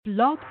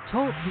Blog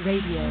Talk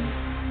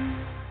Radio.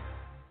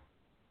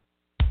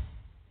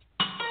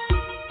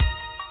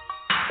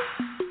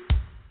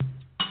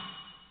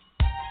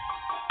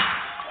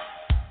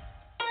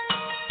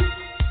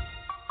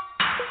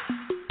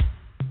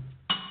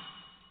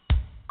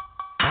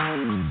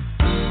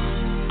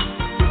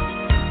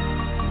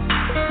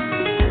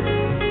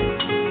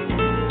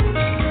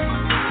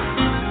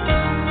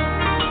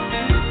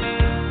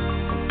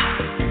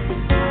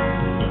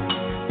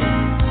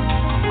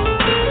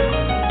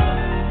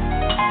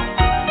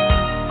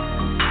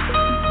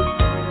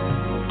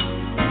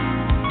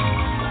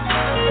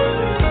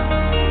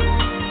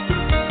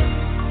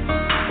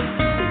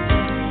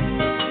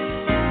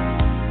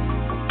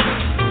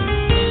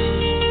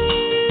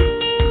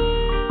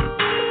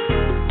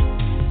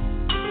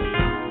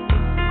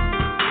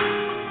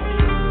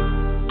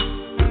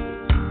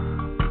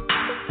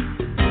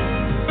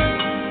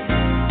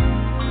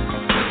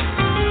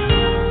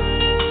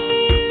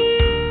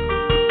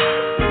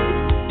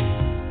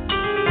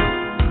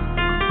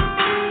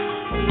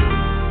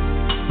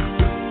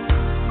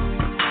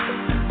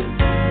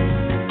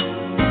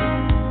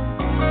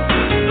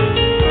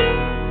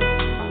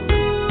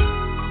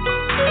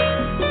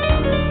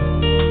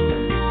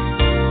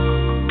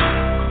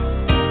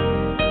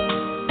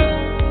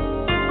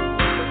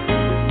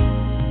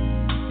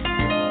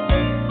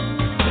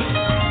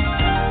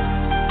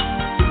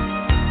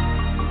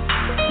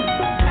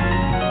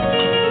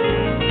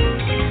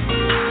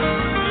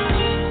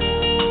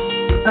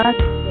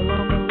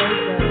 Shalom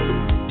Aleichem.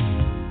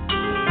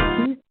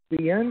 Peace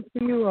be unto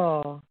you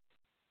all,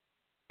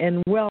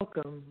 and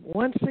welcome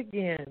once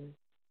again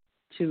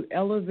to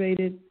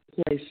Elevated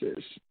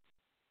Places.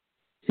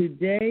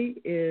 Today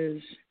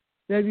is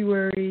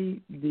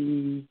February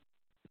the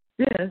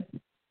 5th,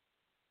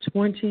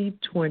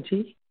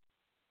 2020,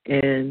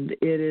 and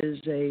it is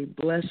a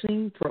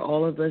blessing for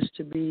all of us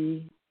to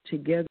be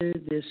together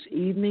this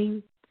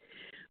evening.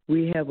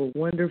 We have a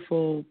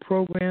wonderful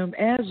program,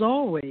 as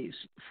always,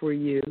 for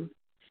you.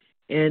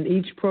 And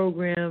each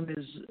program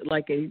is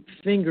like a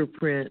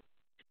fingerprint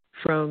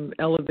from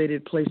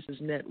Elevated Places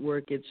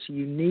Network. It's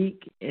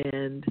unique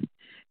and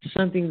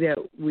something that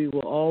we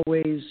will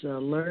always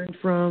learn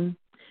from.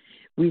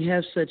 We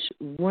have such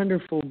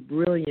wonderful,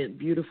 brilliant,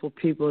 beautiful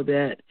people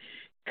that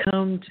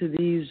come to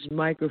these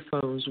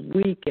microphones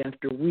week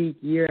after week,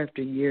 year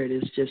after year. It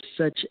is just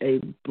such a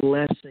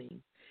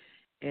blessing.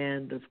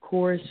 And, of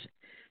course,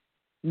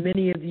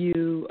 many of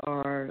you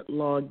are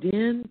logged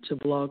in to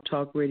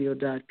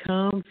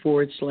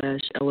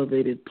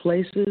blogtalkradio.com/elevated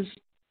places,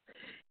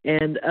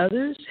 and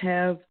others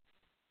have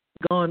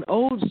gone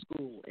old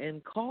school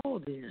and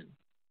called in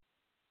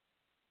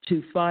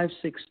to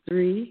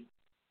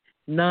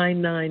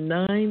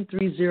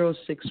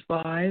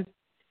 563-999-3065,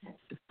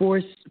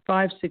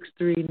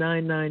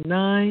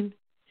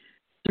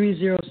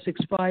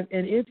 563-999-3065.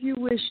 And if you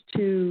wish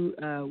to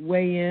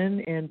weigh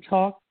in and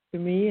talk to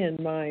me and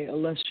my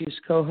illustrious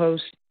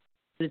co-host,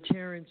 the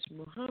Terrence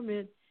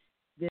Muhammad,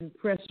 then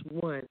press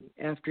 1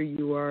 after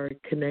you are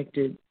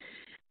connected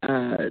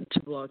to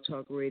Blog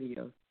Talk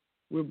Radio.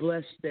 We're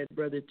blessed that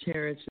Brother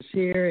Terrence is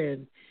here,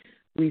 and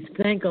we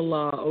thank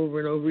Allah over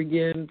and over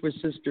again for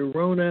Sister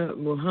Rona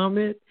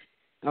Muhammad,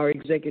 our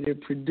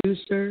executive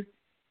producer,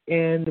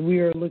 and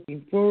we are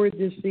looking forward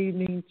this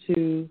evening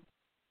to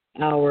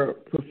our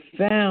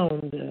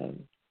profound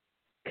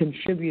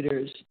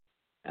contributors,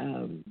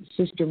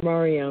 Sister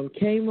Mariam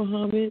K.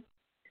 Muhammad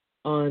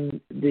on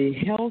the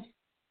health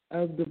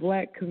of the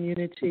black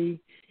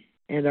community,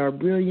 and our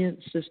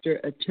brilliant sister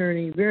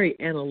attorney, very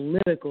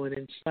analytical and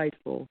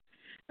insightful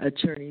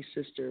attorney,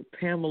 Sister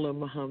Pamela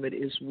Muhammad,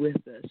 is with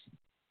us.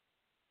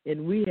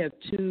 And we have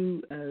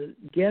two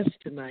guests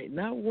tonight,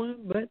 not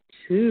one, but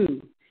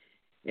two.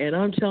 And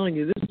I'm telling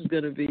you,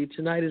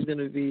 tonight is going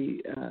to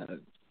be,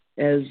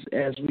 as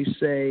we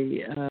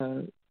say,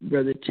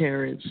 Brother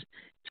Terrence,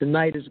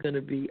 tonight is going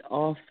to be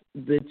off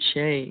the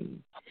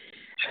chain.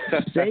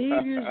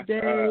 Savior's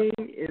Day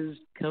is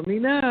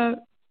coming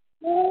up.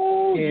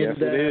 Oh, and, yes,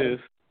 it is.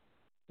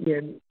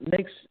 Yeah,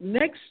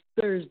 next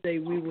Thursday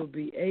we will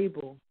be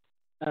able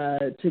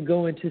to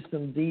go into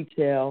some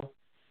detail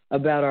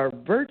about our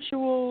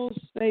virtual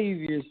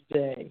Savior's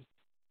Day.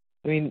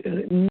 I mean,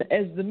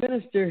 as the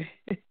minister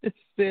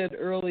said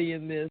early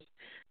in this,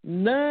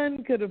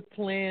 none could have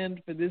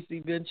planned for this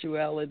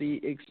eventuality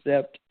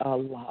except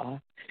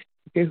Allah.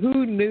 Okay,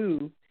 who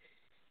knew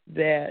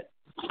that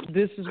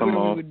this is where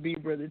we would be,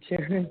 Brother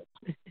Terrence,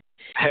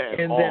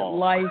 and that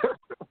life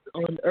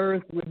on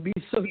earth would be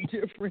so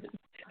different?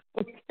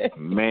 Okay.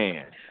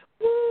 Man.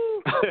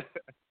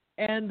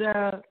 And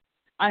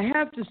I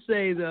have to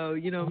say, though,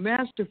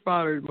 Master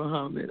Fard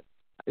Muhammad,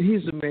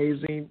 he's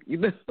amazing.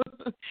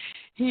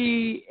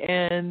 He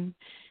and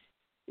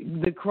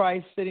the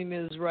Christ sitting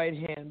in his right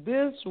hand.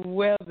 This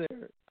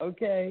weather,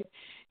 okay?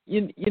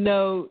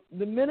 The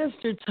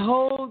minister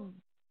told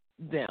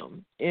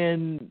them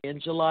in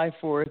July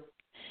 4th,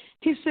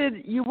 he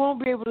said, you won't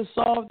be able to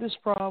solve this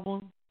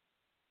problem.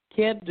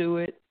 Can't do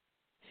it.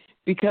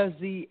 because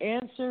the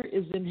answer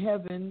is in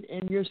heaven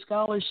and your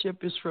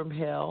scholarship is from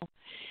hell.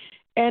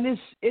 And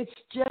it's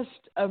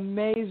just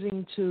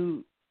amazing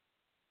to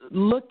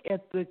look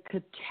at the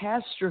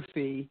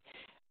catastrophe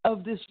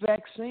of this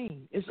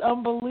vaccine. It's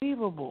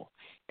unbelievable.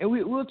 And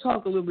we'll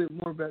talk a little bit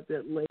more about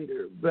that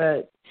later.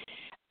 But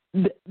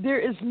there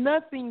is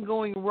nothing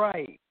going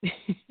right.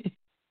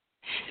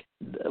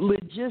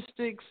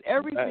 Logistics,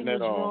 everything is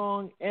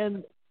wrong,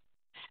 and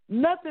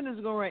nothing is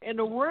going right. And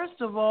the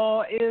worst of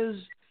all is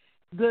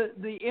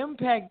the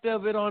impact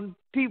of it on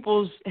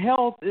people's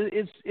health.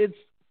 It's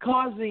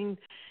causing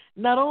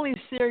not only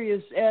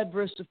serious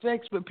adverse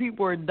effects, but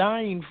people are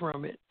dying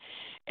from it.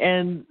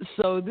 And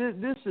so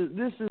this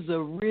is a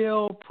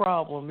real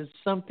problem. It's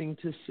something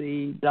to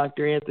see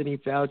Dr. Anthony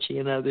Fauci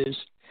and others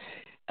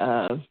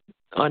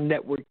on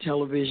network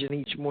television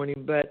each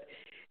morning. But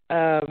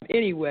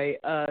anyway,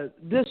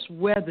 this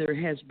weather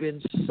has been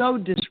so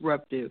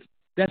disruptive.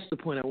 That's the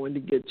point I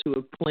wanted to get to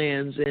of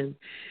plans. And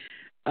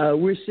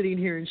we're sitting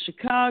here in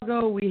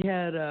Chicago. We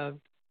had a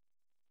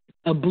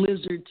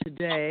blizzard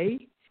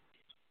today.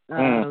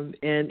 And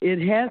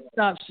it has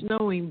stopped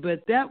snowing,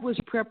 but that was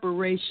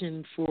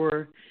preparation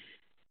for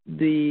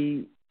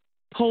the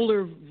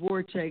polar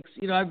vortex.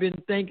 You know, I've been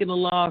thanking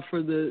Allah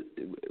for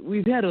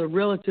we've had a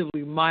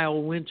relatively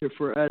mild winter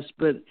for us,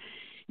 but,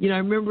 you know, I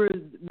remember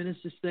the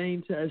minister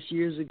saying to us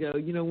years ago,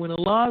 you know, when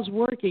Allah's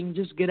working,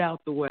 just get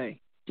out the way.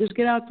 Just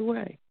get out the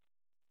way.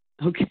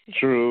 Okay?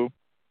 True.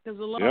 Because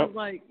Allah's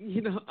like,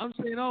 you know, I'm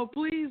saying, oh,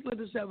 please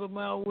let us have a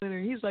mild winter.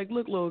 He's like,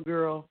 look, little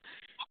girl,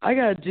 I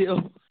got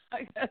to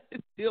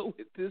deal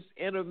with this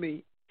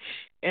enemy.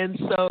 And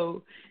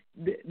so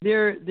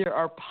there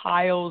are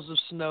piles of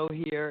snow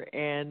here,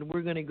 and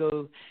we're going to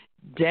go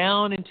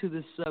down into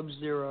the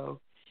sub-zero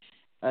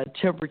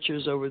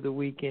temperatures over the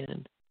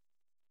weekend.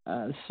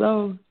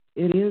 So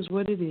it is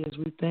what it is.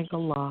 We thank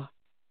Allah.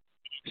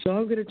 So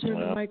I'm going to turn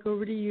the mic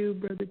over to you,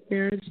 Brother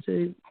Terrence,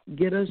 to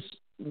get us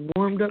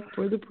warmed up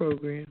for the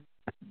program.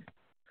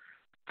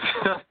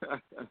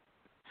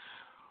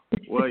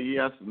 Well,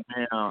 yes,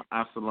 ma'am.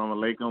 Assalamu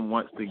alaikum.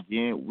 Once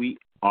again, we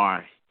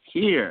are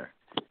here,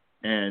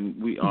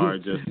 and we are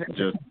just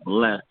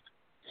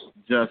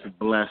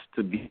blessed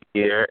to be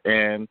here.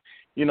 And,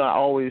 you know, I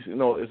always, you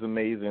know, it's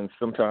amazing.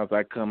 Sometimes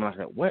I come and I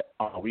say, what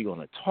are we going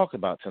to talk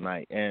about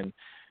tonight? And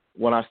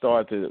when I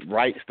started to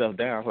write stuff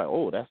down, I was like,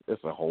 oh, that's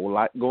a whole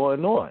lot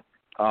going on.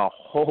 A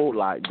whole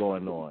lot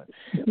going on.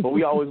 But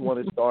we always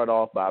want to start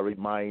off by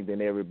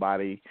reminding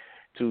everybody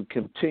to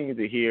continue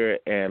to hear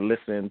and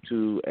listen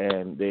to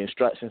and the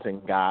instructions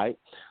and guide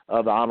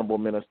of the Honorable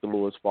Minister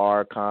Louis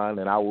Farrakhan.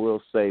 And I will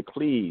say,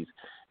 please,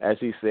 as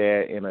he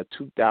said in a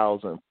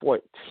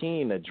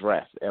 2014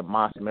 address at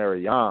Mas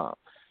Mariam,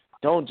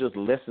 don't just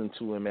listen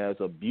to him as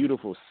a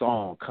beautiful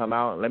song. Come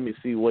out and let me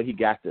see what he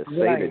got to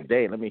say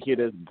today. Let me hear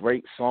this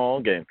great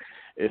song, and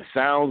it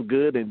sounds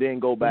good, and then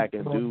go back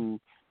and do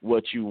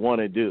what you want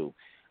to do.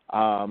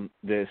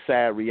 The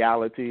sad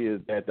reality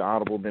is that the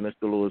Honorable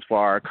Minister Louis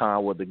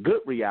Farrakhan, with the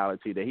good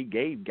reality that he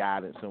gave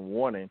guidance and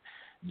warning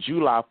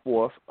July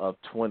 4th of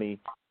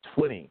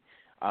 2020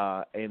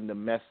 in the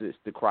message,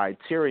 the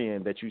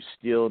criterion that you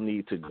still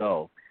need to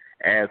go.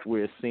 As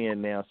we're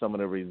seeing now some of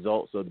the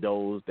results of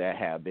those that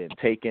have been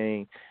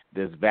taking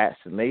this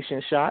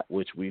vaccination shot,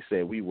 which we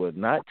said we would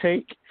not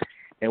take,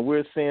 and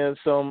we're seeing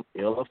some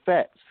ill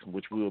effects,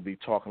 which we will be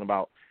talking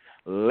about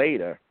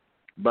later.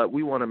 But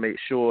we want to make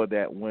sure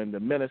that when the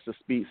minister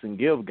speaks and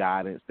gives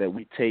guidance, that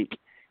we take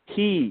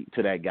heed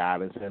to that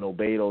guidance and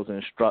obey those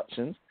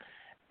instructions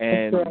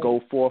and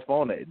go forth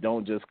on it.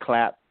 Don't just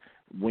clap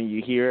when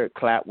you hear it,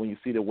 clap when you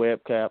see the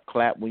webcam,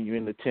 clap when you're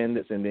in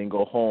attendance, and then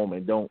go home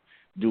and don't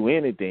do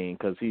anything,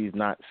 because he's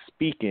not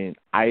speaking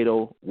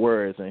idle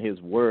words, and his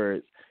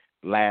words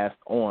last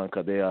on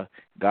because they are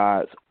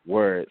God's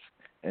words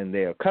and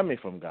they are coming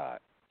from God.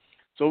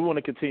 So we want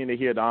to continue to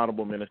hear the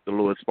Honorable Minister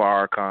Louis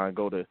Farrakhan.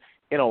 Go to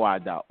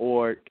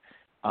NOI.org.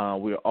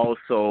 We're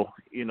also,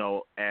 you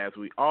know, as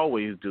we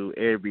always do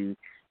every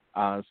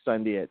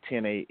Sunday at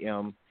 10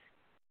 a.m.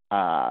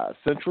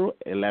 Central,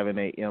 11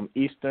 a.m.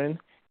 Eastern,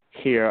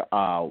 hear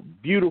a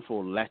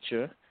beautiful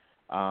lecture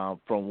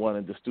from one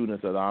of the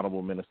students of the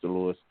Honorable Minister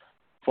Louis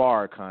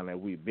Farrakhan that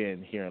we've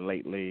been hearing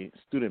lately,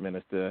 Student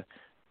Minister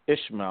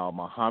Ishmael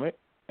Muhammad.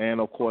 And,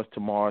 of course,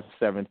 tomorrow,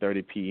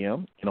 7:30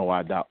 p.m.,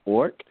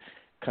 NOI.org.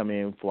 Come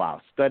in for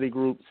our study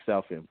group,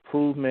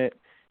 self-improvement.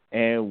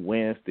 And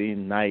Wednesday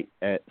night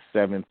at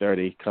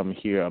 7:30, come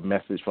hear a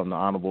message from the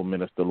Honorable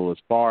Minister Louis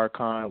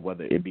Farrakhan,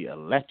 whether it be a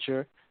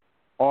lecture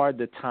or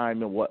the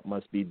time and what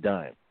must be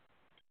done.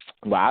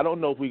 Well, I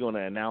don't know if we're going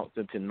to announce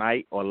it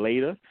tonight or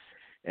later,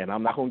 and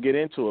I'm not going to get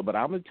into it, but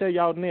I'm going to tell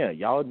y'all now,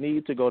 y'all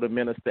need to go to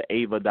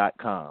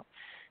ministerava.com.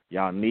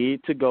 Y'all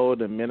need to go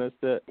to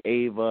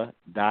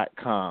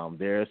ministerava.com.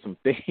 There are some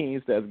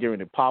things that's going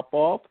to pop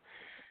off,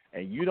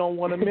 and you don't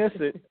want to miss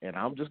it, and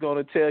I'm just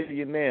going to tell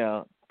you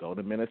now, go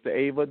to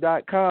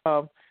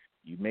ministerava.com.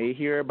 You may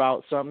hear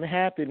about something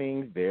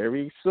happening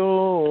very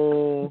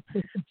soon.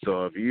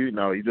 So if you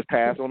just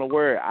pass on a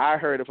word. I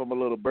heard it from a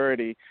little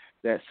birdie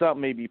that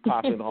something may be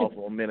popping off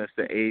on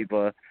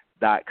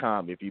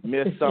ministerava.com. If you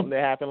missed something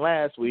that happened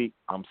last week,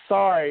 I'm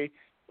sorry,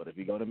 but if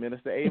you go to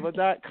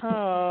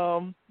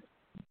ministerava.com,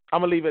 I'm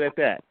going to leave it at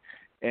that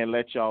and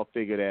let y'all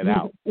figure that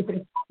out.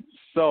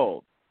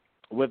 So,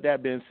 with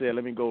that being said,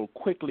 let me go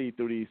quickly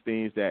through these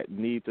things that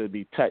need to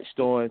be touched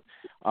on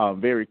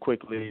very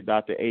quickly.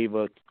 Dr.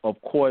 Ava,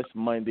 of course,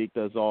 Monday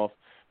does off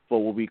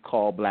for what we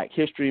call Black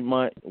History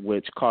Month,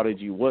 which Carter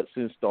G.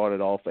 Woodson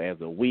started off as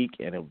a week,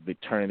 and it will be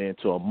turned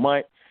into a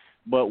month.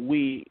 But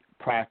we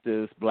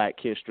practice Black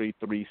History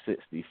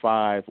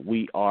 365.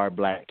 We are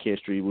Black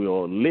History. We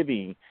are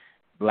living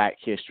Black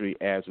history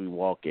as we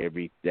walk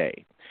every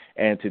day.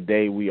 And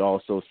today we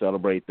also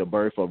celebrate the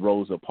birth of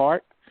Rosa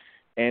Parks.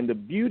 And the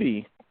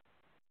beauty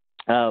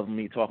of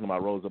me talking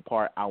about Rosa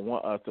Parks, I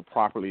want us to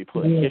properly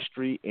put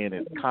history in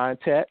its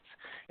context.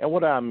 And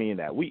what do I mean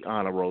that? We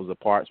honor Rosa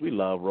Parks. We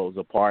love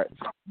Rosa Parks.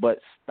 But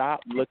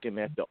stop looking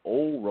at the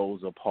old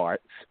Rosa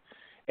Parks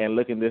and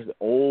looking at this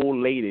old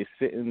lady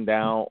sitting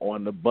down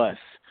on the bus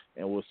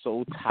and was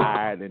so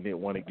tired and didn't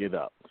want to get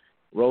up.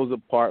 Rosa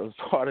Parks was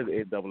part of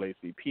the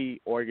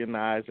NAACP,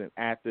 organized and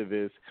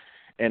activist,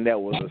 and that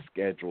was a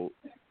scheduled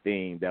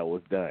thing that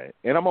was done.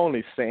 And I'm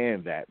only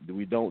saying that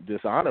we don't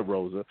dishonor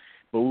Rosa,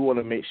 but we want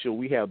to make sure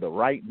we have the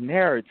right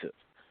narrative.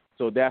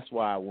 So that's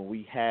why when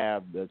we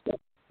have the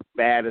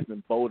baddest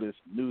and boldest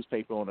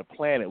newspaper on the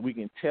planet, we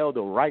can tell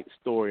the right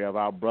story of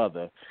our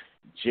brother,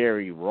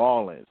 Jerry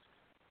Rawlings,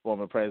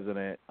 former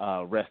president,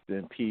 rest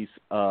in peace,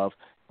 of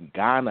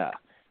Ghana,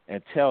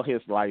 and tell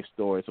his life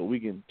story so we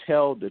can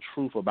tell the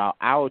truth about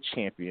our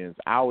champions,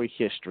 our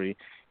history,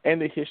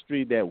 and the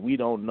history that we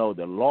don't know,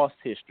 the lost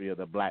history of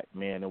the black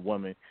man and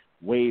woman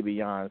way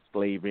beyond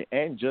slavery,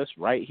 and just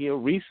right here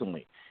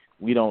recently.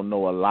 We don't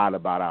know a lot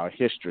about our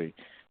history.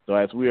 So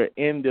as we are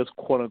in this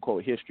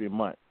quote-unquote history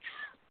month,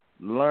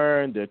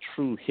 learn the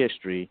true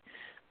history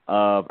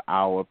of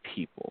our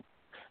people.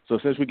 So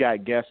since we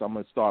got guests, I'm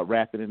going to start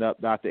wrapping it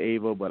up, Dr.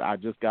 Ava, but I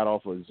just got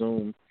off a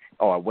Zoom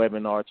or a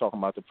webinar talking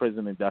about the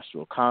prison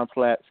industrial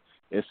complex.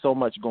 There's so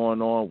much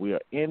going on. We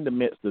are in the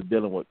midst of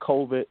dealing with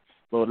COVID,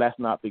 but let's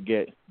not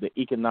forget the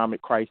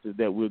economic crisis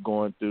that we're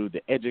going through,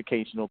 the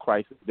educational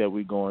crisis that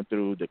we're going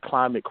through, the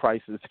climate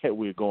crisis that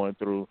we're going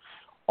through.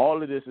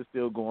 All of this is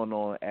still going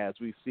on as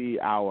we see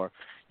our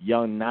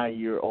young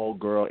 9-year-old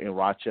girl in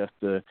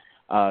Rochester,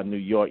 New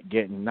York,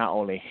 getting not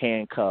only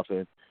handcuffed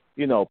and,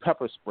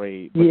 pepper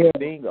sprayed, but the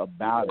thing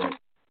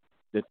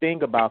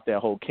about that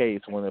whole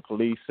case, when the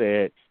police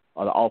said,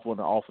 or the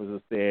officer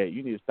said,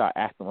 you need to start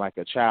acting like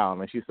a child.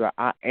 And she said,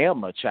 I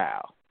am a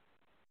child.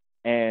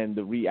 And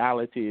the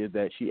reality is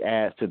that she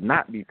asked to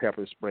not be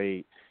pepper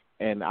sprayed.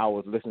 And I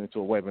was listening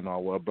to a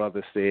webinar where a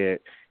brother said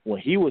when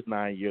he was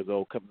 9 years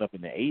old, coming up in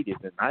the 80s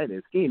and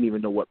 90s, he didn't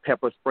even know what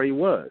pepper spray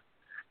was.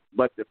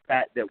 But the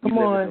fact that we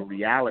live in a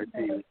reality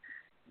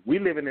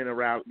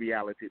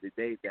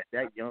today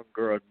that young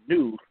girl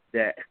knew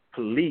that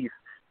police,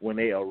 when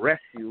they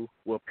arrest you,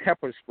 will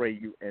pepper spray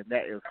you, and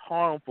that is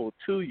harmful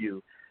to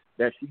you,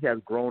 that she has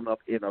grown up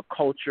in a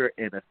culture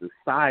and a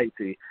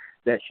society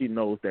that she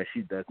knows that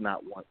she does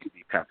not want to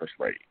be pepper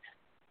sprayed.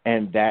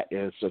 And that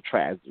is a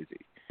tragedy.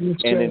 And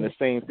in the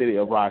same city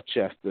of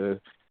Rochester,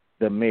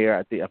 the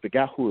mayor, I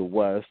forgot who it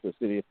was, the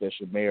city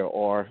official, mayor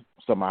or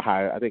somebody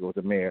higher, I think it was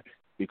the mayor,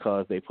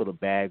 because they put a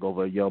bag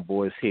over a young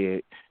boy's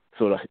head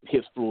so that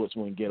his fluids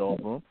wouldn't get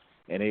over him,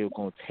 and they were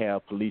going to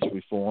have police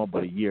reform,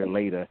 but a year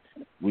later,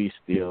 we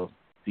still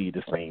see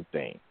the same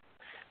thing.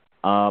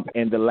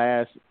 And the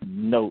last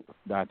note,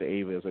 Dr.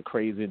 Ava, is a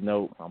crazy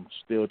note. I'm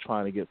still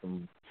trying to get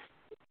some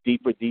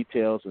deeper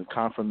details and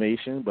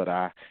confirmation, but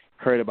I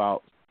heard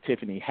about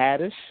Tiffany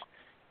Haddish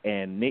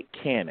and Nick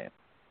Cannon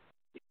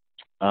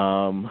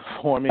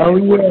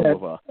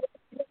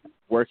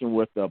working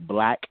with the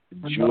Black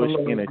Jewish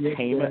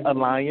Entertainment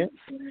Alliance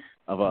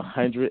of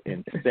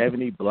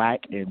 170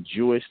 Black and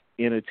Jewish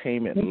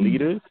entertainment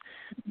leaders,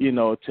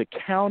 to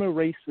counter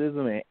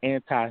racism and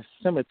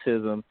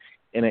anti-Semitism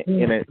in an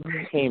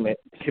entertainment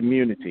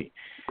community.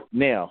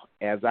 Now,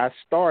 as I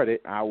started,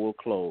 I will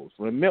close.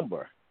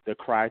 Remember, the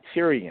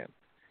Criterion,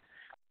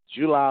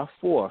 July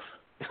 4th,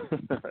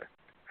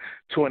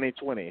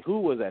 2020. Who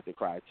was at the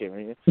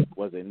Criterion?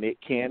 Was it Nick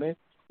Cannon?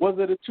 Was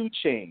it a 2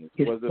 Chainz?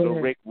 Was it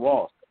a Rick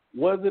Ross?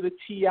 Was it a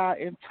T.I.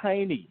 and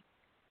Tiny?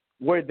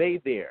 Were they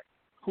there?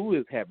 Who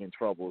is having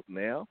troubles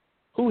now?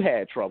 Who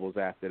had troubles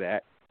after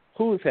that?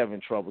 Who is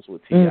having troubles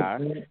with T.I.?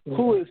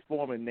 Who is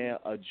forming now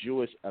a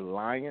Jewish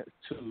alliance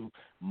to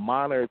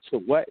monitor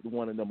what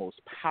one of the most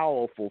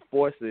powerful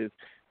forces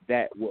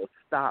that will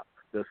stop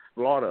the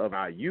slaughter of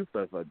our youth?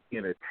 If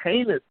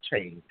entertainers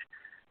change,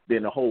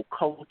 then the whole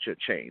culture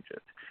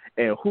changes.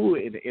 And who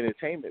in the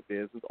entertainment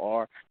business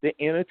are the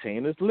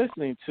entertainers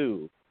listening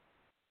to?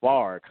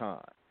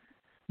 Farrakhan.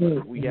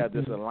 If we have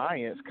this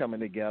alliance coming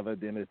together,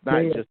 then it's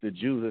not just the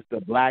Jews, it's the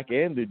black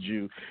and the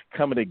Jew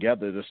coming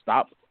together to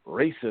stop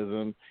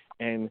racism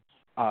and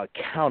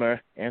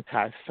counter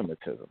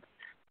anti-Semitism.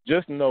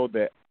 Just know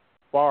that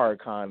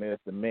Farrakhan is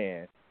the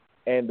man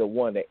and the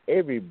one that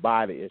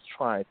everybody is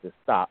trying to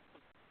stop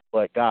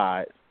but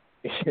God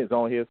is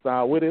on his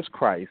side with his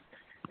Christ,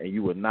 and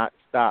you will not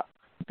stop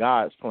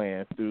God's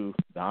plan through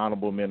the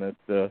Honorable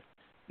Minister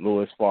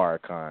Louis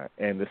Farrakhan.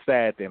 And the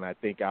sad thing, I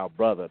think our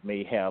brother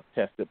may have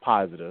tested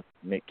positive,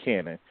 Nick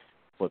Cannon,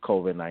 for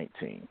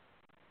COVID-19.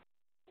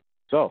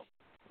 So,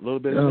 a little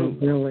bit of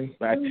news. Really?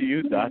 Back to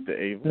you, Dr.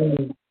 Ava.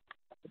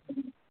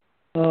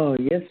 Oh,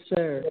 yes,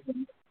 sir.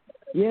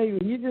 Yeah,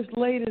 you just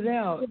laid it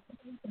out.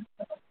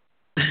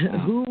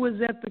 Who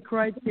was at the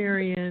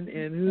Criterion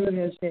and who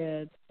has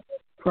had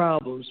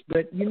problems.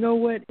 But you know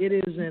what? It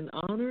is an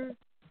honor.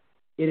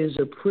 It is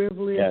a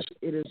privilege. Yes.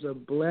 It is a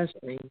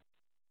blessing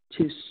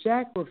to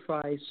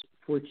sacrifice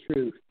for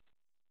truth.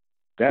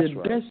 That's the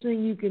right. best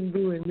thing you can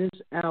do in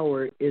this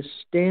hour is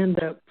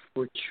stand up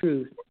for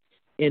truth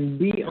and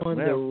be on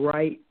the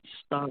right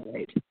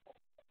side.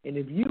 And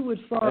if you with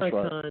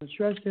Farrakhan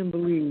trust and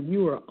believe,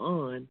 you are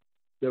on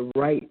the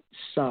right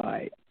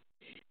side.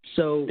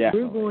 So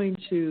Definitely. we're going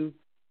to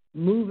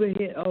move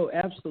ahead. Oh,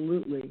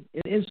 absolutely.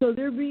 And so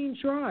they're being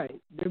tried.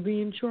 They're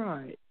being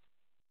tried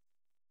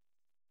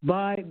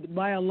by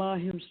Allah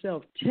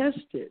himself,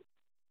 tested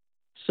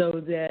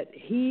so that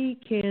he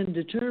can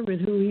determine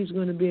who he's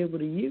going to be able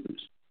to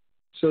use.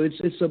 So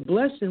it's a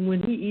blessing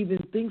when he even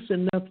thinks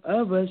enough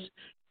of us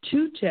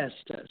to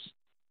test us.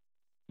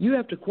 You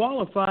have to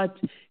qualify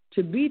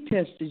to be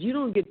tested. You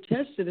don't get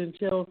tested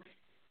until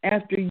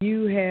after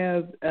you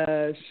have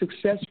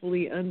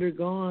successfully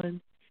undergone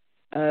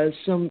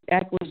some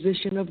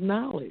acquisition of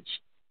knowledge.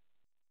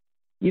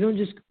 You don't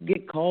just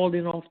get called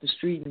in off the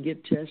street and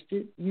get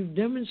tested. You've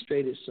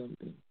demonstrated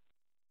something.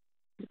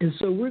 And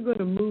so we're going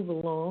to move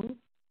along,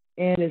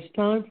 and it's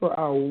time for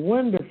our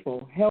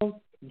wonderful health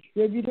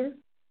contributor,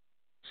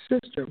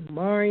 Sister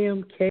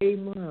Mariam K.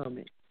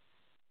 Muhammad.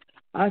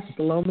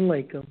 Assalamu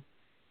alaikum.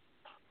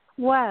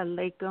 Wa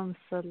alaikum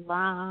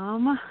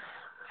salam.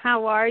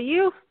 How are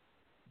you?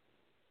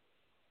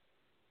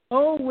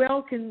 Oh,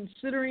 well,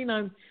 considering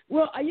you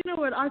know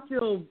what? I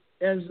feel,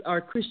 as our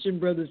Christian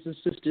brothers and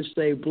sisters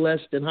say,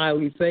 blessed and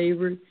highly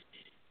favored,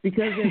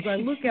 because as I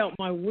look out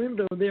my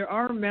window, there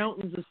are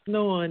mountains of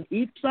snow on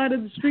each side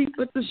of the street,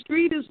 but the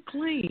street is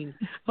clean,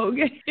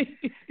 okay?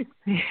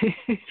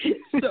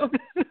 So,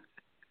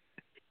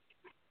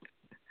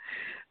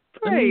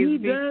 praise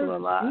he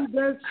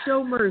does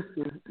show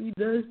mercy. He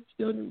does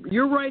show.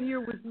 You're right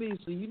here with me,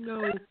 so you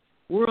know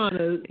we're on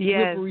a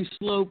slippery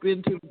slope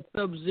into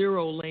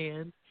sub-zero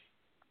land.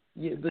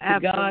 Yeah, but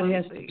God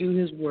has to do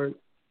his work.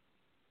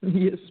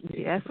 Yes,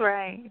 ma'am. That's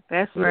right.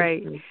 That's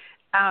right.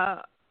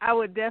 I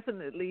would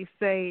definitely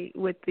say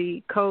with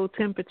the cold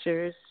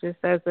temperatures, just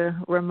as a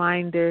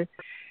reminder,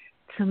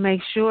 to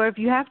make sure if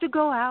you have to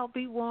go out,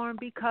 be warm,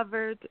 be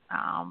covered,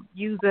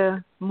 use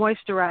a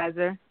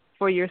moisturizer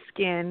for your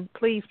skin.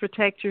 Please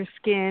protect your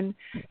skin.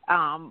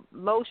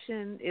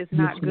 Lotion is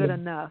not good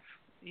enough.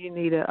 You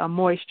need a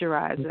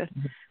moisturizer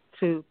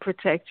to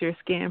protect your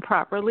skin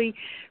properly.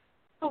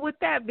 But with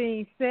that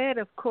being said,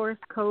 of course,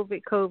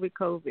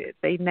 COVID.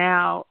 They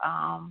now,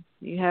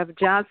 you have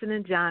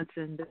Johnson &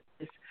 Johnson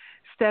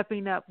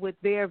stepping up with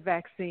their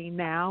vaccine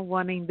now,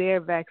 wanting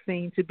their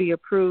vaccine to be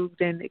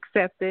approved and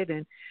accepted.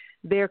 And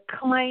they're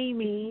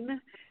claiming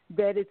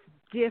that it's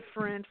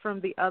different from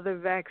the other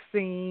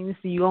vaccines.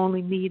 You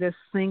only need a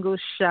single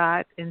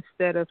shot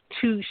instead of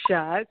 2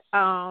 shots.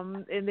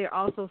 And they're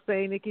also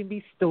saying it can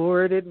be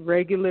stored at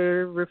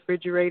regular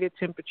refrigerated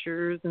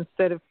temperatures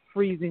instead of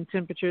freezing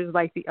temperatures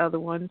like the other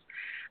ones.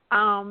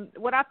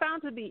 What I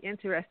found to be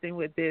interesting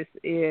with this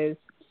is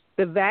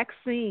the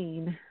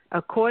vaccine,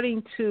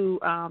 according to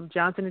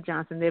Johnson &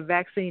 Johnson, their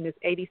vaccine is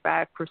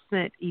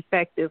 85%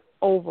 effective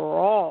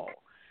overall.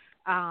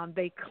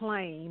 They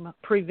claim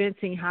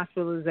preventing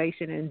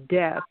hospitalization and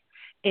death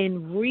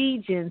in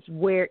regions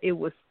where it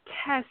was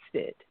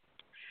tested.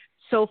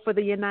 So for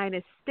the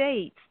United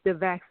States, the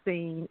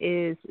vaccine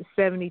is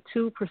 72%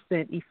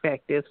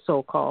 effective,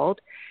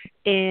 so-called.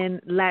 In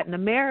Latin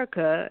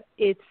America,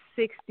 it's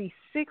 66%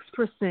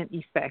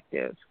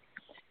 effective.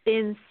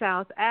 In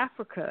South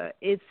Africa,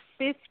 it's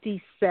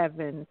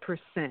 57%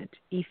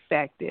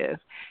 effective.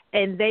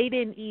 And they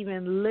didn't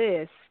even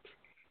list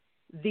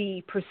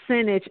the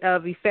percentage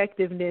of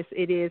effectiveness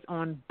it is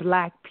on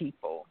black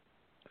people.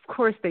 Of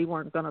course, they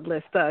weren't going to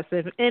list us.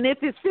 And if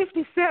it's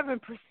 57%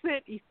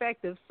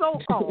 effective,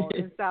 so-called,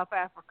 in South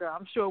Africa,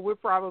 I'm sure we're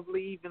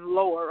probably even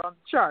lower on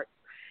the charts.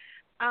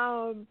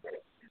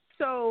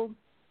 So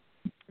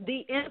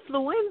the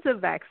influenza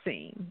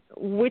vaccine,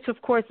 which, of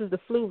course, is the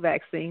flu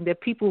vaccine that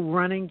people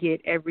run and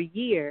get every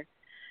year,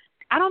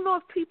 I don't know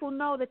if people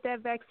know that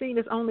vaccine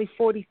is only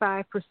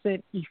 45%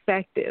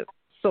 effective,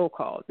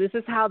 so-called. This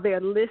is how they're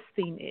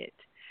listing it.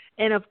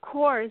 And, of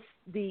course,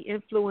 the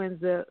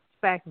influenza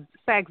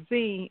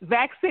vaccine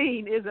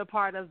is a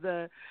part of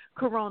the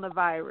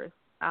coronavirus,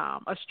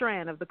 a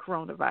strand of the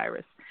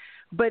coronavirus.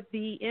 But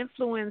the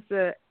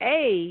influenza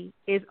A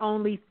is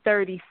only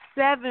 37%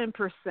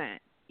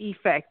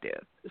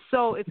 effective.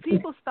 So if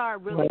people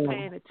start really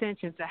paying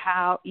attention to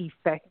how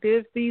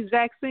effective these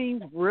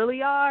vaccines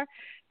really are,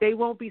 they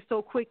won't be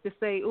so quick to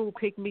say, "Ooh,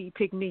 pick me,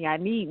 I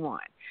need one."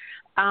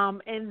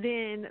 And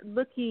then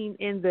looking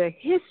in the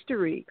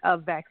history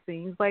of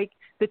vaccines, like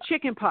the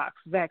chickenpox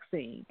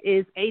vaccine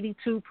is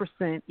 82%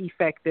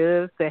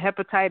 effective. The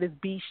hepatitis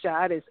B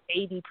shot is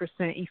 80%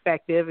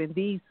 effective. And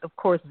these, of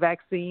course,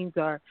 vaccines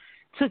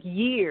took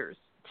years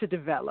to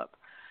develop.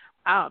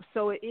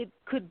 So it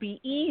could be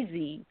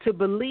easy to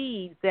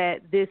believe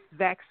that this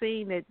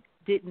vaccine that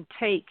didn't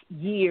take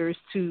years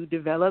to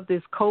develop,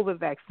 this COVID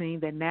vaccine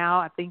that now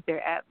I think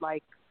they're at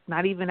like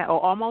not even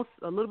almost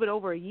a little bit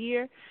over a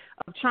year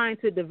of trying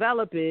to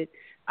develop it,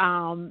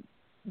 the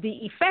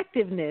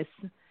effectiveness,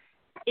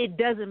 it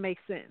doesn't make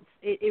sense.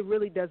 It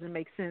really doesn't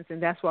make sense,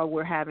 and that's why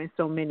we're having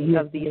so many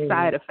of these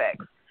side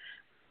effects.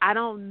 I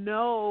don't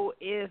know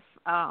if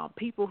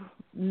people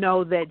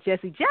know that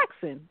Jesse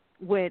Jackson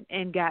went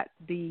and got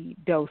the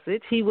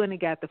dosage. He went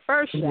and got the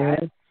first shot.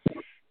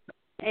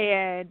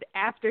 And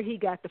after he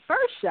got the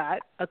first shot,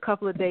 a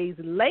couple of days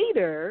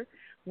later,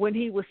 when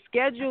he was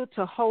scheduled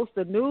to host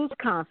a news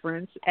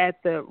conference at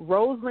the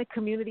Roseland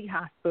Community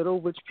Hospital,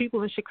 which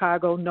people in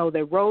Chicago know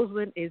that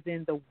Roseland is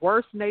in the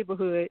worst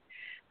neighborhood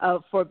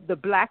for the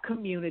black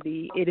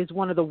community. It is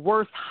one of the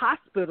worst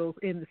hospitals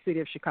in the city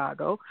of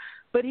Chicago.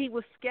 But he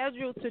was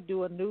scheduled to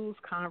do a news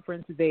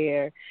conference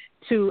there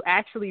to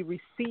actually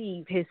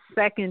receive his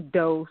second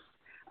dose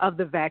of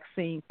the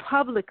vaccine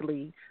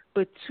publicly.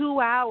 But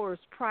 2 hours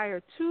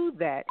prior to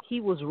that, he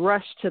was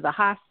rushed to the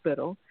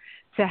hospital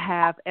to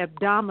have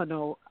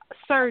abdominal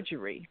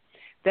surgery.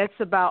 That's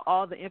about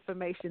all the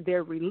information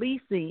they're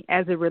releasing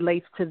as it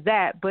relates to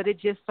that. But it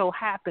just so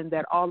happened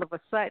that all of a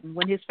sudden,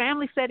 when his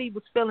family said he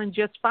was feeling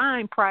just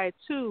fine prior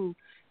to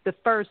the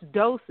first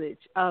dosage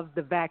of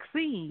the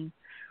vaccine,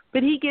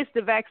 but he gets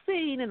the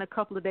vaccine and a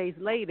couple of days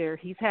later,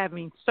 he's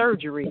having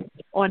surgery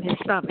on his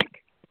stomach.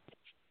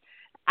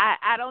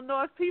 I don't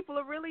know if people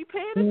are really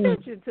paying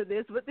attention to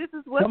this, but this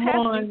is what's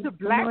happening to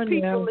black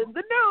people in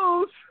the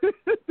news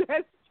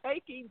that's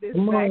taking this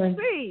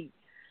vaccine.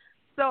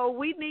 So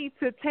we need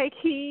to take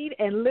heed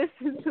and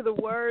listen to the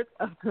words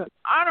of the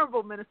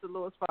Honorable Minister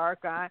Louis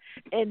Farrakhan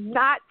and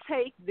not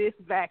take this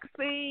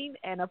vaccine.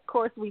 And, of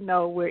course, we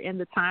know we're in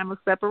the time of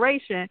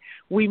separation.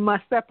 We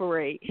must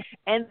separate.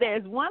 And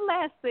there's one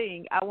last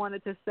thing I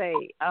wanted to say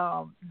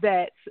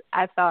that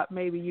I thought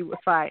maybe you would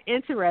find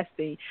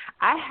interesting.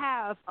 I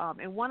have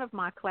in one of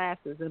my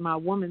classes, in my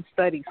women's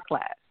studies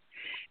class,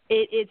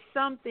 it's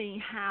something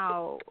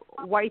how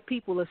white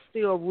people are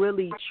still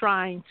really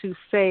trying to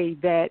say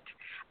that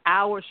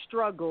our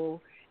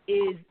struggle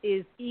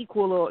is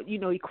equal or,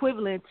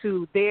 equivalent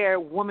to their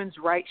women's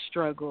rights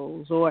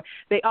struggles, or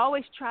they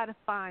always try to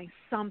find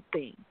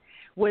something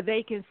where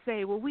they can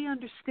say, well, we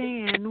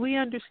understand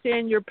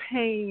your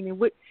pain.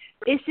 And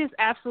it's just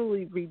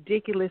absolutely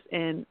ridiculous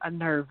and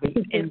unnerving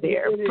in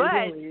there.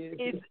 But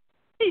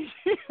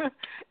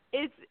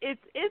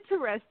it's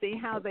interesting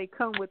how they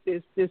come with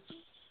this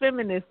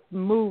feminist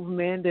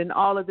movement and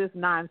all of this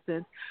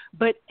nonsense,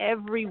 but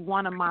every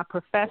one of my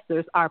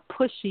professors are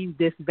pushing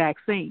this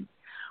vaccine.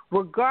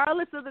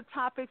 Regardless of the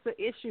topics or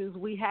issues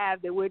we have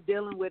that we're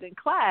dealing with in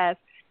class,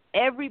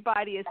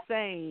 everybody is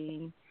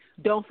saying,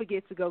 don't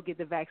forget to go get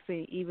the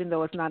vaccine, even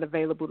though it's not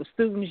available to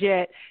students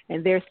yet.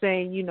 And they're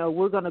saying,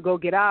 we're going to go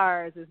get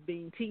ours as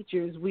being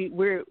teachers.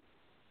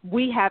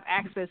 We have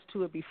access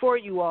to it before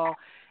you all.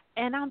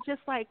 And I'm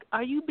just like,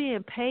 are you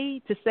being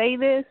paid to say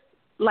this?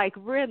 Like,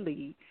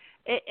 really?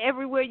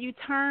 Everywhere you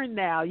turn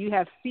now, you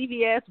have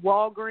CVS,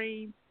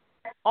 Walgreens,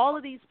 all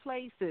of these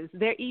places.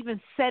 They're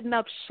even setting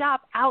up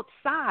shop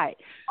outside.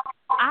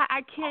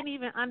 I can't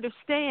even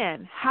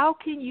understand. How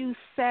can you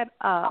set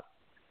up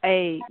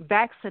a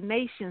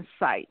vaccination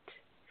site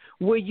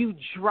where you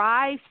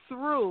drive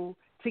through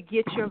to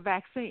get your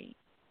vaccine?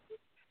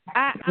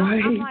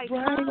 I'm like,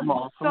 Come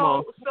on.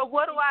 So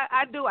what do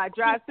I do? I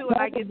drive through and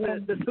I get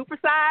the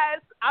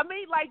supersize? I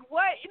mean, like,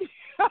 what?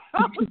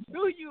 How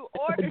do you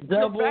order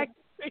the vaccine?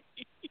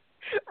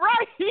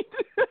 Right.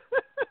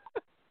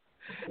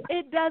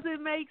 It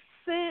doesn't make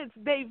sense.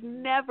 They've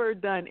never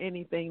done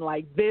anything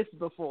like this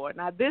before.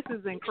 Now, this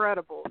is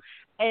incredible.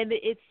 And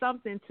it's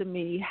something to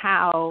me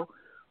how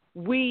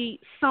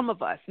some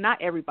of us,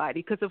 not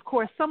everybody, because, of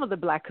course, some of the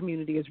black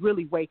community is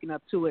really waking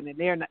up to it,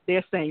 and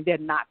they're saying they're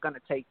not going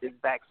to take this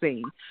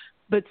vaccine.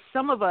 But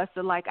some of us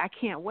are like, I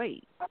can't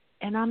wait.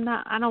 And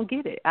I don't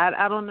get it.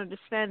 I don't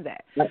understand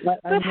that.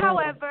 But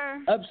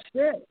however,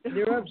 upset.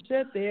 They're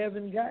upset they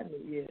haven't gotten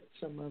it yet,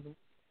 some of them.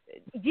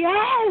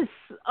 Yes.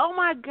 Oh,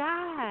 my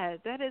God.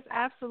 That is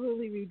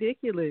absolutely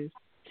ridiculous.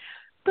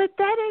 But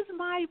that is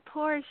my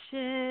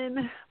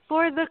portion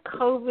for the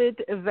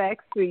COVID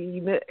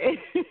vaccine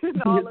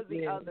and all of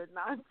the other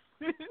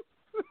nonsense.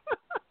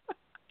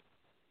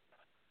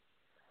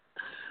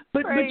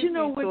 But what's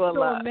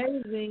so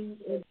amazing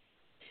is,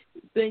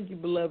 thank you,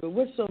 beloved.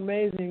 What's so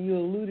amazing, you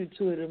alluded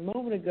to it a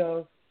moment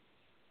ago,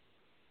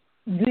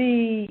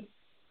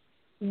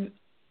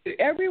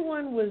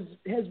 everyone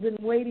has been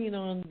waiting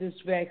on this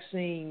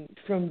vaccine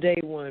from day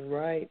one,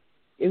 right?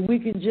 If we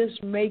can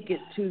just make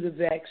it to the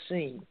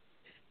vaccine.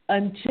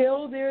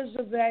 Until there's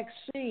a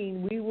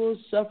vaccine, we will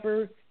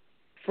suffer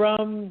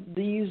from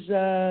these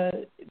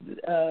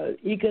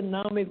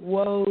economic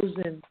woes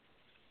and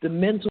the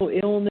mental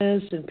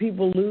illness and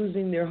people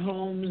losing their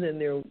homes and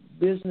their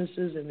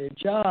businesses and their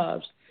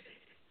jobs.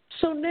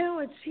 So now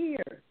it's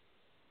here.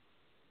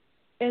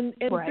 And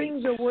right.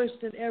 things are worse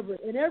than ever.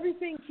 And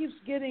everything keeps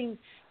getting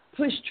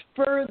pushed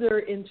further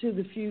into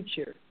the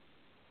future.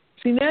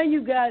 See, now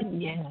you got,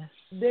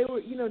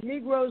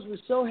 Negroes were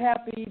so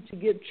happy to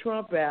get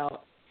Trump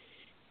out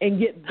and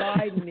get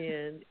Biden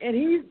in. And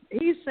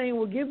he's saying,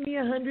 well, give me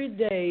 100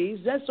 days.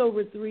 That's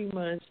over 3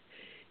 months.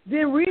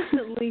 Then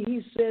recently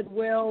he said,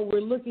 well,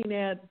 we're looking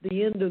at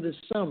the end of the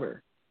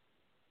summer.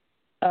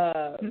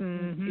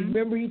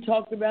 Remember he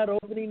talked about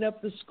opening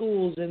up the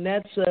schools, and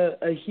that's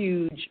a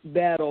huge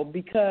battle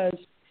because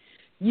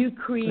you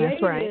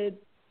created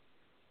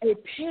a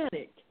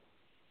panic,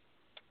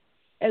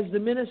 as the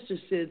minister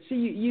said. See,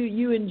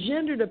 you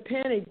engendered a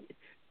panic.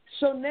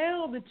 So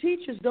now the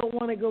teachers don't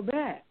want to go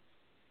back.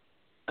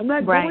 I'm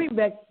not going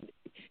back.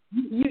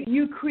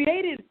 You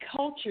created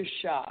culture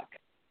shock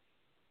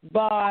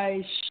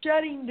by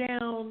shutting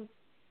down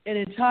an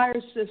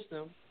entire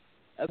system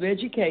of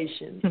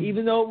education,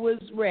 even though it was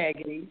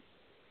raggedy.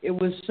 It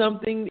was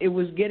something. It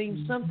was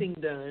getting something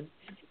done,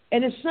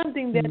 and it's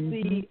something that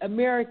the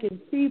American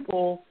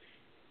people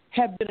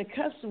have been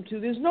accustomed to.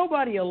 There's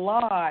nobody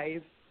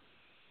alive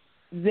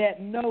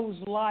that knows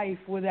life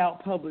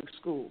without public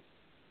school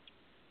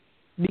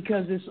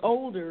because it's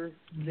older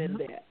than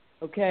that.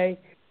 Okay,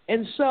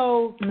 and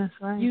so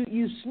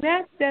you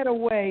snatch that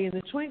away in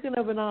the twinkling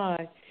of an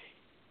eye,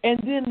 and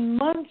then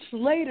months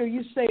later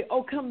you say,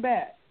 "Oh, come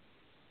back."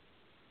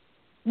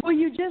 Well,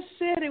 you just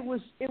said it was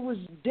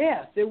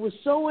death. It was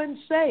so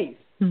unsafe.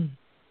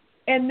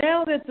 And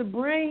now that the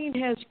brain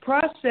has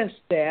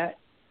processed that,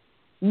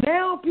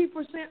 now people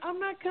are saying, I'm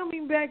not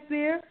coming back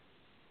there.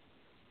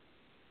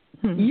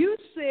 You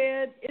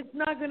said it's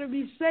not going to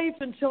be safe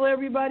until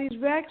everybody's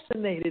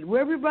vaccinated. Well,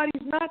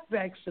 everybody's not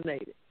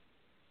vaccinated.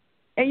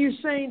 And you're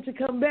saying to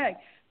come back.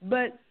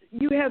 But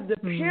you have the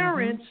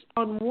parents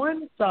on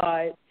one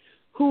side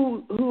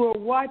who are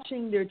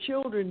watching their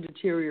children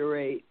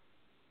deteriorate,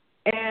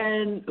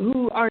 and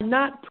who are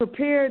not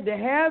prepared to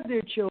have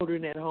their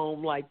children at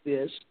home like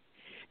this.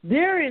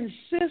 They're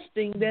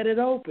insisting that it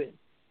open.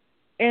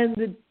 And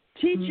the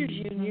teachers'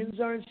 unions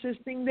are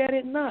insisting that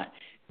it not.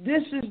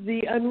 This is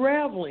the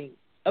unraveling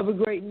of a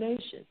great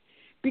nation.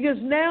 Because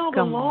now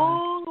the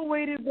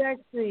long-awaited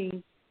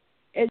vaccine,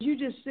 as you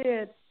just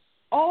said,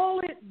 all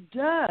it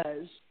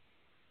does,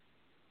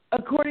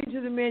 according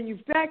to the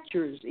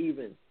manufacturers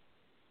even,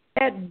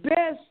 at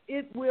best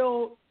it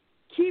will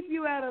keep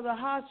you out of the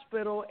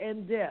hospital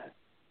and death.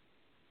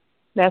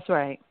 That's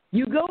right.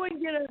 You go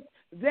and get a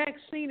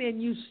vaccine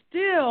and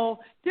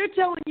they're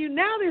telling you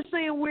now, they're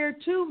saying wear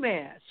 2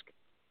 masks.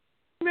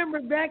 Remember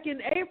back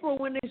in April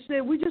when they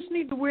said we just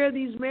need to wear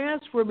these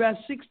masks for about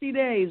 60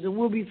 days and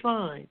we'll be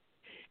fine.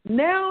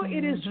 Now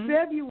it is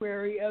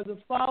February of the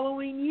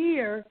following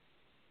year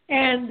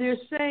and they're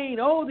saying,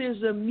 oh,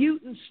 there's a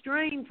mutant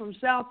strain from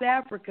South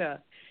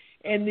Africa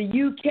and the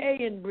UK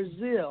and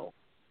Brazil.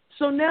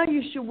 So now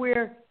you should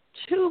wear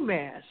 2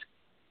 masks.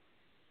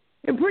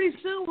 And pretty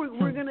soon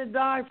we're going to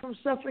die from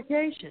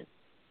suffocation.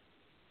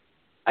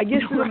 I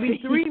guess it'll be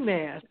 3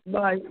 masks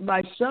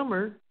by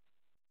summer.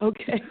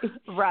 Okay.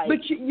 Right. But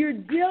you're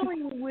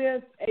dealing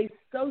with a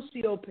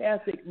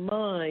sociopathic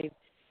mind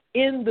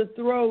in the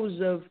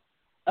throes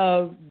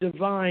of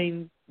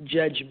divine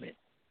judgment.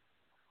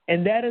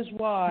 And that is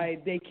why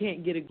they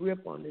can't get a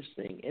grip on this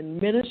thing.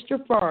 And Minister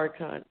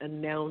Farrakhan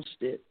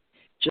announced it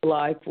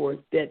July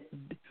 4th that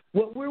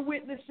what we're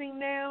witnessing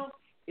now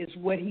is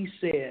what he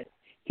said.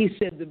 He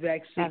said the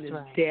vaccine is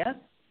death,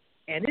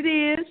 and it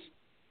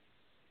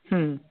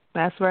is.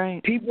 That's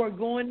right. People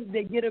are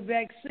they get a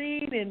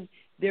vaccine, and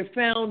they're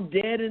found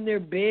dead in their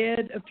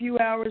bed a few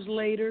hours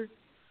later.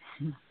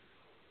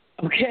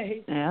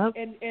 Okay? Yep.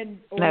 And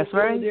that's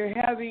right. They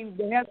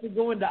have to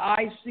go into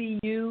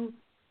ICU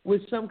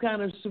with some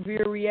kind of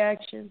severe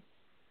reaction.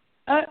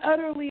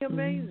 Utterly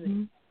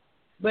amazing.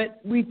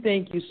 But we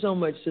thank you so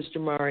much, Sister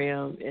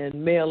Mariam, and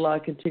may Allah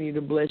continue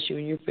to bless you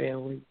and your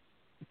family.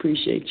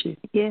 Appreciate you.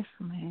 Yes,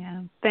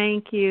 ma'am.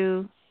 Thank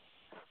you.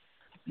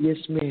 Yes,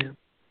 ma'am.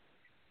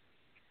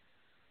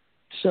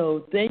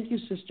 So thank you,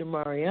 Sister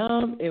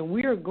Mariam, and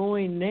we are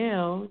going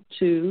now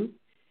to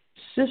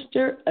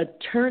Sister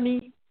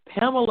Attorney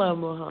Pamela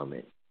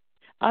Muhammad.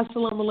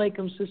 Assalamu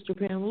alaikum, Sister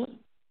Pamela.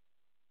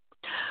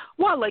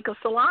 Wa alaikum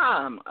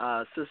salam,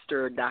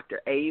 Sister Dr.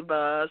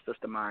 Ava,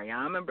 Sister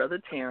Mariam, and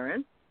Brother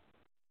Terrence.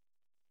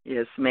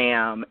 Yes,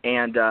 ma'am.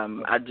 And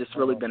I've just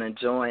really been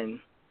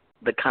enjoying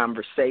the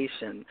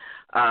conversation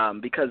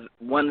because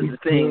one of the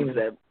things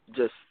that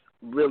just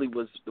really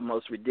was the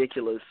most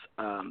ridiculous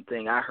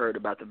thing I heard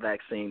about the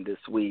vaccine this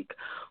week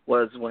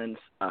was when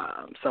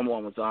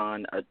someone was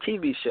on a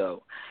TV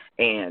show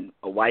and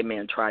a white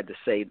man tried to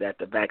say that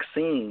the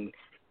vaccine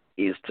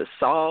is to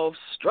solve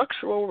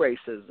structural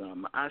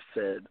racism. I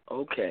said,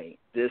 okay,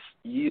 this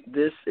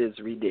is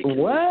ridiculous.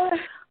 What?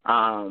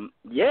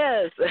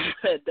 Yes,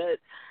 that,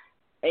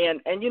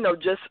 and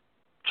just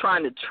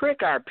trying to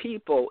trick our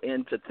people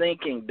into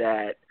thinking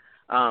that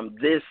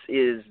this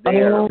is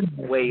their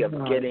way of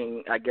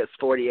getting, I guess,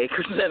 40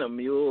 acres and a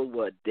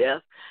mule,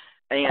 death.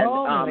 And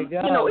my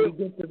God, we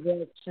get the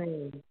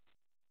vaccine.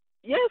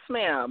 Yes,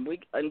 ma'am.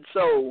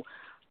 So,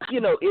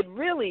 it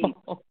really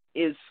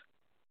is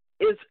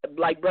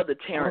like Brother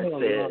Terrence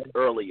said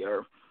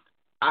earlier,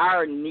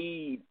 our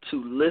need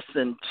to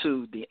listen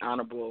to the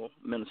Honorable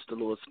Minister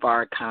Louis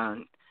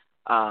Farrakhan,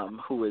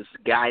 who is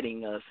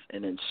guiding us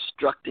and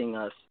instructing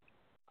us,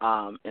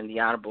 and the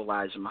Honorable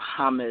Elijah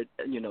Muhammad,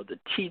 the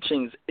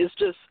teachings, it's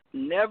just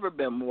never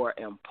been more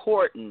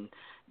important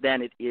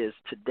than it is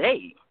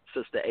today,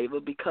 Sister Ava,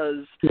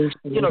 because, this,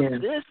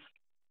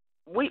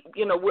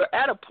 we're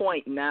at a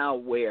point now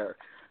where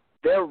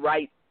they're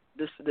right,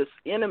 this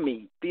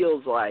enemy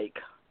feels like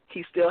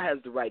he still has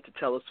the right to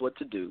tell us what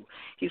to do.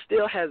 He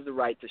still has the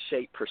right to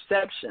shape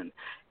perception.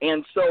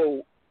 And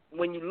so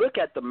when you look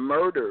at the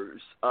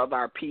murders of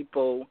our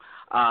people,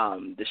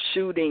 the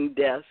shooting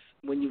deaths,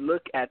 when you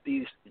look at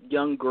these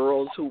young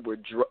girls who were,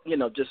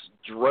 just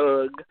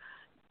drugged,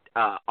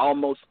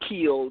 almost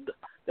killed.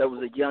 There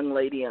was a young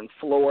lady in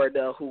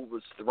Florida who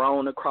was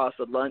thrown across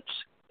a lunch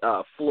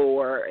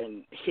floor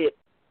and hit,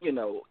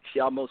 she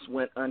almost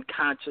went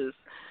unconscious.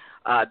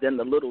 Then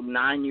the little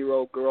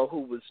 9-year-old girl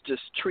who was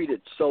just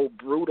treated so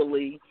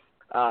brutally.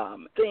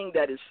 Thing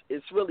that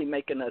is really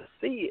making us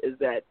see is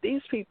that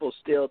these people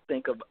still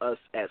think of us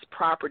as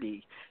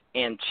property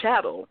and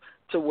chattel,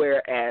 to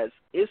whereas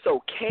it's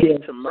okay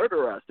to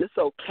murder us, it's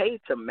okay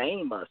to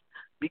maim us,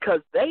 because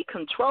they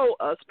control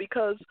us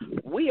because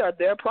we are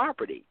their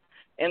property.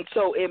 And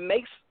so it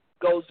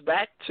goes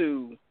back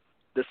to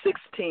the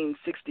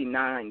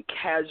 1669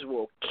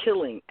 Casual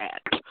Killing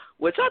Act,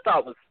 which I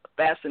thought was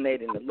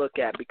fascinating to look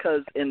at,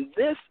 because in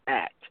this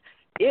act,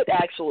 it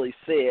actually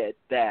said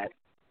that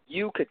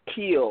you could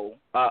kill,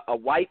 a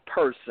white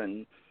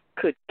person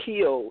could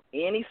kill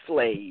any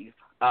slave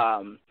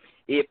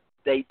if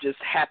they just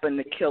happened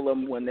to kill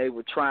them when they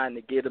were trying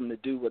to get them to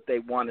do what they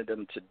wanted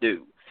them to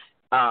do.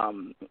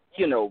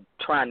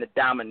 Trying to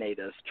dominate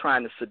us,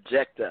 trying to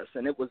subject us.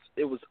 And it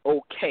was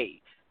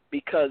okay,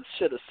 because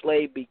should a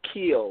slave be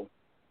killed,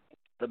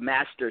 the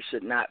master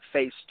should not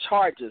face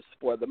charges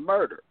for the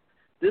murder.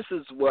 This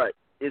is what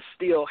is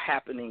still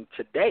happening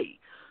today.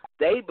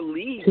 They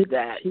believe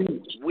that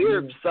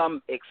we're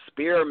some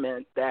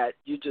experiment that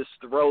you just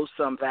throw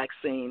some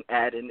vaccine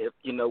at, and if,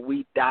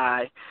 we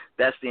die,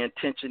 that's the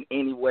intention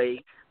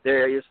anyway.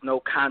 There is no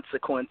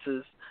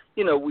consequences.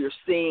 We're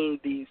seeing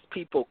these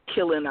people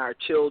killing our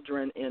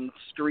children in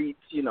streets,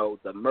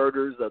 the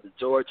murders of the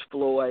George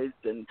Floyds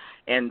and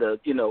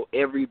the,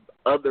 every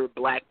other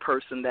black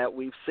person that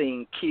we've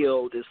seen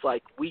killed is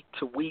like week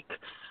to week,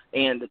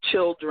 and the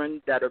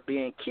children that are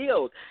being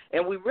killed.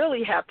 And we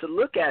really have to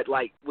look at,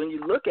 like, when you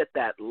look at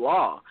that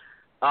law,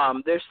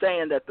 they're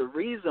saying that the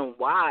reason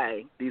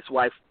why these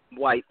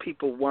white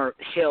people weren't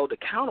held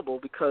accountable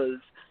because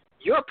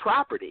you're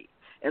property.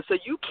 And so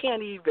you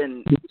can't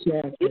even,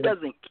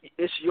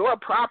 it's your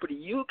property.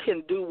 You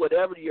can do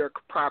whatever to your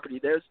property.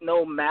 There's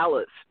no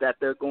malice that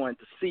they're going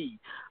to see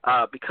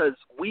because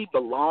we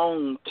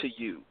belong to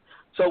you.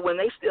 So when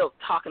they still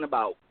talking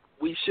about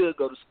we should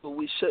go to school,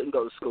 we shouldn't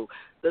go to school,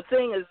 the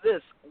thing is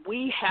this: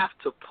 we have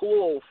to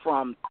pull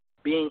from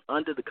being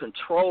under the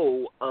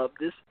control of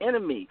this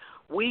enemy.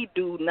 We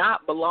do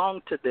not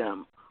belong to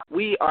them.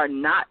 We are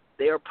not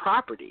their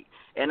property.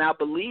 And I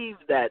believe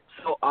that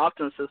so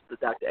often, Sister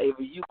Dr.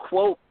 Ava, you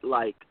quote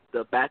like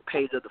the back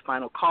page of the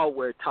Final Call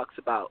where it talks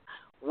about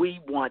we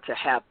want to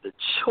have the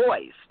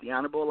choice. The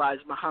Honorable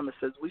Elijah Muhammad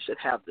says we should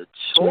have the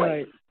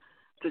choice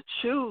to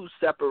choose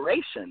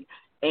separation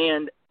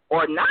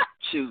or not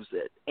choose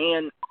it.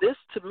 And this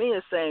to me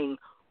is saying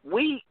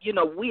we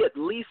at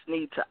least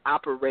need to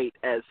operate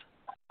as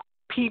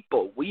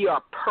people. We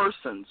are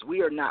persons.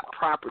 We are not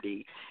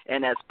property.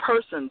 And as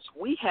persons,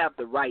 we have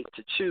the right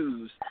to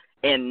choose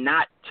and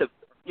not to,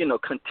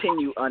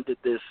 continue under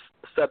this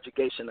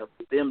subjugation of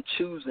them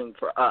choosing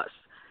for us.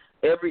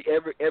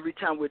 Every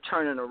time we're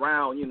turning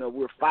around,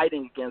 we're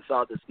fighting against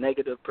all this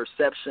negative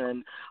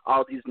perception,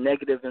 all these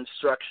negative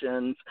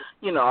instructions,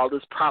 all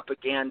this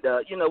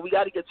propaganda. We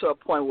got to get to a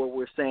point where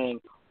we're saying,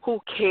 who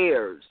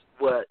cares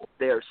what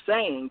they're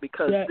saying,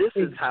 because this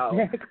is how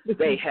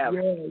they have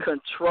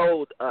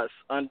controlled us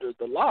under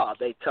the law.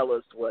 They tell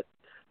us what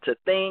to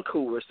think,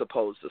 who we're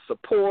supposed to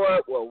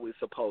support, what we're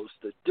supposed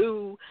to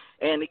do.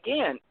 And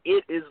again,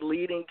 it is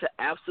leading to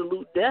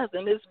absolute death,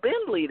 and it's been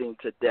leading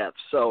to death.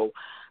 So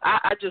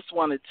I just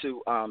wanted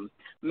to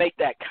make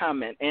that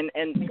comment. And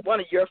one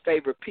of your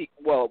favorite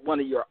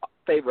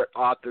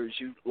authors,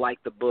 you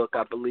like the book,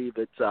 I believe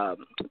it's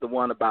the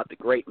one about the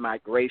Great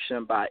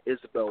Migration by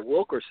Isabel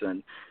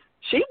Wilkerson.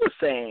 She was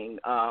saying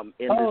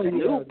in this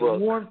new book,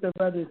 The Warmth of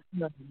Other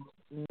Suns.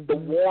 Mm-hmm. The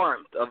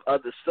Warmth of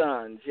Other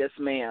Suns, yes,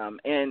 ma'am.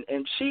 And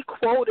she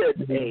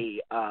quoted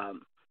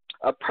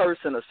a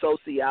person, a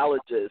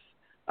sociologist,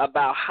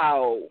 about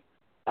how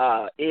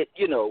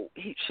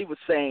she was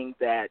saying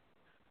that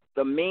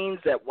the means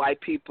that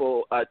white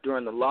people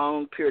during the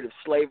long period of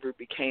slavery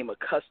became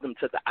accustomed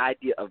to the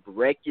idea of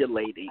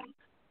regulating,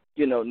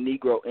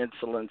 Negro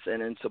insolence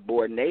and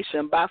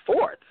insubordination by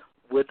force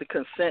with the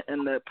consent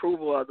and the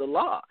approval of the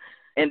law.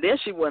 And then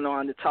she went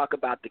on to talk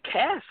about the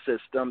caste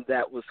system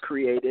that was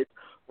created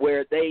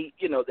where they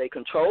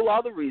control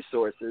all the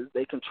resources.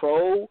 They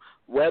control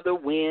whether,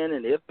 when,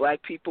 and if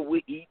black people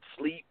will eat,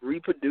 sleep,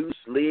 reproduce,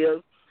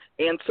 live.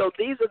 And so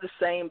these are the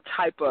same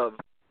type of,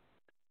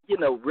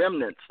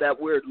 remnants that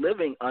we're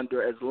living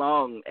under as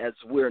long as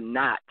we're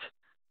not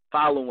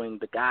following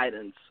the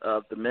guidance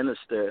of the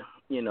minister,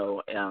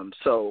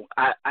 So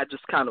I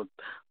just kind of,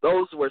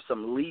 those were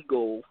some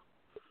legal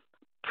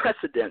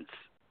precedents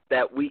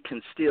that we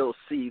can still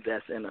see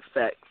that's in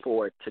effect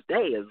for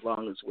today as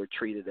long as we're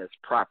treated as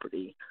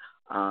property.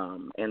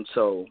 And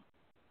so,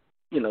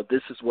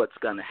 this is what's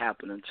going to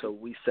happen until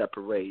we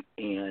separate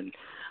and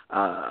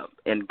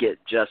get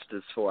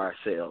justice for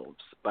ourselves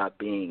by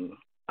being,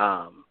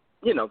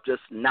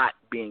 just not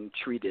being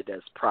treated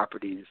as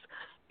properties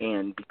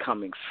and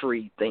becoming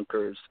free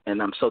thinkers.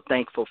 And I'm so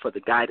thankful for the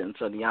guidance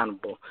of the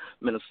Honorable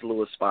Minister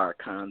Louis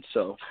Farrakhan.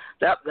 So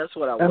that's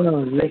what I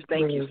wanted to say.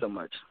 Thank you so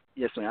much.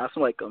 Yes, ma'am.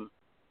 Assalamu alaikum.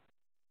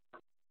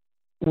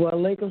 Well,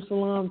 alaikum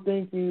salam.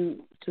 Thank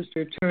you,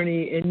 Sister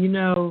Attorney. And,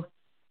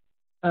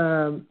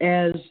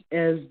 as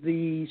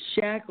the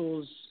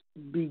shackles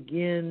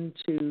begin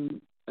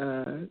to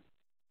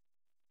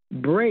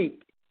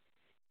break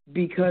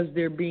because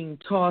they're being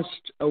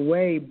tossed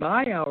away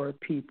by our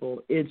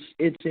people, it's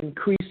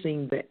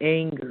increasing the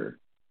anger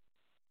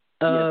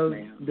of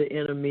the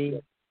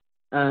enemy.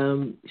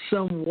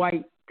 Some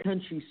white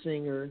country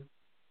singer,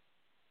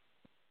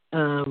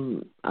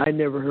 I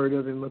never heard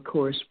of him, of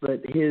course, but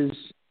his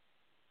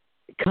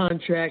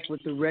contract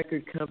with the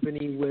record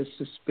company was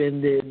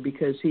suspended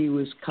because he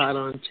was caught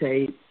on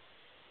tape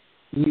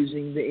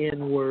using the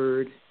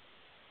N-word.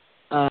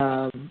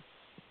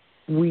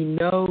 We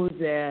know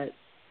that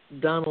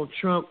Donald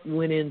Trump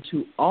went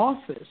into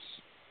office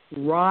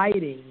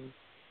riding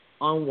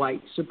on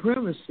white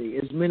supremacy.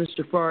 As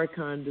Minister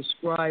Farrakhan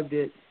described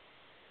it,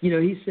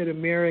 he said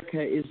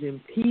America is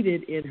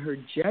impeded in her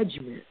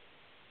judgment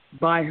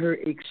by her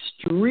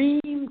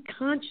extreme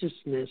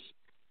consciousness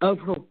of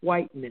her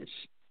whiteness.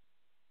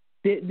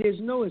 There's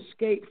no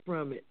escape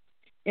from it.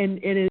 And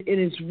it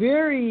is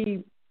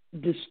very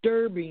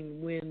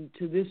disturbing when,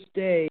 to this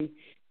day,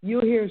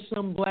 you'll hear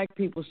some black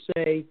people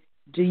say,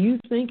 do you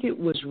think it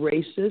was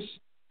racist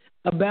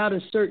about a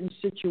certain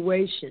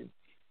situation?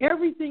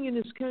 Everything in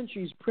this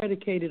country is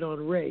predicated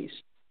on race.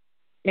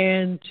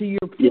 And to your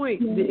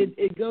point,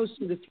 it goes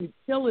to the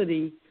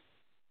futility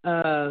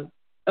of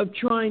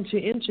trying to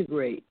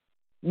integrate.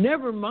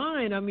 Never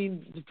mind,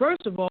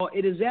 first of all,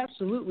 it is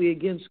absolutely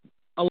against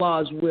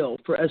Allah's will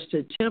for us to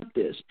attempt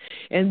this.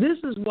 And this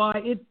is why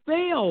it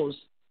fails.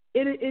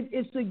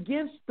 It's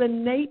against the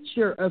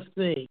nature of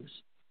things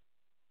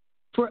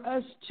for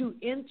us to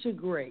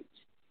integrate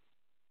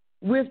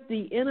with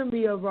the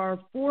enemy of our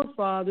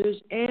forefathers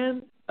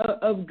and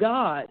of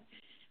God.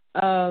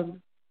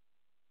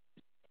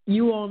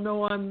 You all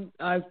know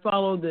I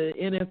follow the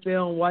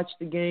NFL and watch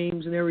the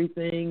games and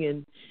everything,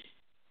 and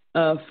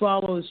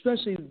follow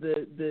especially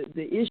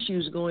the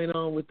issues going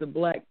on with the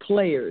black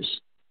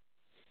players.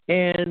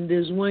 And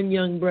there's one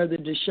young brother,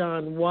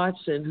 Deshaun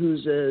Watson,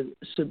 who's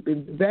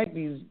in fact,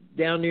 he's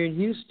down there in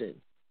Houston,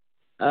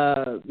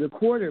 the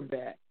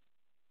quarterback.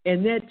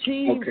 And that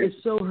team is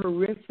so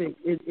horrific,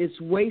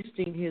 it's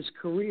wasting his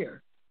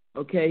career.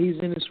 Okay,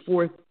 he's in his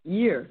fourth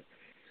year.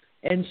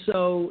 And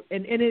so,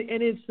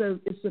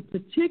 it's a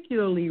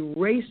particularly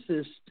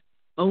racist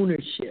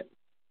ownership,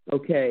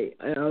 of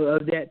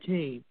that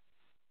team.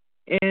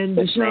 And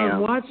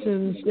Deshaun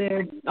Watson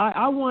said,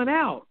 I want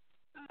out.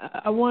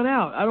 I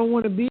don't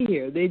want to be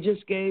here. They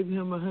just gave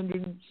him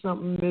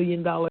 $100-something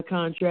million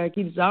contract.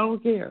 He said, I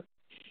don't care.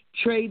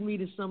 Trade me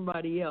to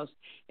somebody else.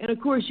 And, of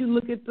course, you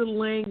look at the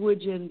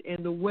language and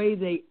the way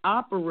they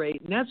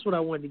operate, and that's what I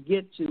wanted to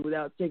get to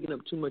without taking up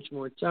too much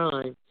more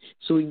time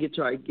so we can get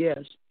to our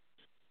guest.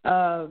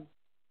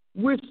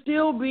 We're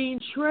still being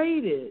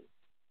traded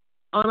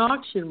on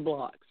auction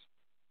blocks.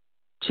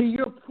 To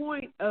your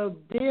point of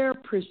their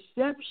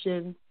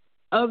perception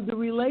of the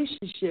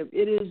relationship,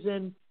 it is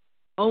an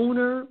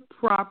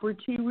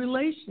owner-property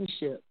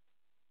relationship.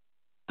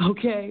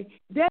 Okay?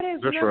 That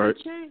has never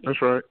changed.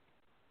 That's right.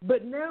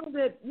 But now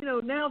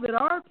that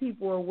our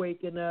people are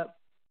waking up,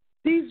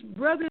 these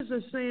brothers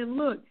are saying,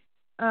 look,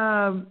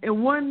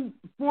 and one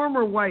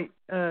former white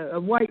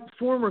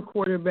former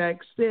quarterback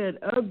said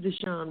of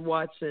Deshaun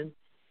Watson,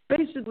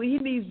 basically he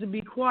needs to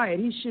be quiet.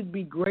 He should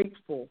be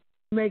grateful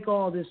to make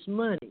all this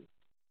money.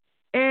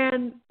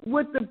 And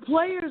what the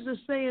players are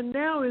saying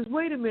now is,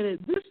 wait a minute,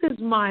 this is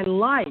my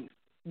life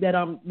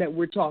that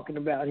we're talking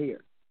about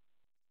here.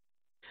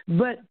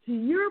 But to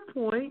your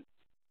point,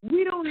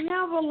 we don't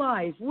have a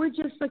life. We're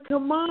just a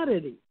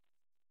commodity.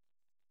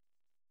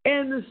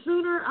 And the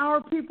sooner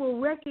our people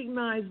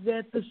recognize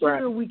that, the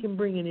sooner we can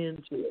bring an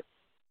end to it.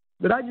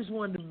 But I just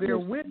wanted to bear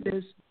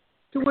witness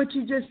to what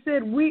you just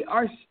said. We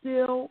are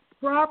still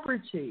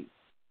property.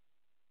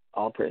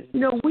 All praise. You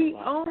know, we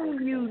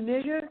own you,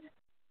 nigga.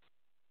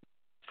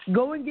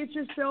 Go and get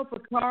yourself a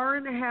car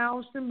and a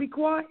house and be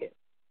quiet.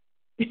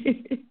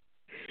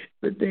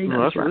 But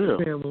that's real.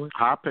 Family.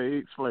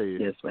 High-paid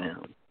slave. Yes,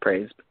 ma'am.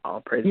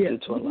 All praise due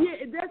to Allah.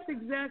 Yeah, that's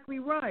exactly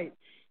right.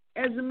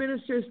 As the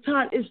minister has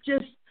taught, it's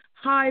just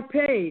high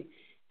paid.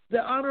 The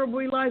Honorable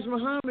Elijah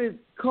Muhammad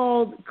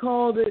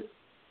called it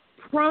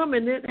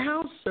prominent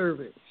house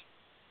servants.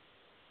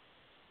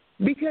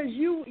 Because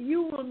you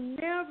will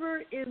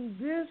never in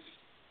this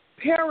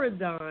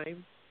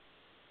paradigm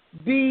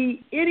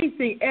be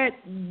anything. At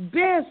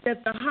best,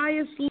 at the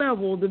highest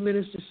level, the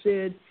minister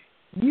said,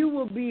 you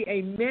will be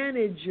a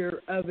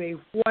manager of a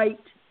white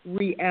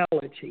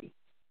reality.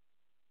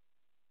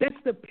 That's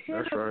the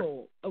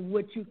pinnacle of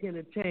what you can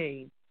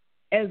attain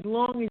as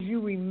long as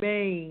you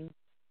remain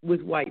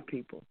with white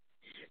people.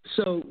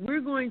 So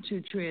we're going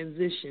to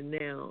transition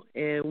now,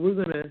 and we're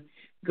going to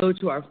go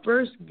to our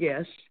first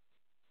guest.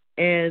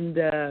 And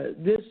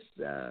this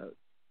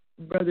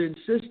brother and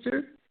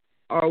sister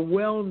are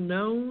well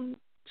known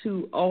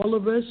to all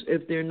of us.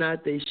 If they're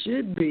not, they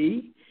should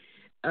be,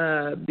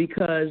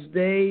 because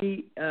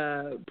they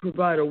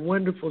provide a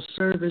wonderful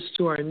service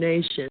to our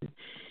nation.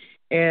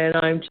 And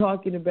I'm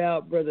talking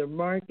about Brother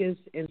Marcus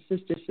and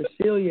Sister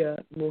Cecilia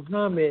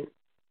Muhammad,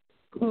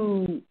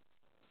 who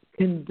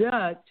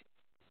conduct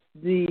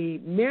the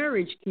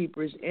Marriage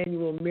Keepers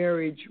annual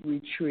marriage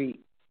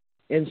retreat.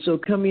 And so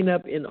coming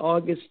up in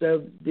August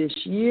of this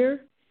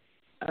year,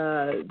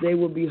 they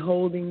will be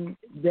holding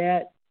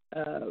that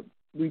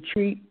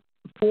retreat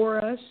for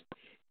us,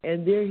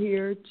 and they're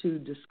here to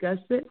discuss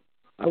it.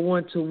 I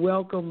want to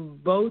welcome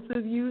both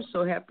of you.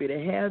 So happy to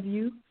have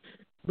you,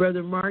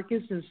 Brother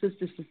Marcus and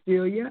Sister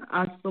Cecilia.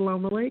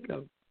 Assalamu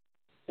alaikum.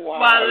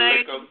 Wa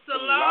alaikum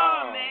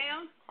salam,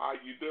 ma'am. How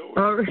you doing?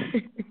 All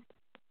right.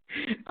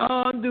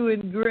 Oh, I'm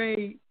doing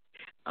great.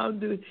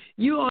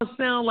 You all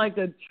sound like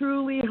a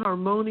truly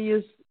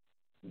harmonious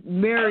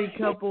married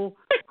couple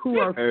who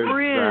are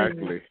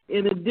friends.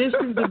 In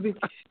addition to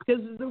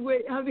because the way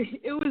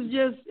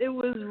it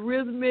was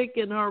rhythmic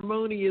and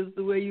harmonious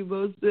the way you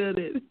both said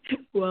it.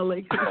 Well,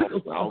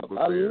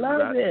 I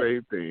love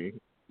it. Same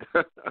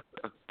thing.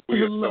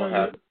 We are so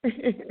happy.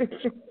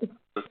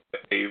 Sister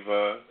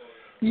Ava,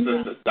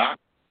 Sister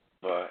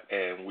Dr.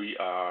 And we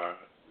are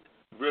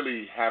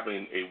really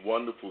having a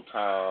wonderful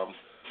time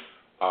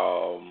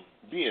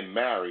being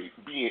married,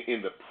 being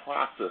in the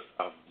process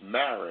of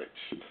marriage.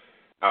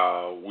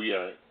 We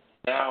are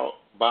now,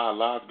 by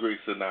Allah's grace,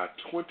 in our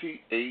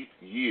 28th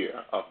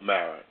year of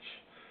marriage.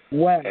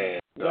 Wow.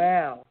 And,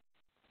 wow.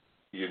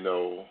 You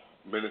know,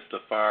 Minister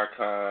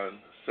Farrakhan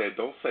said,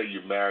 don't say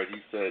you're married.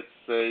 He said,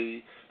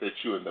 say that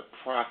you're in the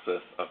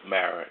process of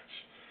marriage.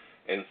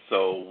 And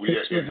so we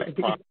are in the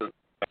process of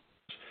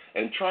marriage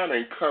and trying to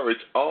encourage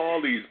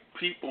all these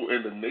people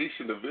in the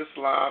Nation of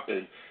Islam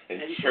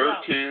and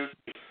churches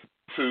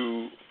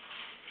to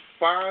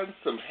find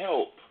some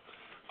help,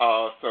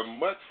 some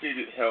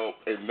much-needed help,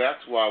 and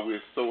that's why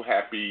we're so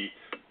happy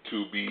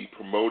to be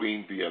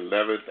promoting the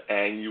 11th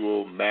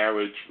annual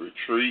marriage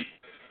retreat.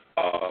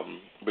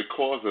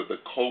 Because of the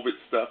COVID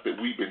stuff that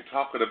we've been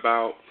talking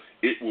about,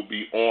 it will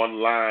be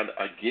online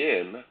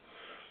again.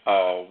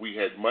 We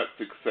had much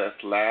success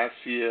last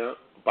year,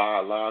 by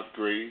Allah's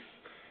grace,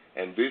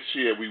 and this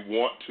year we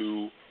want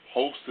to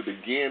host it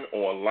again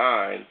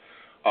online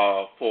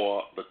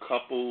for the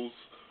couples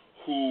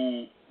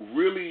who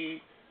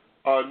really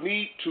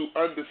need to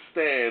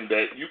understand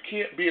that you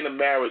can't be in a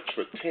marriage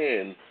for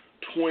 10,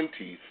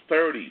 20,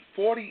 30,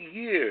 40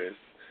 years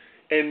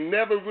and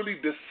never really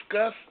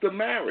discuss the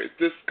marriage,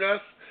 discuss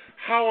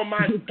how am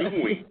I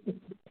doing.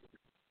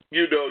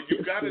 You know,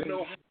 you got to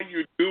know how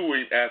you're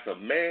doing as a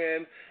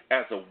man,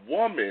 as a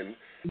woman,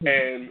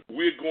 and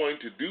we're going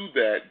to do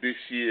that this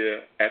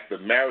year at the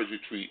marriage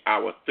retreat.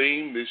 Our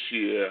theme this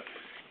year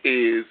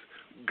is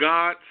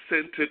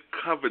God-centered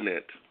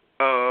covenant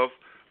of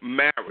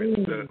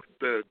marriage,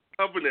 the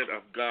covenant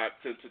of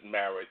God-centered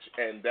marriage,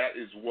 and that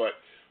is what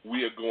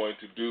we are going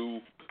to do.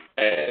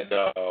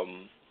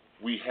 And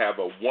we have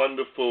a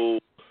wonderful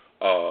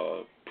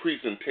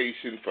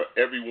presentation for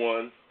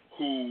everyone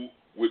who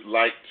would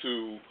like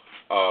to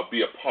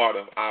be a part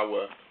of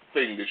our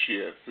thing this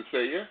year.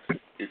 Cecilia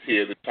is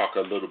here to talk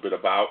a little bit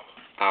about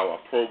our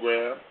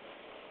program.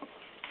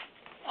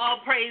 All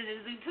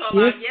praises to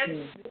Allah. Yes,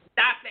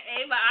 Dr.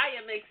 Ava, I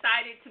am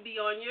excited to be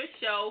on your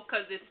show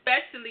because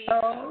especially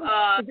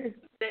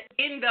the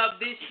end of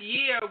this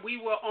year, we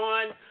were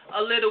on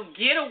a little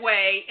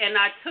getaway, and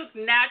I took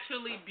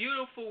Naturally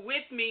Beautiful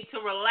with me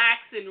to relax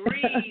and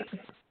read.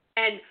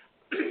 And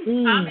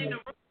I'm in the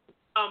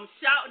room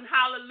shouting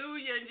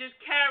hallelujah and just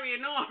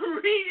carrying on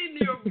reading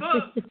your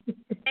book.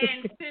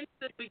 And since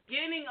the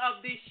beginning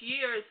of this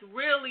year, it's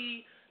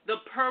really the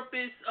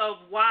purpose of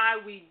why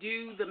we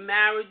do the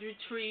marriage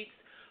retreats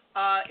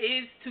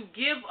is to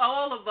give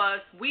all of us,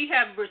 we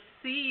have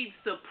received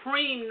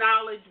supreme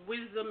knowledge,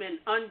 wisdom, and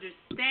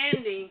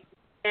understanding.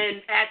 And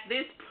at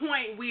this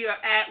point, we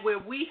are at where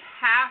we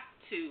have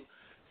to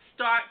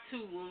start to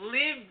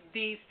live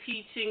these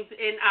teachings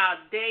in our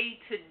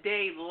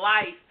day-to-day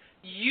life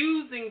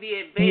using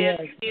the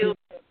advanced skills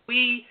that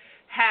we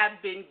have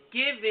been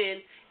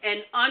given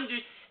and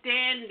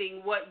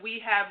understanding what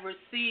we have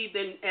received.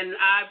 And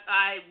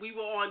we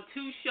were on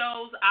 2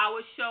 shows,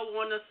 our show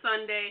on a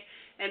Sunday,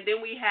 and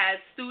then we had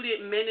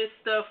student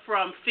minister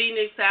from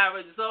Phoenix,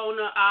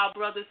 Arizona, our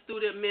brother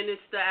student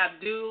minister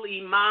Abdul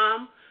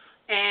Imam.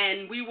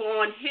 And we were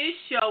on his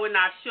show, and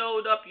I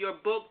showed up your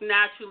book,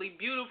 Naturally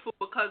Beautiful,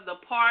 because the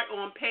part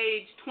on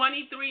page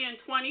 23 and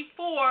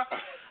 24,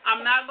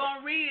 I'm not going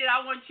to read it.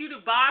 I want you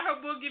to buy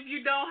her book if you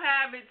don't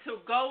have it,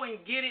 to go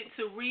and get it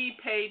to read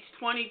page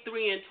 23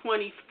 and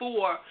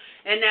 24.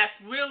 And that's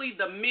really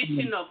the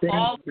mission of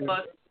all of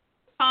us, to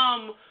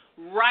become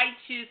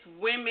righteous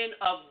women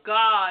of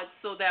God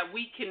so that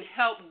we can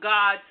help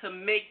God to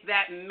make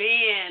that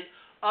man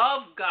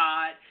of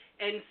God.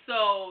 And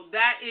so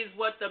that is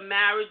what the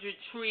marriage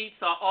retreats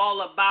are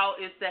all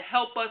about, is to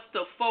help us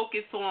to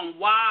focus on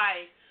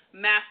why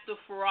Master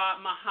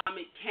Fard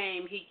Muhammad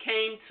came. He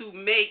came to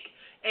make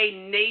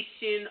a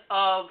nation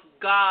of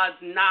God's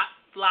not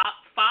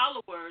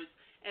followers.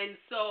 And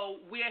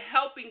so we're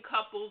helping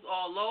couples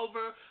all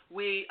over.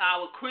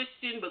 Our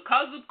Christian,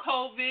 because of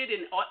COVID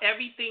and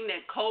everything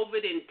that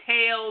COVID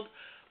entailed,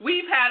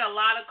 we've had a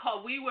lot of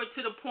calls. We were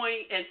to the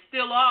point, and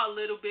still are a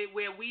little bit,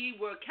 where we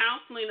were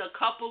counseling a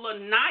couple a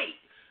night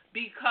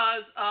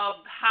because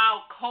of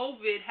how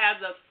COVID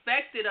has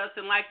affected us.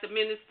 And like the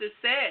minister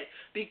said,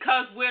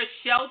 because we're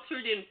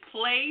sheltered in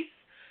place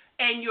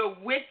and you're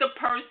with the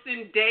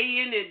person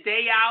day in and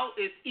day out,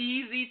 it's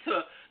easy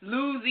to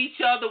lose each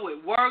other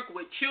with work,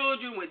 with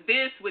children, with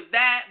this, with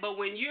that. But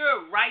when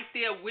you're right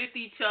there with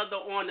each other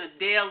on a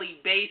daily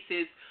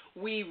basis,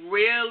 we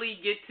rarely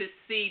get to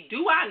see,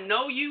 do I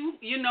know you?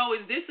 You know,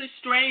 is this a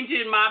stranger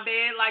in my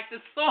bed, like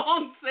the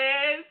song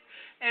says?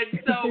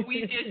 And so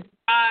we just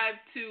strive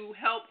to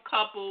help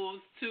couples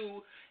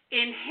to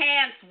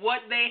enhance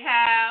what they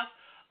have,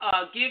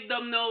 give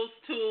them those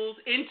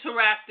tools,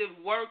 interactive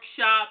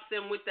workshops,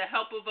 and with the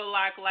help of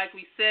Allah, like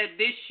we said,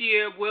 this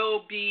year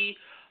will be,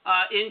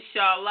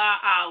 inshallah,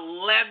 our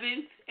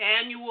 11th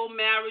annual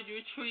marriage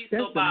retreat.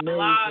 That's so by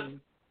amazing.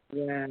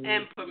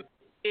 And permission,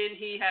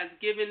 He has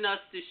given us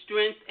the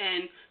strength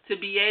and to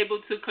be able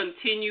to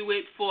continue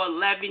it for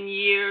 11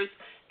 years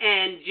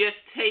and just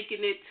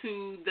taking it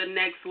to the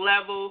next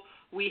level.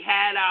 We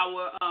had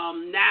our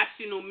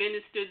national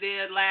minister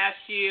there last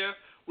year.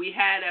 We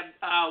had a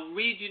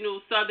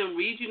Southern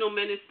Regional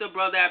Minister,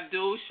 Brother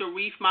Abdul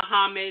Sharif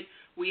Muhammad.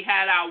 We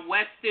had our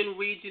Western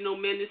Regional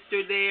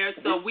Minister there.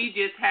 So we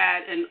just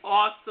had an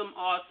awesome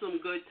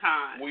good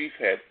time. We've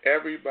had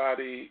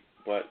everybody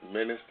but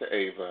Minister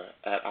Ava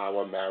at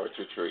our marriage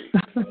retreat.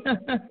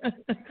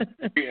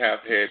 We have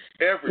had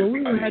everybody. Well,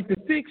 we will have to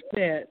fix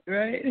that,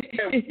 right?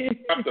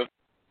 We have to fix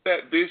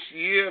that this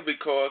year,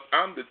 because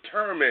I'm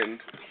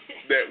determined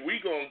that we're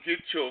going to get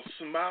your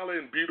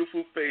smiling,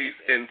 beautiful face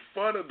in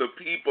front of the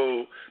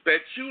people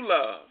that you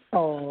love.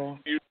 Oh,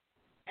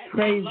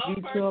 praise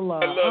be to Allah.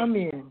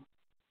 Amen.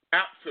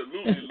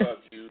 Absolutely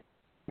love you.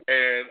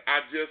 And I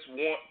just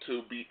want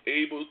to be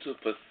able to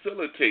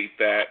facilitate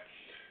that.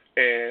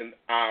 And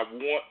I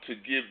want to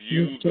give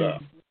you the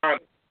honor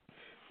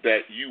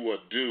that you are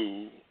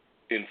due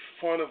in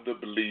front of the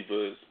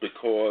believers,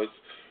 because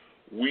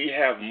we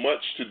have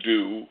much to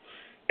do,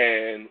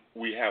 and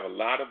we have a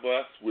lot of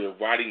us. We're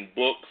writing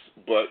books,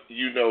 but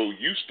you know,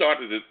 you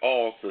started it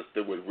all,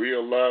 sister, with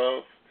real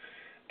love,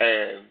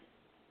 and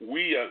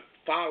we are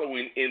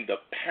following in the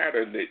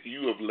pattern that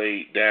you have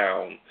laid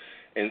down,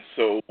 and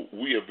so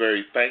we are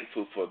very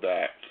thankful for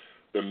that.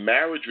 The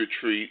marriage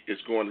retreat is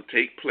going to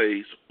take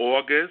place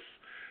August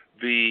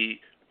the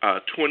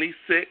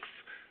 26th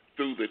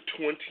through the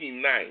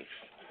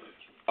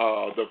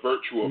 29th, the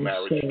virtual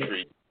marriage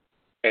retreat.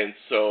 And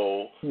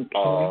so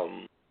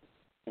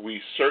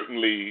we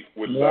certainly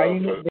would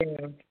love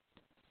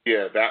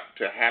that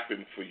to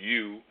happen for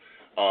you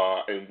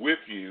and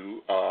with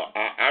you.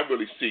 I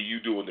really see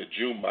you doing the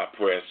Juma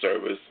prayer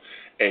service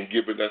and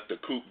giving us the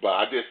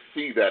khutbah. I just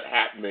see that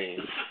happening.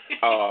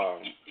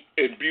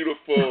 And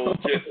beautiful,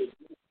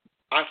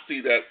 I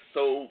see that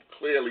so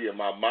clearly in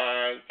my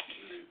mind,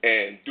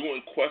 and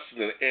doing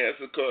question and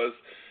answer, because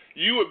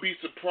you would be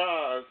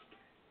surprised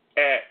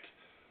at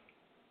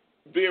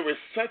there is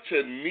such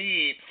a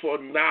need for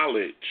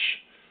knowledge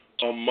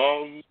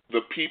among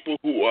the people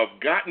who have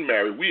gotten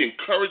married. We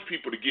encourage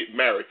people to get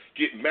married.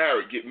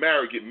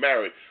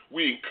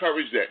 We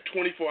encourage that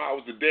 24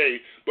 hours a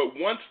day. But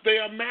once they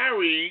are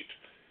married,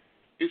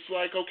 it's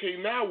like, okay,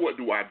 now what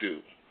do I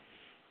do?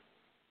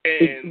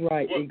 And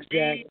right,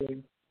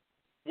 exactly.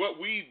 What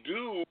we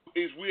do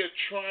is we are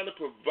trying to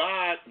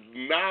provide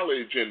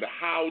knowledge and the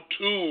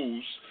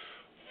how-tos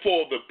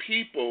for the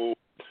people,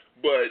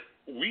 but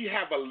we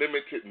have a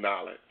limited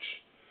knowledge.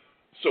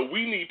 So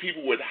we need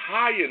people with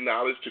higher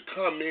knowledge to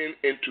come in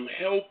and to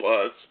help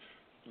us.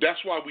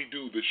 That's why we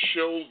do the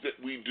shows that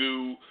we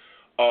do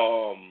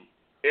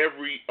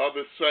every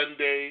other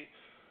Sunday.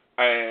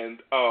 And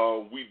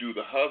we do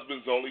the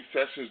husbands-only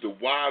sessions, the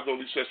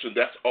wives-only session.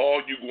 That's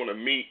all you're going to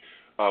meet,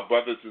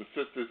 brothers and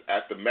sisters,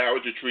 at the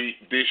marriage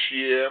retreat this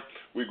year.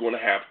 We're going to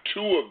have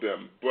 2 of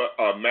them,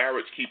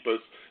 marriage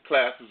keepers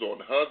classes on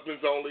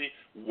husbands-only,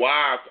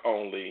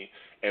 wives-only,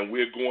 and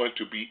we're going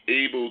to be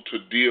able to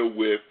deal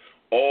with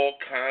all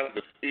kinds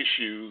of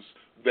issues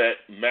that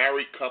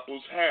married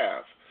couples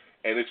have.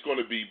 And it's going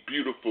to be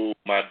beautiful,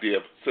 my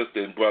dear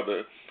sister and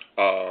brother.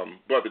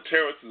 Brother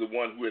Terrence is the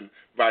one who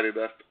invited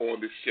us on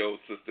this show,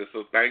 sister.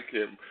 So thank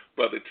him,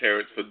 Brother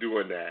Terrence, for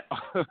doing that.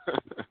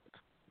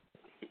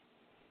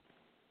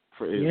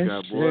 Praise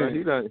God, boy.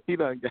 He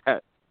done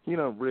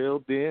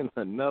reeled in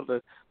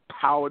another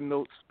Power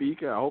Note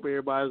speaker. I hope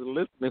everybody's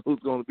listening who's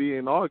going to be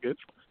in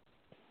August.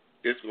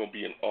 It's going to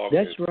be in August.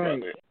 That's right.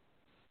 Brother.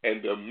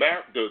 And the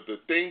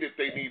thing that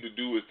they need to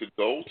do is to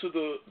go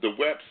to the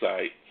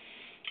website,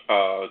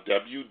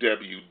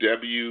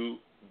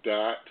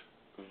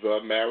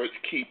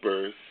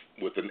 www.themarriagekeepers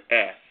with an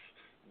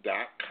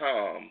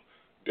S.com,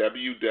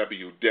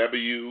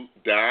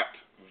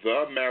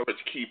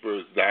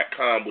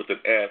 www.themarriagekeepers.com with an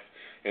S,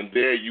 and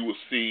there you will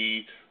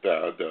see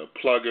the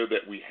plugger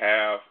that we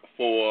have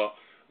for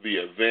the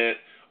event.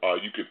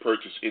 You can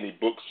purchase any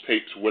books,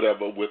 tapes,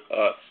 whatever with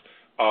us.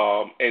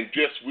 And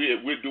just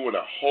we're doing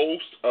a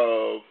host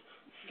of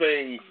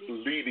things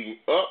leading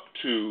up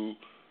to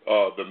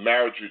the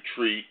marriage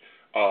retreat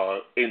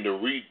in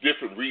the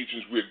different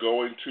regions we're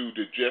going to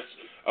just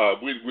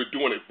we're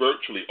doing it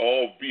virtually,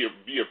 all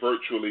via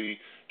virtually,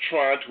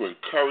 trying to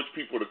encourage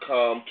people to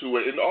come to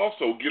it and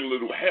also get a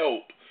little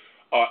help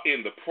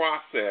in the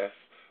process.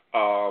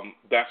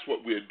 That's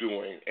what we're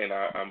doing, and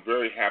I'm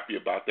very happy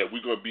about that.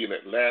 We're going to be in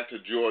Atlanta,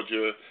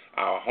 Georgia,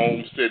 our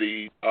home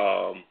city.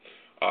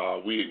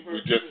 We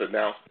just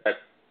announced that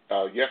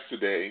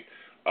yesterday,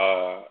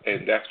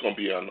 and that's going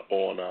to be on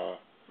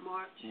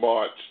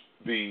March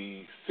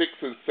the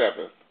 6th and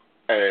 7th,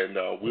 and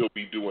we'll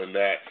be doing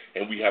that.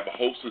 And we have a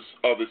host of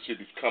other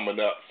cities coming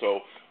up,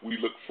 so we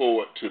look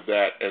forward to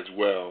that as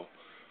well.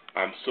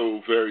 I'm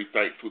so very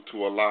thankful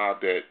to Allah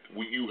that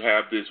you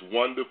have this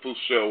wonderful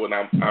show, and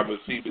I'm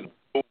receiving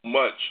so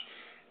much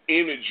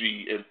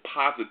energy and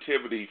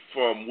positivity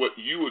from what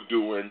you are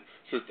doing,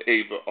 Sister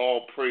Ava.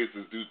 All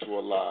praises due to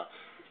Allah.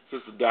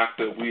 Sister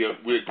Doctor,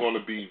 we're going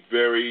to be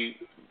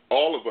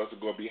all of us are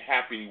going to be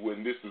happy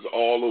when this is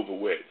all over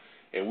with,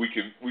 and we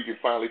can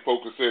finally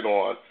focus in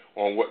on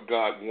what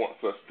God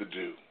wants us to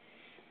do.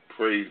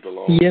 Praise the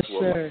Lord. Yes,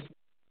 sir.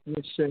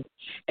 Yes, sir.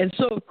 And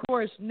so, of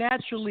course,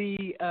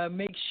 naturally,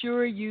 make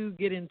sure you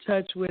get in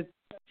touch with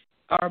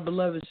our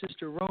beloved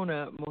Sister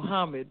Rona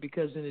Muhammad,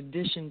 because in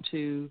addition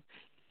to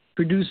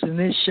producing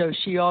this show,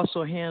 she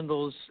also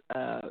handles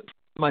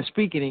my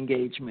speaking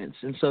engagements,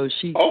 and so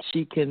she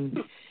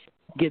can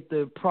get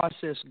the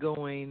process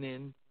going.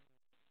 And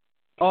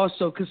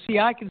also, because, see,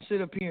 I can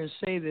sit up here and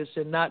say this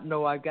and not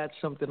know I got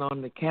something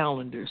on the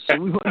calendar, so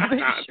we want to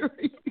make sure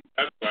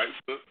That's right.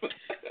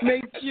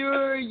 make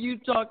sure you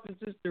talk to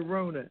Sister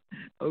Rona,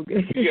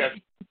 okay? Yes.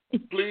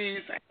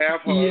 Please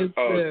have her yes,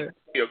 sir.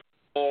 Give me a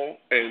call,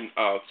 and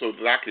so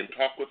that I can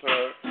talk with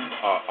her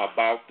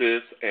about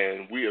this,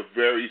 and we are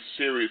very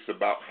serious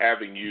about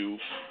having you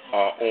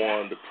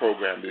on the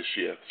program this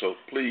year. So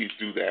please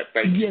do that.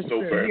 Thank you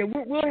so very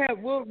much. Yeah,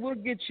 we'll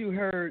get you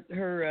her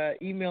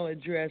email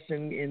address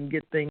and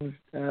get things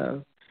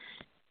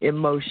in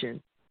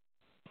motion.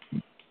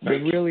 I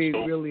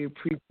really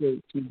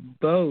appreciate you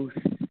both.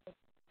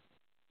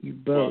 You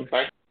both.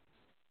 Well,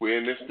 we're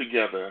in this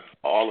together.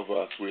 All of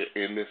us. We're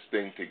in this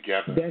thing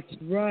together. That's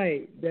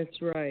right.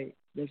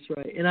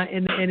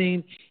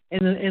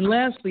 And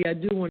lastly, I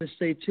do want to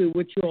say too,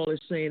 what you all are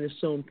saying is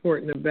so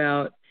important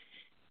about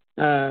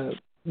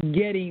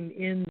getting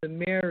in the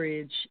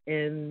marriage,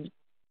 and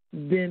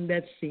then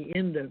that's the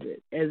end of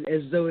it,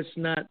 as though it's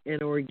not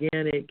an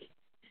organic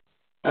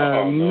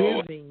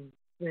living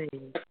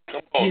thing.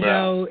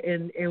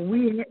 And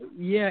we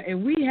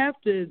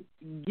have to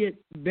get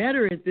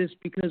better at this,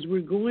 because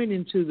we're going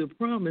into the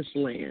promised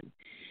land,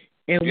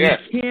 and we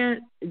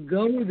can't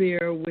go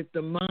there with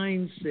the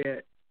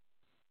mindset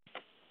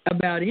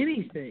about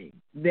anything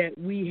that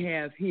we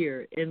have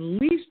here, and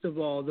least of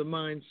all the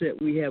mindset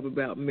we have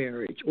about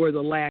marriage, or the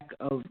lack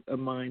of a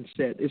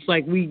mindset. It's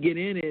like we get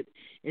in it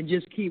and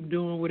just keep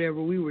doing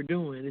whatever we were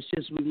doing. It's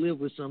just we live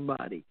with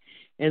somebody,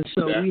 and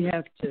so we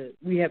have to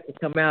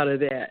come out of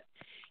that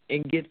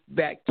and get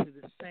back to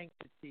the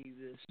sanctity,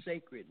 the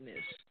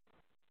sacredness,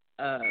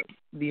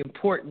 the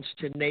importance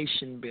to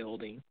nation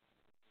building.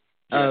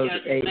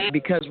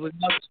 Because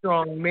without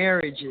strong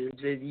marriages,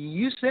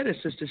 you said it,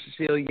 Sister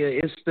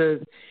Cecilia,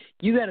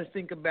 you got to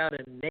think about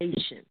a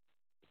nation,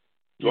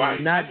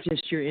 not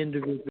just your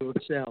individual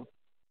self.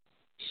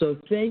 So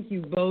thank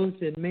you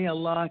both, and may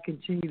Allah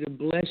continue to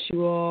bless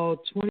you all.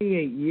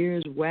 28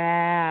 years,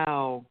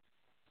 wow,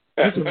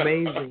 that's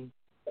amazing.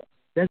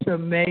 That's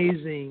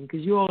amazing,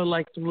 because you all are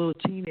like some little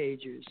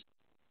teenagers.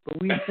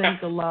 But we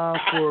thank Allah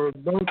for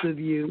both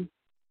of you,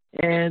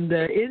 And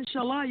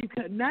inshallah,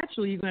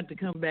 naturally you're going to have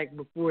to come back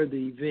before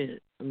the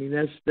event. I mean,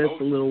 that's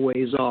a little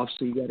ways off,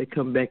 so you got to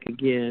come back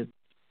again.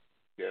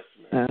 Yes,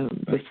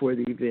 ma'am. Before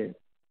the event.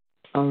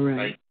 All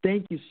right.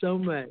 Thank you so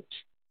much.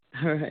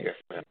 All right. Yes,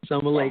 ma'am.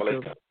 Assalamu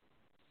alaikum.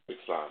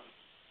 Islam.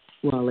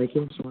 Wa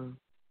alaikum salam.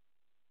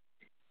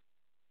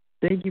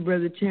 Thank you,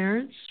 Brother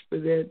Terrence, for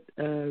that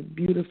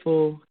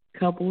beautiful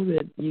couple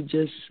that you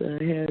just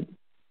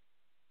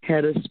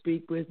had us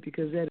speak with,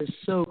 because that is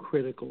so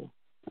critical.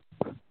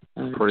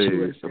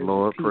 Praise the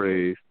Lord.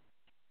 Praise.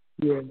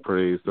 Yeah.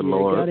 Praise the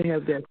Lord. You got to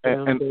have that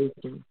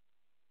foundation.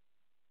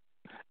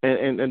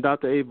 And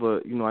Dr.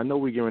 Ava, I know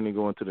we're going to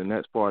go into the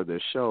next part of the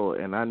show,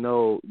 and I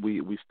know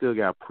we still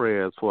got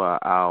prayers for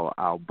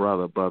our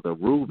brother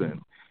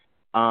Reuben.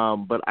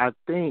 But I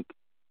think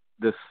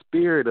the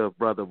spirit of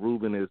Brother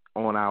Reuben is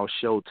on our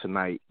show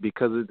tonight,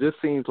 because it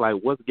just seems like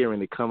what's going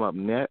to come up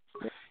next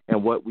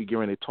and what we're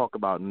going to talk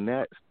about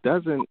next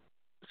doesn't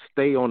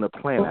stay on the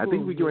planet. I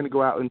think we're going to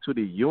go out into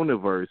the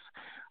universe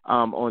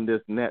on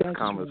this next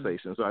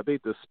conversation. Right. So I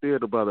think the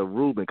spirit of Brother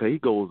Reuben, because he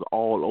goes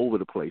all over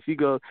the place. He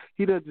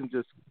doesn't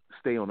just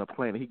stay on the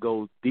planet. He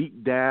goes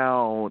deep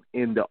down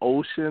in the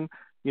ocean.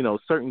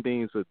 Certain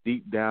things are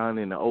deep down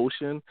in the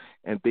ocean,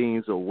 and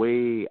things are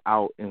way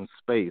out in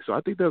space. So I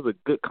think there's a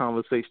good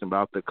conversation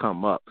about to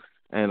come up.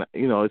 And,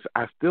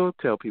 I still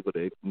tell people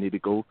they need to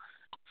go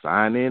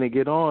sign in and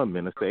get on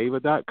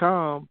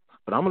ministerava.com.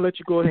 But I'm going to let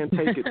you go ahead and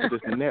take it to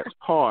this next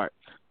part.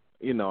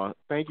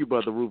 Thank you,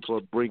 Brother Reuben,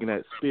 for bringing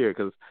that spirit,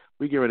 because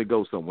we're getting ready to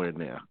go somewhere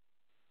now.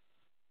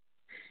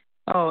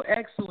 Oh,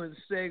 excellent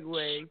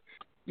segue.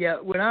 Yeah,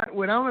 what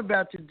I'm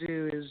about to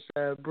do is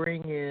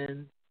bring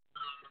in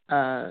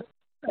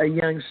a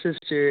young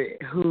sister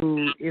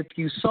who, if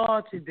you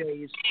saw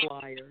today's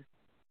flyer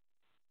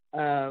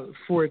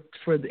for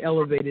the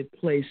elevated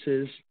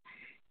places,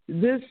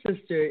 this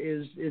sister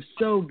is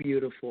so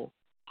beautiful.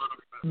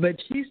 But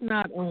she's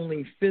not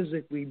only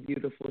physically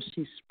beautiful,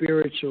 she's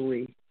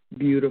spiritually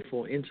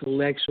beautiful,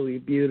 intellectually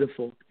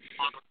beautiful,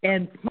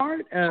 and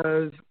part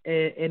of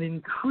an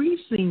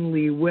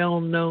increasingly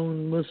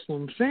well-known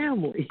Muslim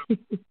family.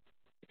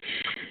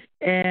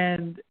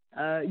 And,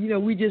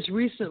 we just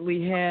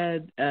recently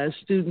had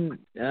student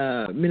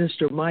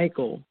Minister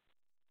Michael,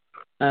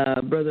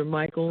 Brother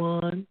Michael,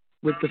 on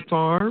with the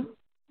farm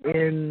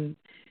in,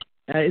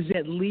 is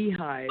that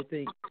Lehigh, I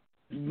think,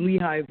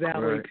 Lehigh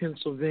Valley, right,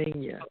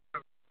 Pennsylvania.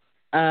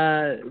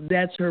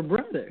 That's her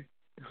brother,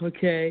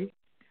 okay?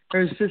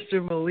 Her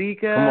sister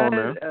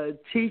Malika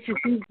teaches.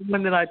 She's the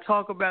one that I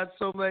talk about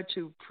so much,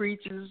 who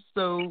preaches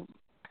so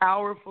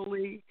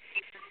powerfully.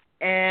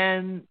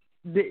 And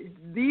this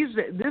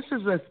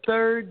is a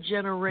third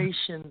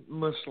generation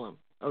Muslim,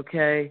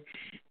 okay?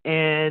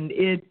 And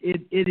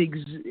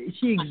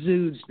she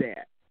exudes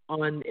that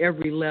on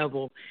every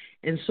level.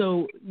 And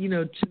so,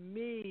 to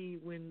me,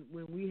 when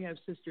we have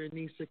Sister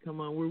Anissa come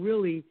on, we're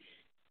really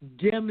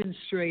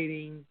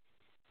demonstrating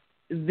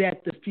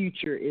that the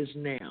future is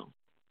now.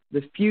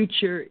 The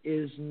future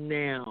is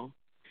now.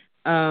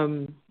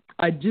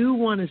 I do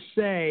want to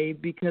say,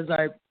 because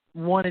I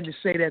wanted to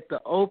say it at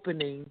the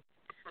opening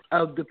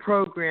of the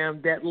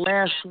program, that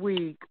last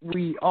week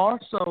we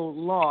also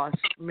lost,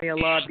 may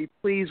Allah be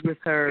pleased with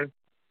her,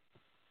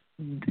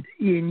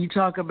 and you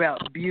talk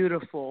about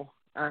beautiful,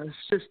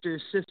 Sister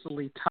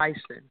Cicely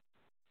Tyson.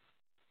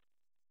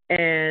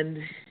 And,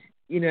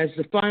 as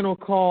the final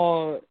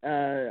call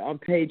on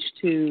page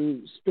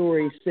 2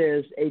 story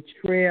says, a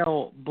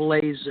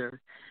trailblazer,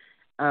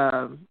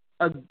 a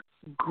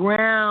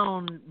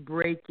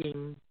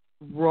groundbreaking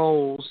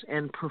roles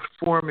and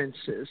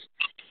performances.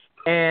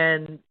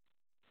 And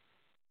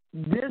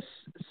this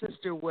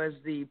sister was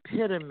the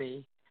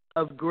epitome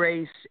of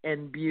grace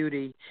and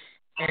beauty,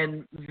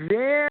 and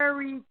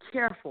very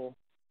careful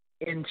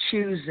in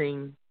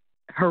choosing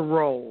her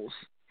roles.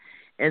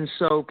 And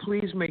so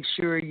please make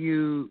sure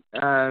you,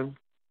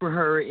 for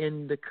her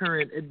in the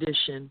current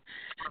edition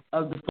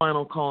of the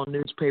Final Call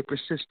newspaper,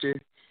 Sister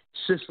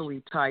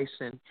Cicely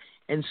Tyson.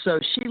 And so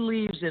she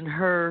leaves in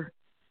her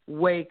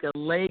wake a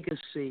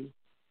legacy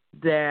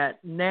that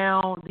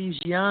now these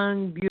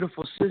young,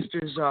 beautiful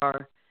sisters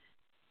are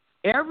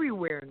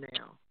everywhere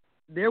now.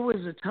 There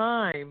was a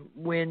time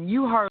when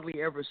you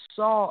hardly ever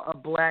saw a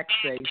black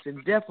face, and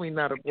definitely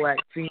not a black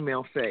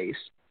female face,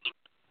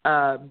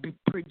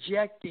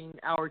 projecting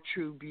our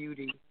true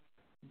beauty.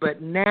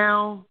 But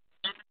now,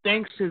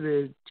 thanks to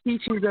the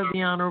teachings of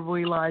the Honorable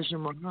Elijah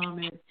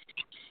Muhammad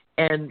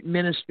and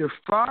Minister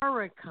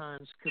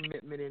Farrakhan's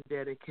commitment and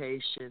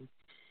dedication,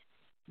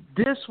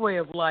 this way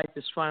of life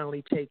is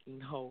finally taking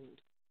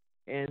hold.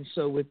 And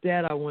so with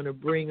that, I want to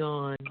bring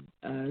on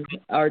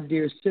our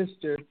dear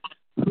sister,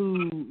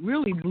 who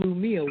really blew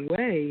me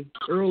away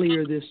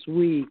earlier this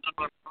week,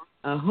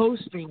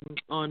 hosting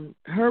on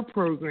her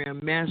program,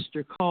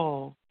 Master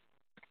Call,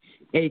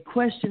 a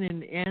question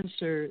and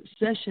answer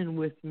session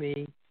with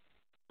me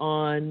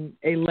on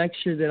a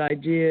lecture that I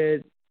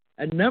did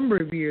a number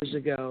of years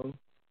ago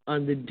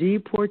on the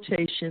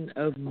deportation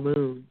of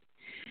Moon.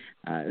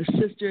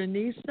 Sister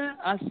Anissa,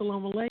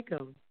 assalamu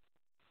alaikum.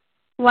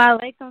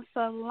 Walaikum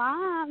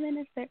salam,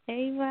 Minister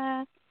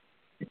Ava.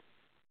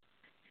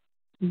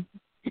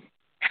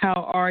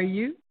 How are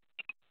you?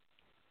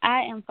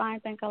 I am fine,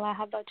 thank Allah.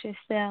 How about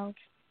yourself?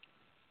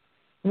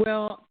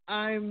 Well,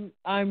 I'm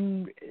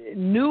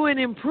new and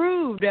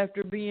improved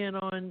after being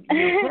on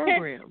your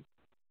program.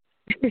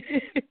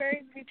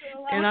 Praise be to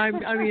Allah. And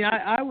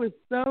I was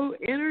so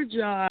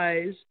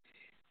energized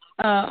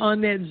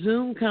on that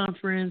Zoom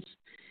conference,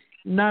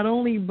 not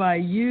only by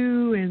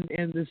you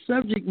and the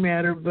subject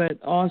matter,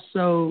 but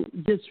also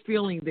just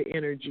feeling the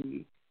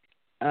energy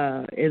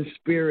and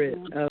spirit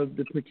of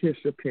the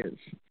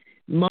participants,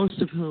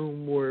 most of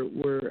whom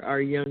were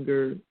our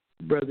younger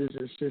brothers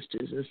and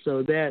sisters. And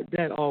so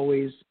that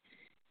always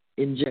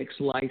injects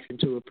life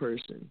into a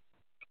person.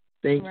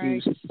 Thank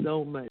you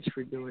so much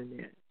for doing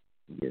that.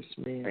 Yes,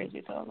 ma'am. Praise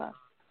be to Allah.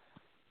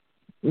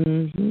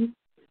 Mm-hmm.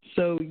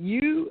 So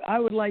I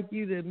would like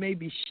you to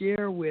maybe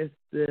share with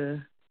the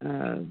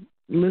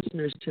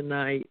listeners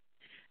tonight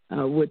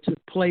what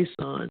took place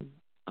on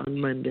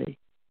Monday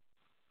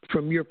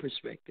from your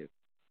perspective.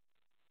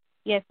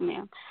 Yes,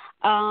 ma'am.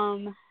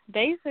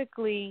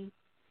 Basically,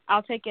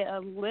 I'll take it a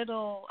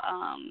little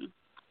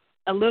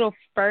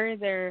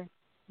further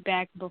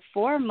back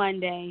before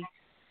Monday.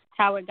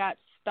 How it got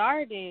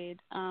started,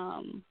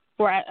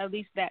 for at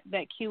least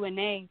that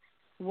Q&A,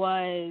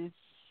 was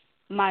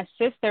my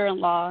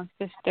sister-in-law,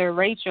 Sister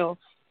Rachel.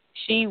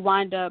 She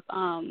wound up,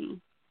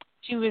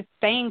 she was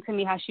saying to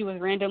me how she was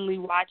randomly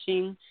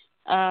watching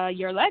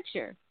your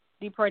lecture,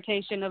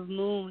 Deportation of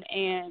Moon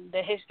and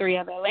the History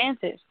of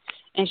Atlantis.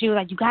 And she was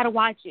like, you got to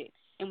watch it.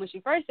 And when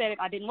she first said it,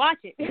 I didn't watch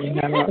it.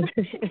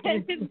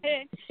 And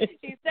then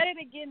she said it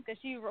again because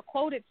she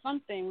quoted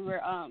something. We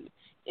were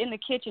in the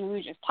kitchen. We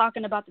were just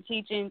talking about the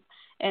teachings.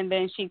 And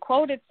then she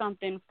quoted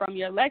something from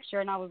your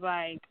lecture. And I was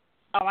like,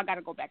 oh, I got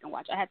to go back and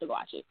watch it. I have to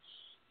watch it.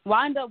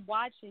 Wound up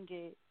watching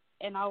it.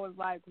 And I was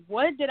like,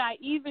 what did I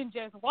even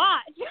just watch?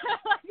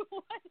 Like,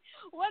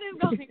 what is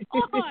going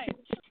on?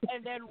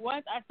 And then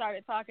once I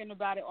started talking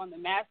about it on the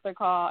master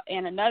call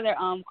and another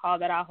call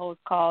that I host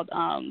called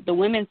the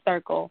Women's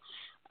Circle,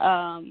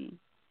 and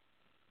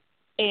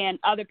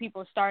other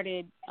people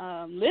started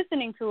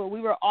listening to it,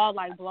 we were all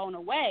like blown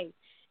away.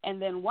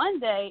 And then one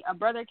day a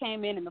brother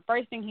came in and the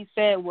first thing he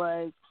said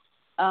was,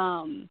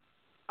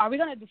 are we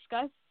going to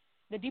discuss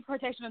the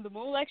Deportation of the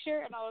Moon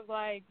lecture? And I was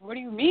like, what do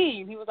you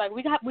mean? He was like,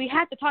 we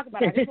have to talk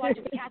about it. I just watched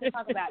it. We have to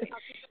talk about it.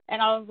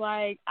 And I was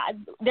like,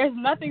 there's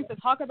nothing to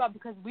talk about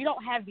because we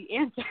don't have the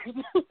answers.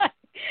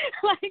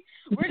 like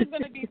we're just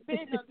going to be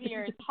sitting up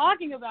here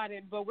talking about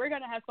it, but we're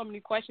going to have so many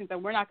questions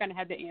and we're not going to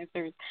have the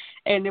answers.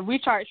 And if we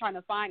start trying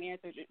to find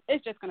answers,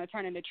 it's just going to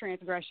turn into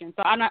transgression.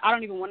 So I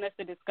don't even want us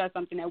to discuss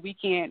something that we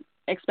can't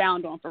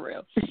expound on for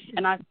real.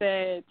 And I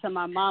said to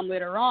my mom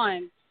later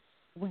on,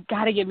 we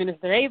got to get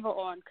Minister Ava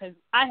on because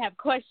I have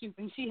questions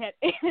and she had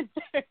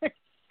answers.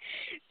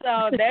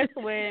 So that's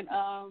when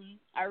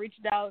I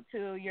reached out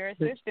to your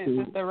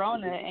assistant, Sister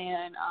Rona,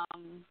 and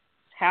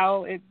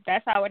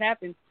that's how it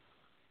happened.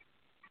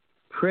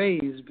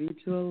 Praise be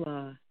to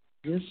Allah.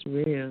 Yes,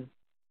 ma'am.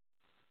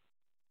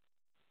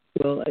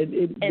 Well,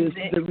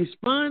 the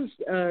response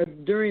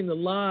during the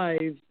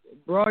live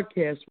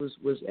broadcast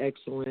was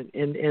excellent,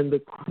 and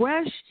the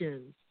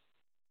questions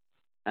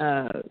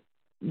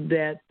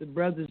that the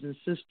brothers and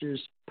sisters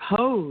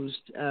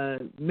posed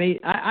made.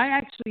 I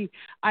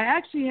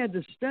actually had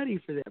to study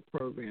for that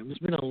program. It's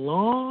been a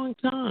long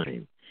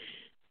time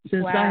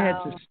since I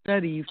had to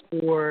study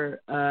for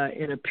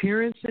an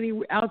appearance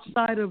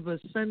outside of a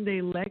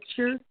Sunday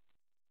lecture.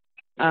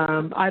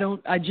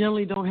 I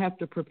generally don't have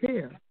to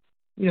prepare,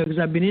 because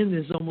I've been in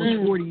this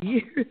almost 40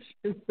 years.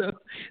 And so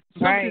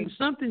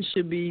something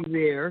should be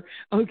there.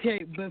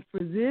 Okay, but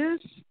for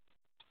this,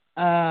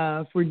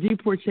 for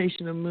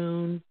Deportation of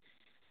Moon,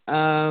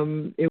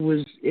 it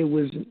was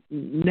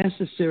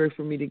necessary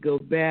for me to go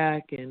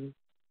back, and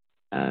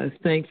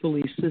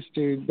thankfully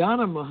Sister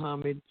Donna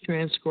Muhammad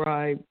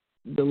transcribed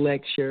the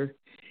lecture,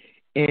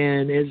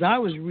 and as I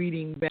was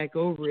reading back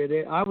over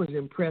it, I was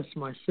impressed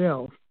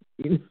myself,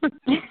 with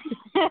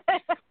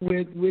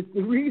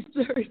the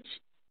research,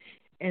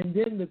 and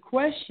then the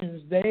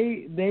questions.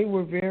 They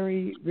were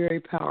very,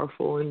 very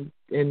powerful, and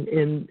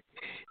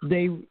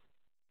they.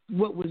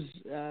 What was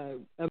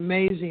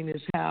amazing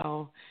is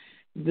how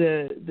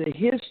the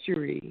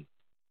history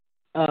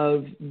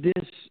of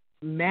this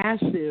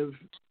massive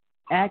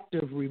act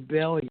of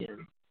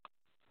rebellion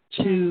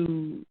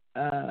to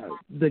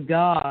the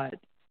God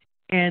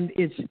and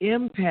its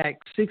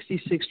impact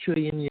 66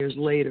 trillion years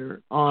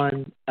later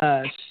on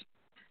us,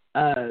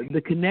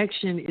 the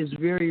connection is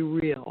very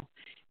real.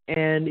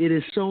 And it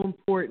is so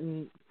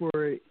important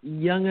for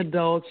young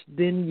adults,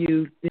 then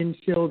youth, then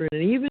children,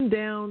 and even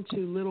down to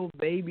little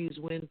babies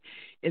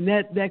and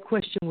that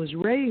question was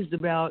raised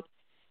about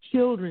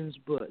children's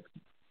books.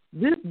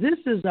 This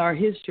is our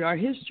history. Our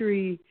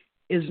history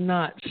is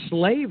not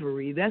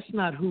slavery. That's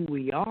not who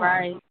we are.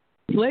 Right.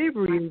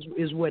 Slavery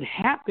is what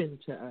happened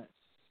to us.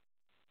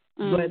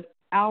 But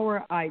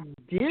our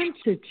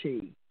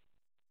identity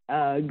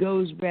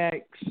goes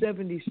back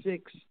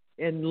 76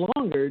 and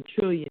longer,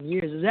 trillion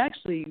years, is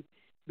actually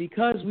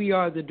because we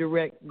are the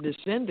direct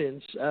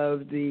descendants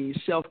of the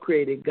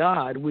self-created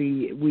God.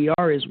 We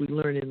are, as we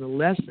learn in the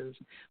lessons,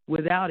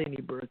 without any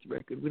birth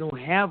record. We don't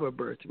have a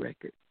birth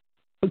record.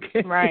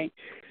 Okay, right.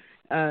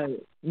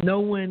 No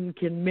one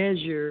can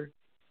measure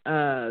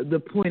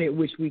the point at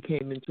which we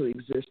came into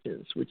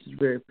existence, which is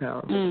very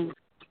powerful.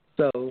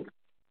 So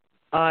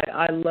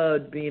I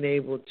loved being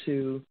able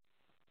to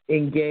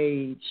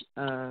engage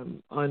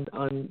on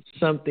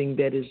something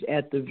that is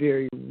at the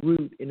very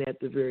root and at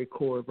the very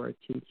core of our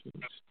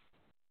teachings.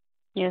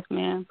 Yes,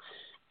 ma'am.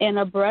 And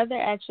a brother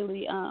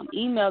actually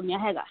emailed me. I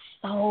had got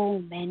so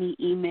many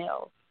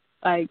emails,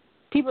 like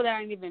people that I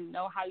didn't even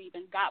know how you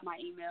even got my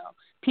email.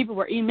 People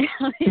were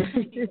emailing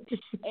me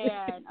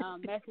and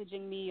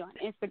messaging me on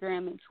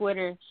Instagram and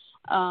Twitter.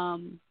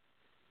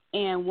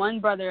 And one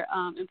brother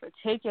in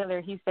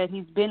particular, he said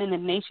he's been in the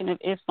Nation of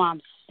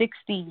Islam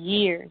 60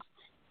 years.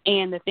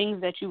 And the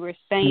things that you were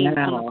saying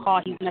on the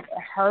call, he's never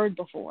heard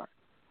before.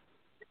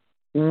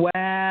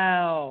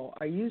 Wow.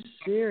 Are you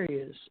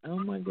serious? Oh,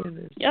 my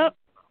goodness. Yep.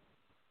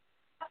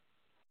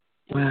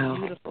 Wow.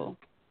 Beautiful.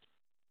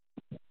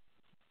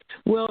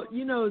 Well,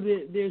 you know,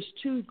 there's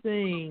two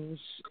things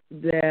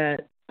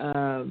that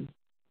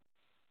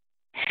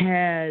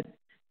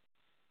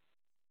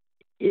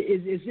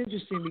it's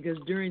interesting because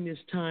during this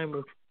time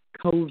of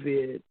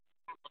COVID,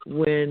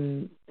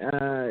 when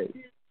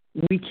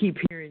we keep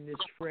hearing this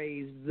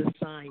phrase, the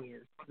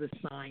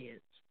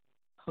science,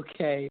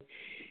 okay?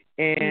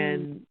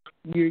 And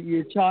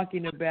you're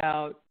talking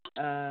about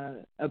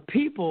a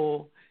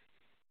people,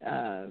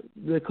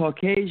 the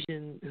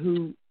Caucasian,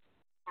 who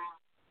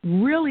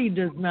really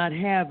does not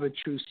have a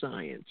true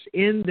science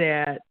in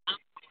that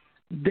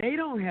they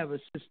don't have a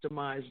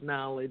systemized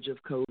knowledge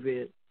of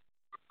COVID.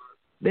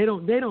 They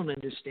don't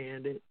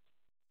understand it.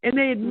 And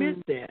they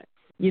admit that,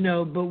 you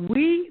know, but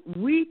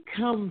we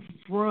come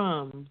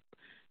from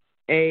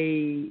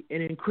an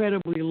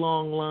incredibly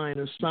long line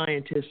of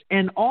scientists,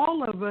 and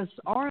all of us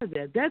are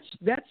that.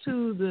 That's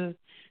who the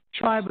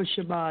tribe of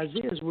Shabazz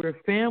is. We're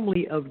a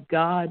family of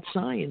God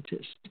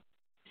scientists.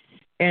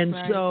 And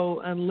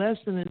so unless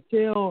and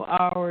until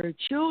our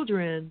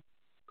children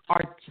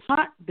are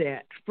taught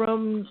that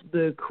from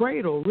the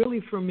cradle, really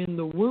from in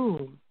the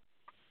womb,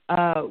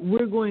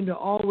 we're going to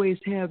always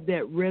have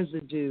that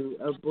residue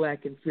of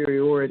black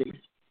inferiority.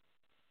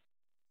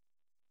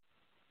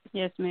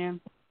 Yes,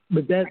 ma'am.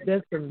 But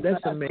that's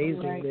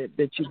amazing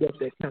that you get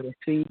that kind of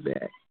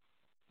feedback.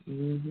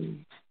 Mm-hmm.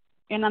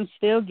 And I'm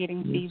still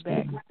getting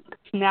feedback.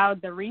 Now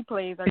the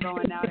replays are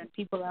going out and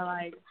people are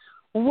like,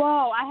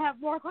 whoa, I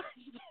have more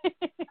questions.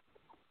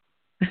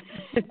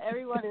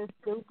 Everyone is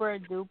super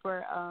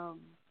duper,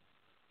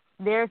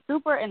 they're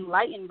super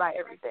enlightened by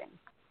everything.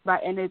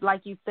 And it's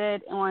like you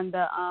said on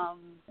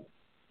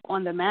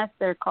the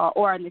master call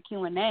or in the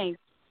Q&A,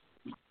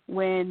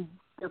 when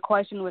the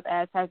question was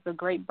asked, has the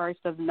great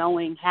burst of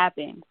knowing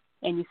happened?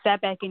 And you sat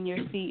back in your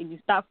seat and you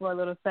stopped for a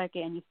little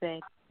second and you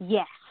said,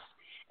 yes.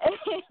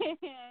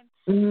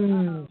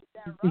 And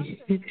that runs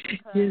me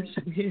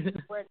because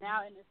we're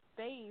now in a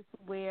space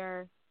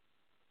where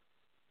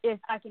if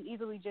I can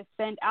easily just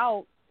send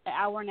out an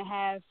hour and a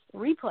half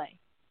replay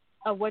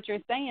of what you're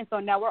saying. So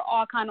now we're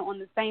all kind of on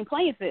the same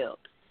playing field.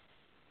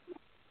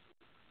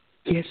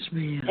 Yes,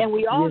 ma'am. And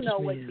we all know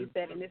what you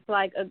said, and it's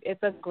like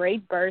it's a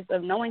great burst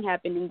of knowing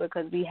happening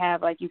because we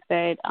have, like you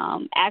said,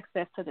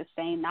 access to the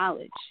same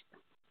knowledge.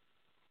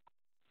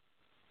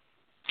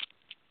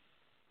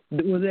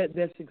 Well,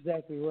 that's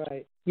exactly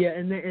right. Yeah,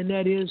 and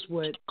that is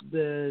what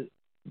the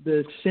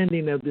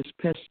sending of this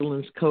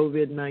pestilence,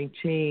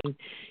 COVID-19.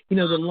 You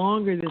know, the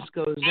longer this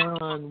goes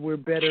on, we're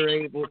better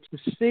able to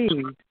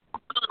see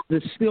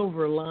the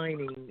silver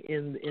lining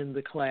in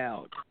the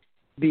cloud,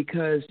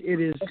 because it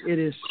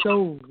is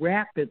so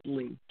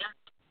rapidly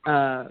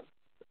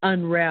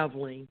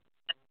unraveling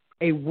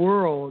a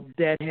world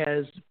that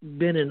has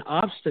been an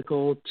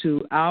obstacle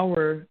to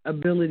our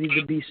ability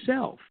to be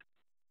self.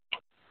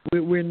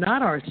 We're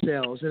not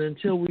ourselves, and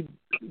until we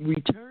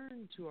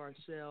return to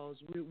ourselves,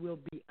 we will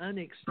be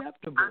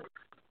unacceptable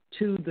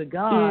to the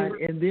God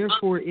and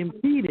therefore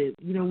impeded.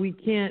 You know, we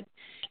can't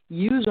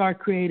use our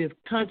creative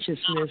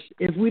consciousness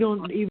if we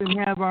don't even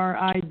have our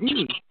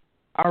ID,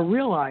 our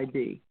real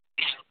ID.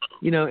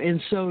 You know,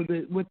 and so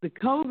what the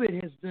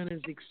COVID has done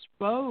is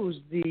exposed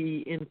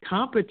the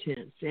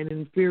incompetence and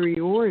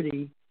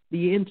inferiority,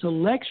 the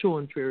intellectual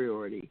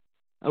inferiority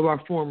of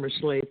our former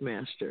slave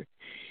master.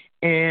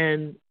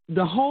 And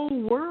the whole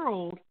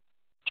world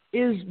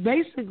is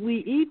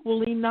basically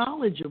equally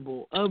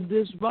knowledgeable of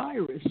this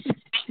virus.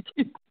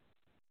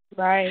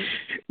 Right.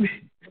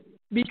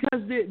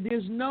 Because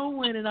there's no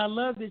one, and I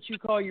love that you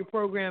call your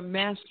program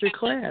Master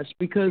Class,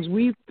 because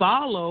we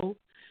follow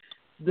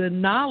the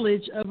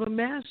knowledge of a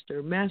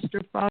master,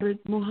 Master Fard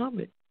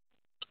Muhammad.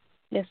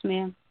 Yes,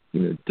 ma'am.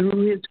 You know,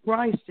 through his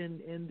Christ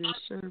and their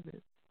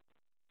servant.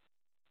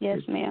 Yes,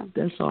 ma'am.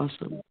 That's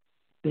awesome.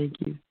 Thank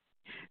you.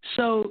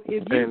 So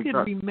if you could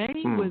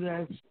remain with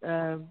us.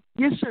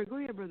 Yes, sir. Go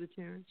ahead, Brother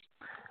Terrence.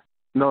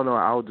 No,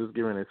 I was just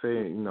giving to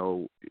say,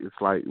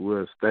 it's like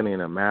we're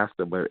studying a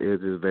master, but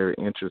it is very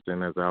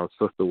interesting, as our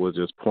sister was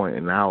just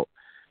pointing out.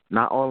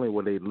 Not only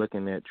were they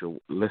listening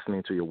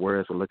to your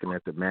words, but looking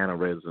at the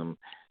mannerism,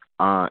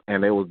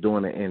 and they was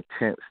doing an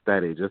intense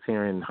study. Just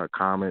hearing her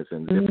comments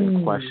and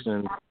different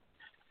questions,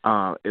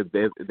 that's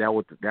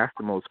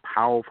the most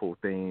powerful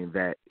thing.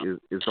 That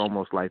is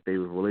almost like they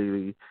were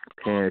really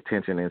paying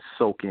attention and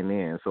soaking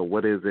in. So,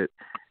 what is it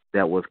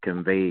that was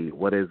conveyed?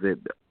 What is it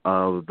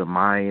of the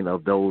mind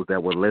of those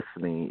that were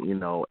listening,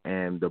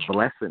 and the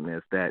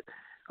blessedness that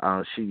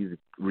she's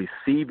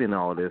receiving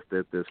all this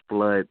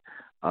flood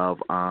of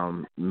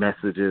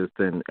messages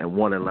and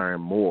want to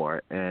learn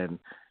more. And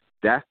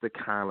that's the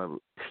kind of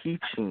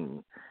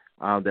teaching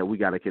that we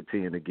got to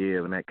continue to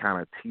give, and that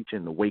kind of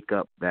teaching to wake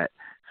up that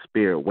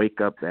spirit, wake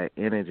up that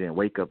energy, and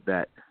wake up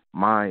that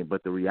mind.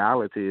 But the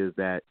reality is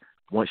that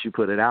once you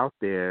put it out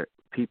there,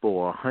 people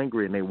are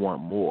hungry and they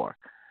want more.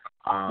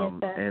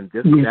 And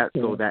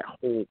so that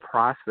whole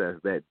process,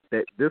 that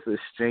this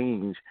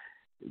exchange,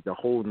 the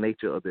whole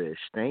nature of the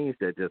exchange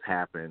that just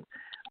happened,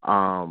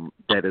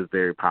 that is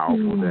very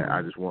powerful. That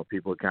I just want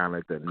people kind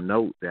of to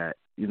note that,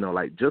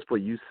 like just for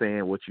you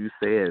saying what you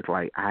said, it's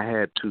like I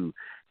had to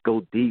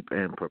go deep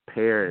and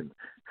prepare and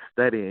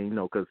study,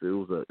 because it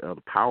was a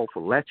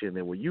powerful lecture. And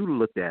then when you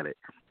looked at it,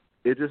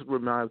 it just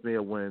reminds me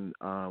of when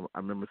I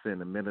remember seeing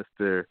the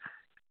minister.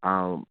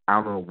 I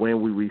don't know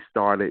when we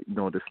restarted,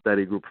 the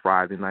study group,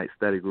 Friday night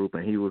study group,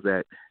 and he was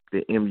at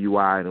the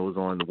MUI and it was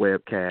on the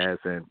webcast,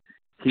 and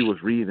he was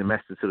reading the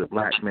message to the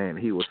black man.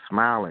 He was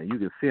smiling. You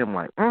could see him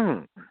like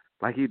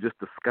he just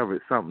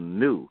discovered something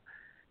new.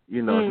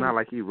 It's not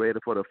like he read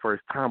it for the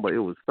first time, but it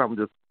was something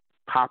just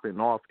popping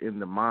off in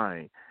the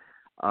mind.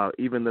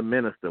 Even the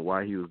minister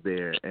while he was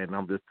there, and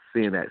I'm just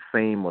seeing that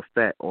same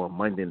effect on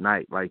Monday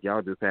night. Like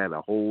y'all just had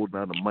a whole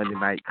nother Monday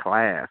night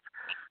class.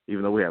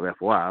 Even though we have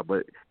FY,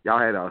 but y'all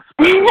had a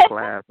special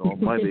class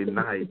on Monday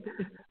night.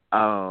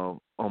 On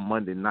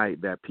Monday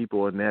night, that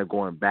people are now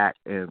going back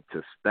and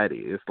to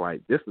study. It's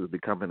like this is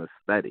becoming a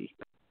study.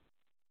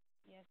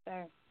 Yes,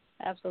 sir.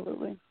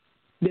 Absolutely.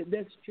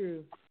 That's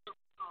true.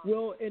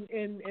 Well, and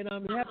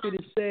I'm happy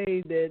to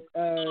say that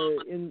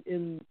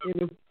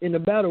in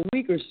about a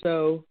week or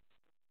so,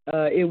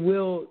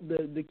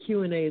 the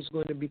Q&A is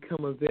going to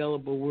become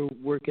available. We're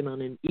working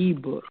on an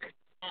ebook.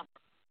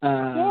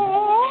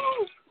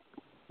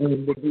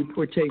 The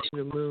Deportation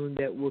of Moon,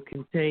 that will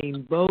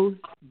contain both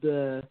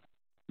the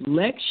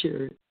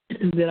lecture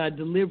that I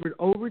delivered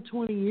over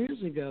 20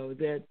 years ago,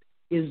 that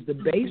is the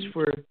base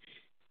for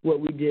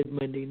what we did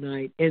Monday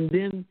night, and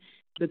then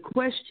the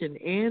question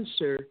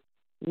answer,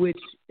 which,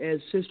 as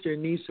Sister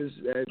Anissa's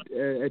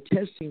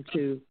attesting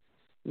to,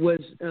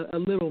 was a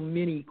little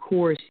mini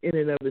course in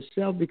and of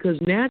itself, because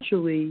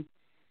naturally,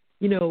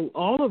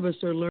 all of us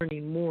are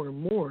learning more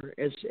and more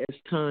as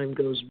time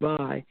goes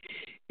by.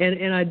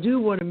 And I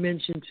do want to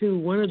mention, too,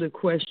 one of the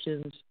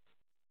questions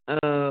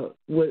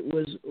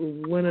was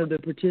one of the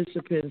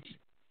participants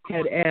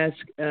had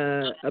asked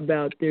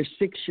about their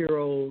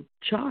 6-year-old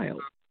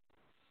child.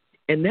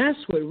 And that's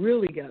what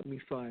really got me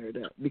fired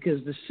up,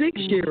 because the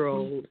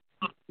 6-year-old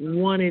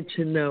wanted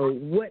to know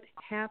what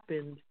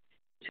happened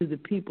to the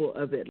people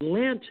of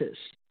Atlantis,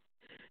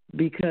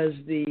 because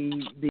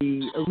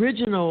the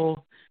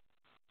original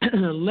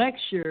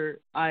lecture,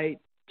 I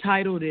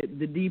titled it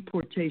The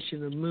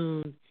Deportation of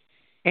Moon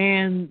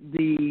and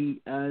the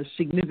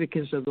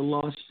significance of the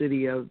lost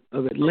city of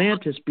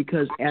Atlantis,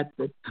 because at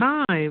the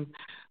time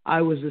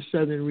I was a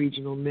Southern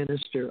Regional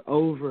Minister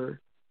over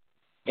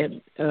at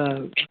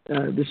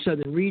the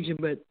Southern region,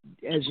 but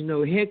as you know,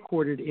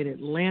 headquartered in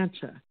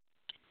Atlanta.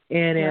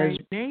 And as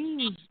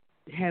names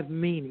have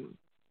meaning,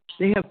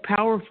 they have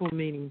powerful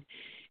meaning,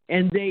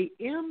 and they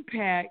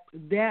impact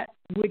that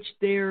which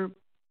they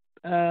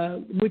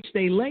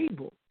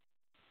label.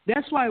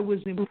 That's why it was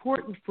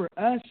important for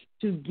us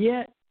to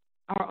get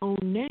our own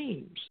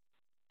names.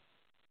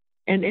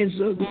 And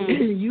so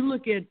you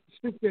look at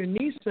Sister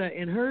Anissa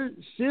and her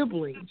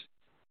siblings.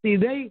 See,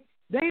 they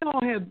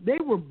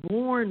were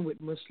born with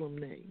Muslim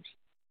names.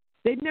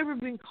 They'd never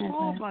been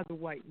called by the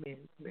white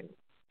man's name.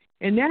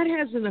 And that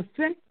has an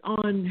effect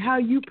on how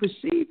you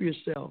perceive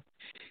yourself.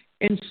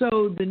 And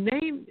so the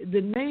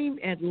name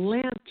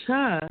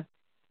Atlanta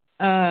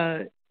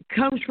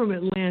comes from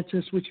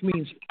Atlantis, which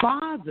means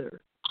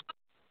father,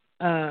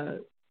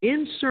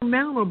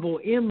 insurmountable,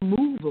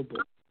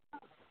 immovable.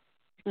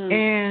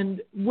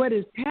 And what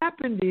has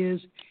happened is,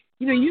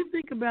 you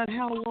think about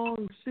how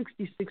long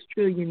 66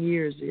 trillion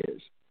years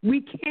is.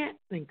 We can't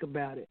think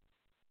about it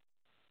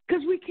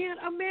because we can't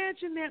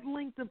imagine that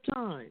length of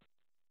time.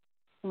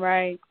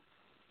 Right.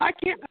 I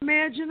can't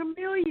imagine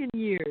 1,000,000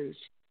 years.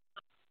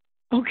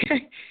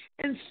 Okay.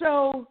 And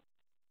so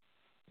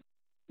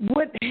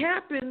what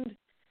happened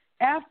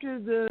after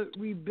the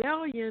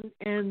rebellion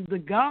and the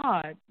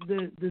God,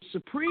 the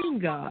supreme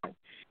God,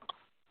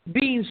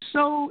 being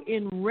so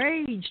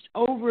enraged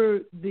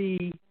over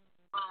the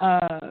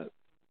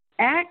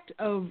act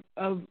of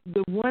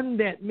the one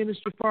that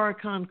Minister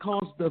Farrakhan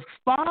calls the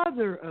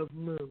father of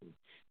moon,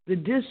 the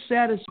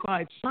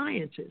dissatisfied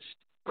scientist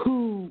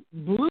who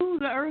blew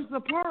the earth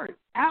apart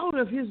out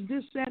of his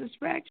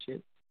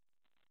dissatisfaction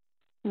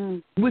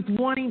with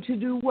wanting to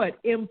do what?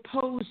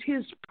 Impose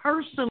his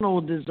personal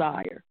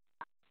desire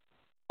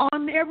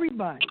on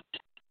everybody.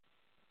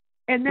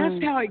 And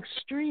that's how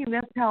extreme,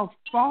 that's how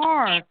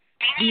far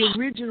the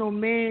original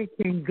man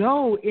can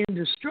go in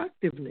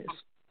destructiveness.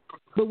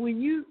 But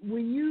when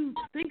you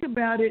think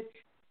about it,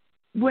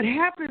 what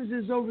happens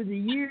is over the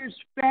years,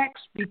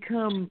 facts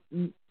become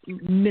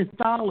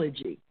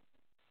mythology.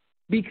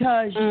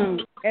 Because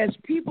as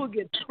people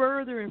get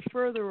further and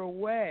further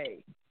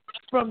away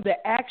from the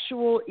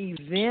actual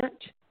event,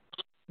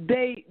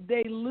 they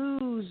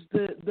lose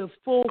the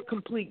full,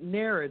 complete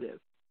narrative.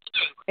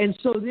 And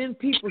so then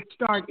people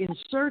start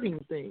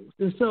inserting things.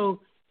 And so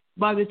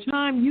by the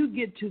time you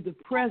get to the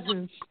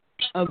presence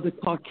of the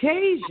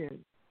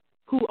Caucasian,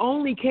 who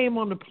only came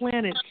on the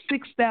planet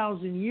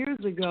 6,000 years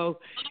ago,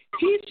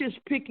 he's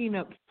just picking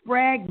up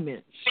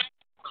fragments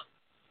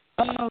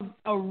of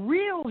a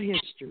real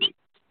history.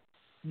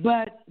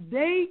 But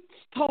they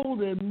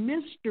told a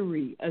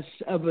mystery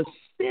of a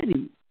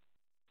city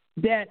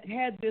that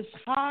had this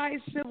high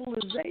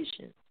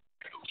civilization.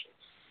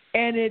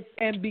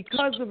 And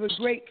because of a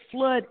great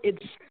flood, it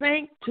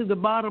sank to the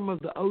bottom of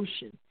the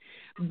ocean.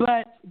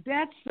 But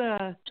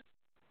that's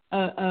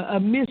a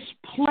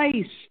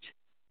misplaced,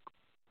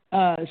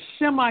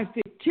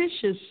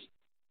 semi-fictitious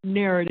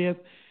narrative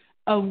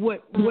of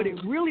what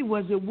it really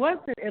was. It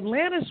wasn't,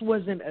 Atlantis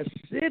wasn't a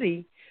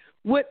city.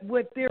 What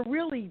they're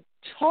really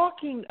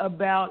talking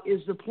about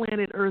is the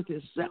planet Earth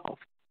itself,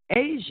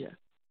 Asia.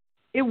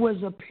 It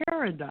was a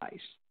paradise.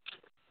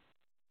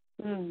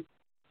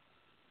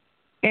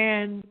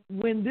 And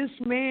when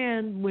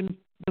when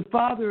the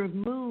father of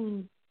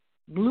Moon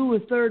blew a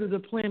third of the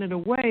planet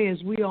away,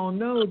 as we all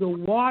know, the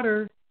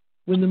water,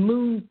 when the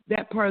moon,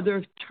 that part of the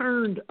Earth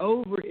turned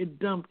over, it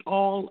dumped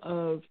all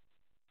of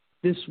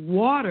this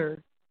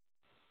water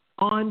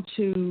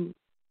onto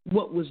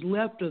what was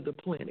left of the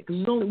planet.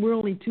 Because we're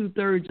only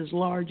 2/3 as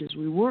large as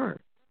we were.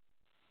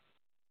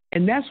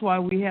 And that's why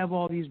we have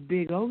all these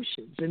big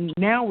oceans. And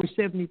now we're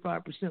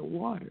 75%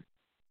 water.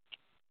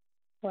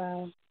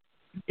 Wow.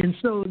 And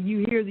so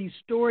you hear these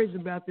stories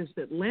about this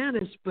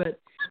Atlantis, but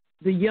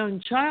the young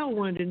child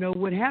wanted to know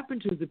what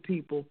happened to the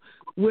people.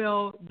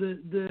 Well,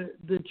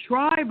 the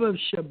tribe of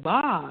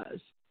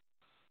Shabazz,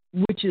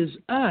 which is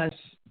us,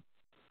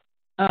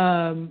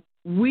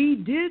 we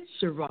did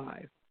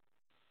survive.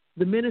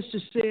 The minister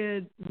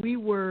said we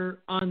were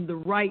on the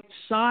right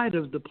side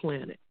of the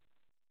planet.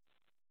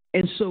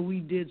 And so we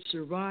did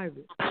survive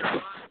it.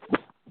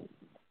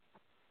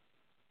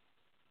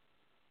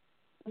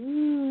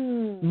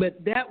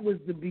 But that was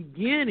the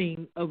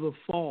beginning of a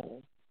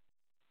fall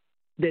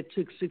that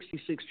took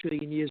 66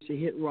 trillion years to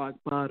hit rock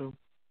bottom.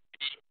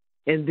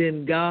 And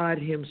then God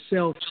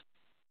himself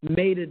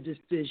made a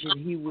decision.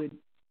 He would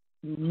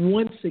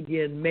once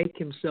again make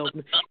himself.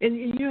 And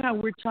you know how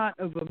we're taught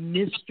of a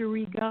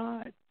mystery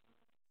God?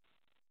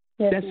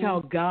 Yes, that's how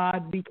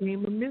God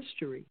became a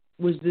mystery,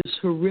 was this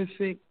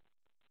horrific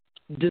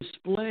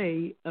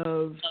display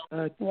of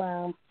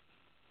wow.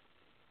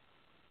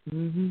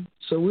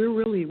 So we're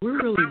really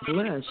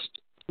blessed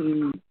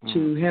to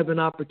have an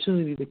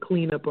opportunity to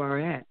clean up our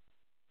act.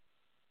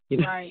 You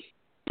know? Right.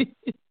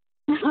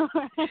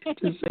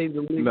 To say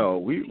the least. No,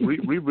 we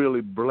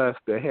really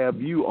blessed to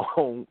have you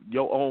on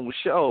your own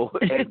show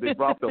and they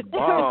dropped a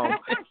bomb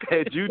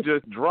that you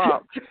just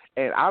dropped.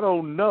 And I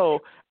don't know,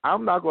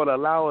 I'm not going to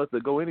allow us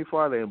to go any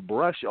farther and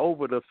brush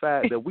over the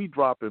fact that we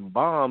dropping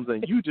bombs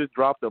and you just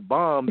dropped a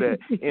bomb that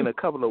in a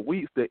couple of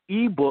weeks the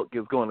ebook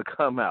is going to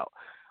come out.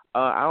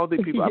 I don't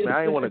think people, I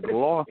didn't want to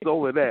gloss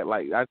over that.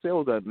 Like I said, it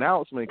was an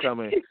announcement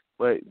coming,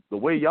 but the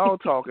way y'all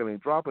talking and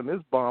dropping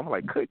this bomb, I'm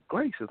like, good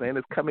gracious, and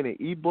it's coming in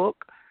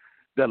ebook.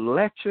 The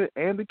lecture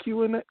and the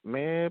Q&A,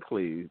 man,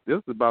 please. This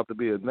is about to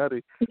be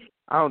another,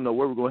 I don't know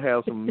where we're going to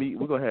have some meet.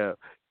 We're going to have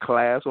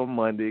class on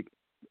Monday,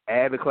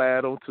 add a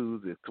class on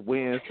Tuesday,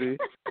 Wednesday,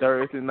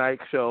 Thursday night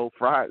show,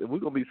 Friday. We're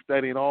going to be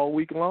studying all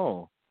week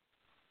long.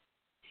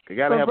 You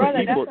got to have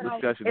an ebook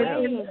discussion.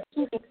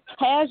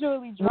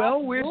 Casually drop.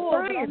 Well, we're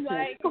trying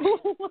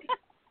to.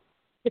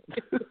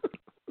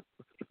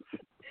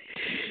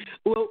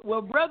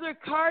 Well, Brother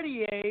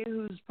Cartier,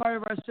 who's part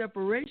of our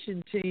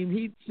separation team,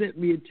 he sent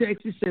me a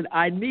text. He said,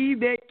 I need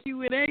that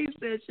Q&A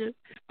session.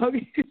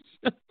 Okay,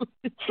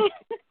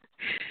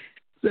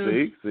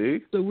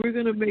 so we're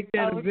going to make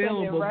that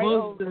available.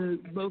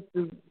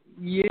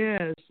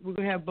 Yes, we're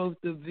going to have both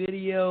the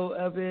video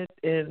of it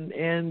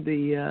and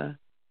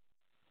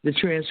the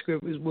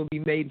transcript will be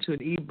made into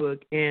an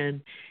ebook.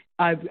 And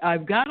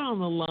I've got on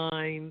the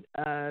line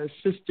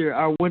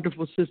our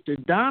wonderful sister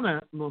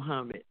Donna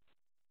Muhammad.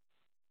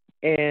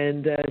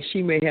 And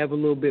she may have a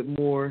little bit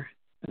more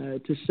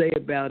to say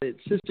about it.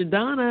 Sister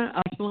Donna,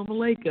 assalamu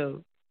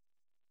alaikum.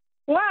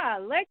 Wa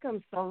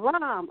alaikum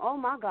salam. Oh,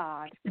 my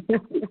God.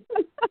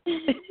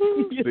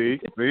 See?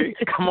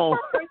 Come on.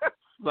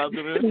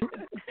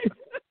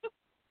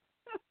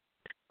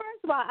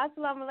 First of all,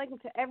 assalamu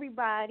alaikum to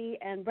everybody,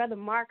 and Brother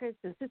Marcus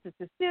and Sister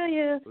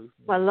Cecilia,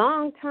 my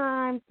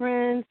longtime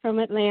friends from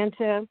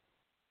Atlanta.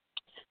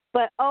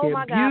 But,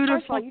 my God,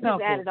 first of all, you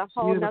just added a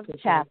whole other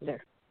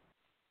chapter.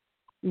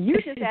 You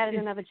just added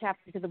another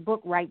chapter to the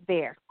book right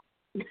there.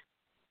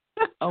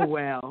 Oh,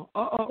 wow.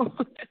 Uh-oh.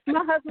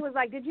 My husband was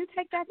like, did you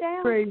take that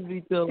down?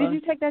 Crazy, Phil. Did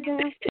you take that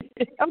down?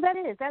 Oh, that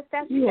is. That's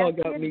you all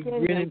got me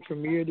grinning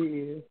from ear to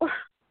ear.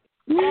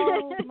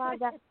 Oh, my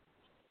God.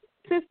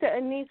 Sister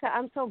Anita,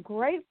 I'm so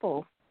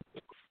grateful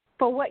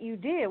for what you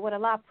did, what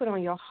Allah put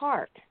on your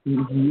heart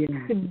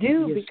to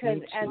do, because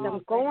as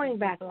I'm going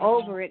back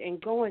over it and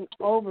going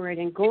over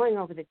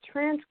the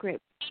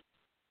transcript,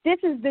 this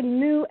is the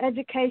new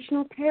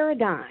educational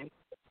paradigm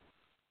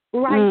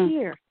right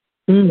here.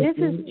 This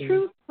is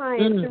true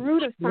science, the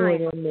root of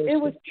science.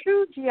 It was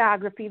true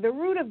geography, the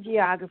root of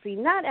geography,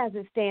 not as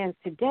it stands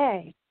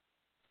today,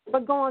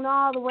 but going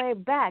all the way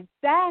back.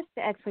 That's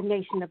the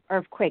explanation of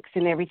earthquakes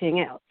and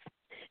everything else.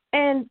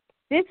 And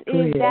this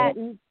is that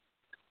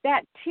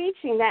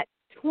teaching, that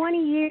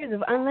 20 years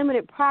of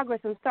unlimited progress.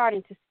 I'm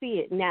starting to see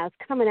it now. It's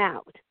coming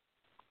out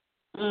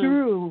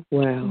through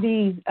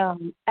these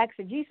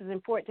exegesis,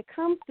 and for it to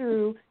come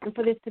through and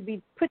for this to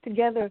be put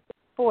together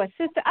for a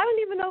sister. I don't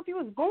even know if you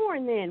was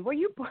born then. Were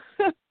you?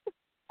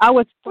 I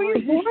was 3. Were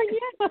you born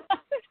yet?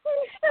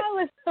 I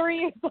was 3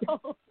 years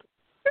old.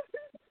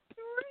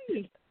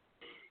 3.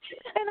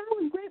 And I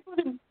was grateful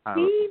to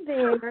be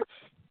there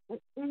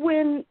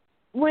when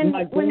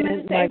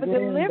Minister Ava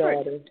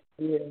delivered.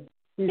 I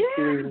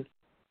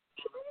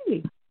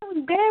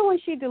was there when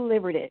she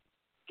delivered it.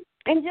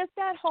 And just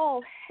that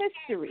whole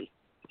history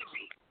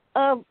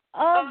of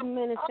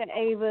Minister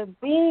Ava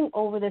being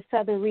over the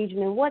southern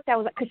region and what that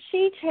was like. Because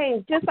she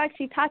changed, just like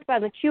she talked about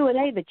in the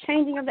Q&A, the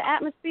changing of the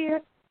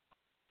atmosphere.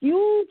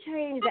 You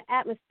changed the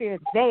atmosphere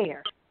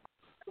there.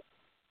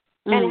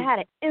 And it had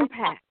an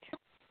impact.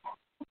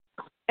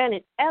 And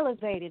it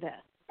elevated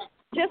us,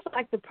 just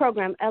like the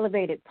program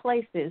elevated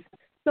places.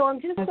 So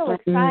I'm just so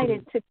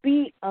excited to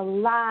be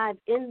alive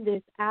in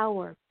this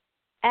hour,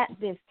 at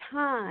this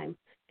time,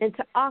 and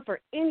to offer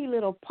any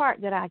little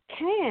part that I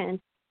can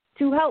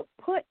to help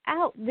put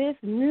out this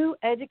new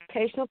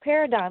educational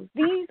paradigm.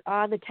 These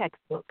are the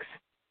textbooks.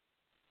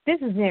 This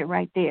is it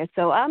right there.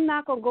 So I'm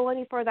not going to go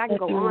any further. I can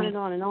go on and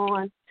on and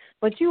on.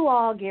 But you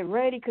all get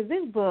ready, because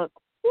this book,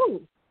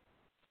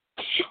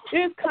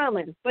 it's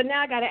coming. But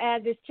now I got to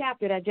add this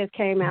chapter that just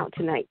came out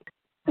tonight.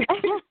 And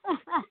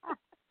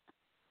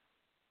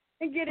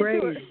get into it.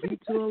 Praise be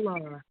to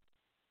Allah.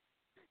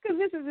 Because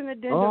this is an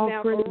addendum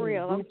now for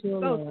real. I'm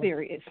so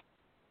serious.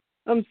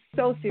 I'm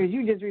so serious.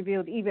 You just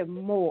revealed even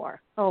more.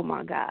 Oh,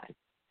 my God.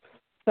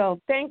 So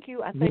thank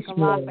you. I thank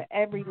Allah for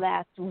every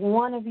last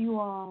one of you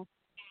all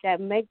that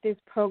make this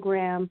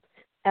program,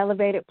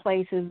 Elevated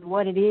Places,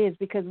 what it is,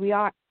 because we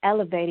are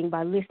elevating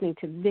by listening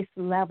to this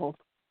level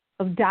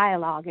of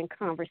dialogue and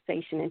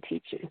conversation and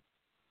teaching.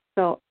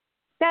 So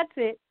that's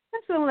it.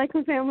 Assalamu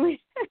alaikum,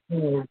 family.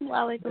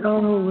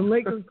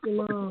 Alaikum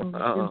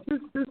salam.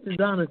 Sister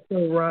Donna's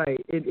so right.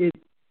 It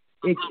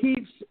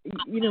keeps,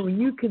 when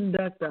you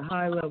conduct a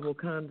high-level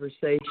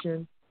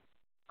conversation,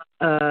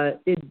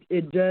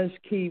 it does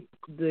keep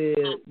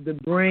the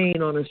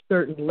brain on a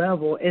certain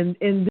level, and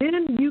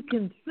then you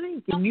can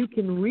think and you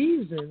can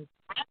reason,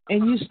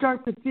 and you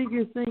start to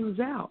figure things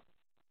out.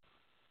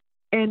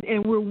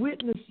 And we're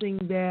witnessing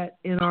that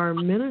in our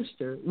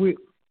minister.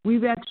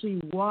 We've actually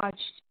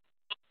watched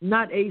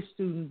not a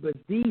student, but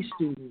the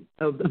student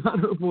of the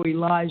Honorable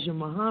Elijah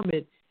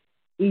Muhammad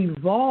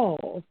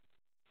evolve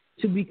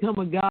to become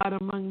a God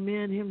among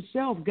men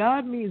himself.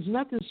 God means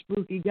nothing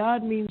spooky.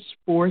 God means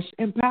force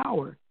and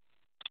power.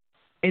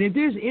 And if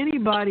there's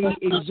anybody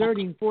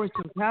exerting force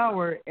and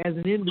power as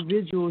an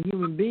individual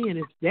human being,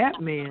 it's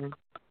that man.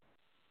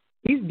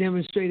 He's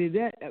demonstrated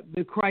that.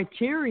 The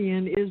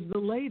criterion is the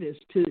latest,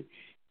 to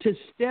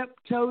step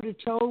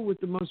toe-to-toe with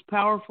the most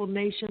powerful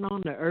nation on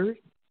the earth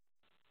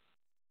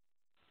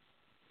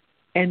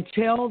and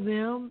tell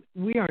them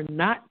we are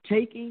not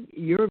taking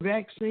your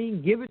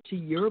vaccine, give it to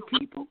your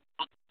people.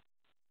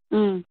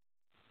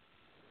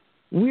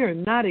 We are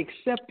not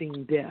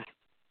accepting death.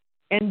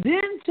 And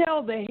then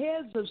tell the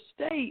heads of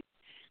state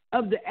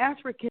of the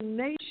African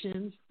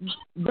nations,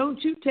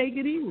 don't you take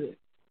it either.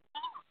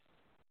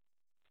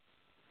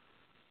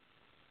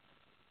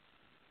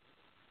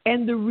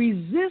 And the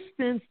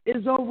resistance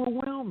is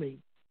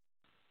overwhelming.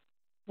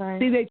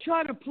 Right. See, they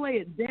try to play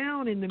it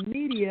down in the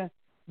media,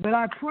 but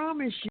I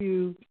promise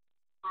you,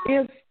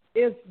 if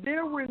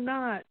there were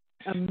not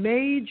a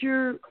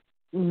major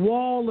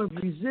wall of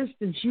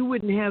resistance, you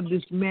wouldn't have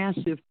this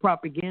massive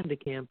propaganda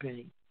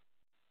campaign.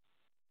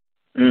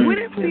 When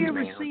have we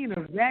ever seen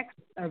a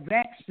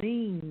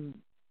vaccine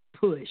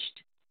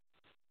pushed?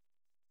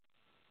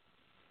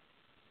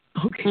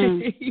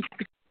 Okay.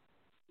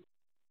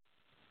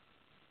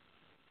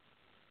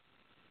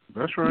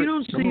 That's right. You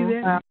don't see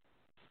that.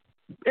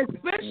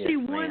 Especially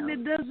one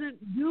that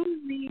doesn't do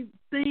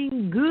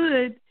anything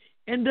good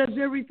and does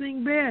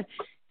everything bad.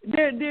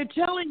 They're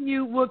telling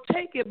you, well,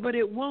 take it, but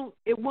it won't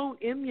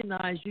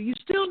immunize you. You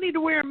still need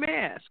to wear a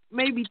mask,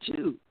 maybe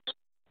 2.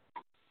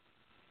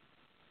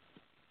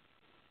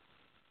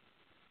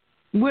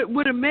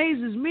 What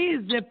amazes me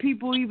is that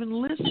people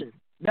even listen.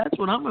 That's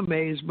what I'm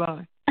amazed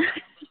by.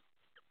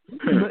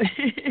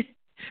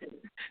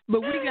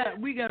 But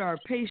we got our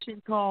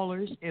patient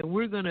callers, and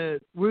we're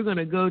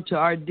gonna go to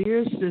our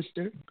dear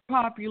sister,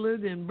 popular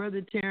than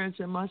Brother Terrence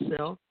and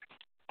myself,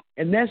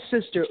 and that's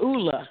Sister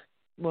Ula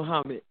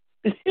Muhammad.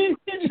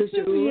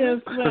 Sister Ula.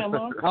 Yes, ma'am.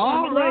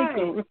 All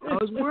right. I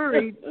was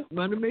worried.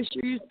 Want to make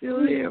sure you're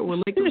still there.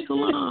 Well, alaikum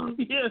salam.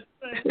 Yes,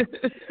 ma'am.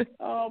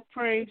 All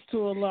praise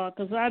to Allah,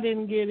 because I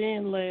didn't get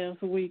in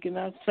last week, and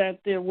I sat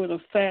there with a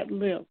fat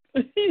lip.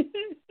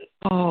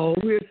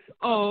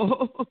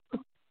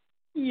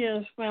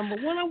 Yes, ma'am.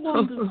 But what I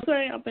wanted to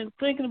say, I've been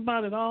thinking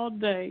about it all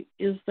day,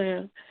 is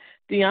that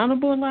the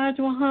Honorable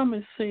Elijah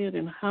Muhammad said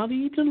in How to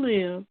Eat to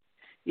Live,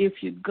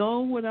 if you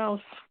go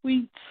without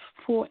sweets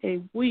for a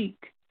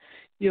week,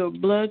 your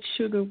blood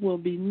sugar will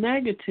be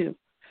negative.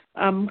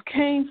 I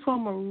came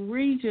from a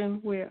region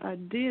where I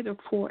did it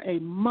for a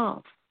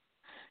month.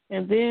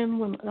 And then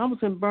when I was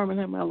in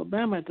Birmingham,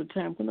 Alabama at the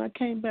time, when I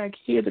came back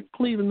here to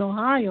Cleveland,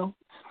 Ohio,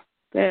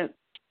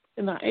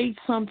 and I ate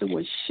something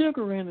with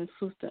sugar in it,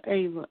 Sister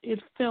Ava, it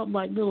felt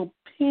like little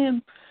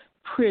pin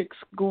pricks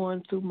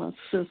going through my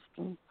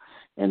system.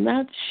 And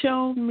that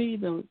showed me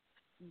the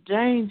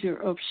danger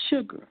of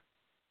sugar.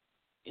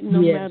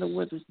 No matter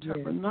whether it's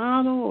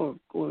turbinado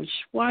or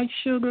white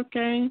sugar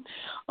cane,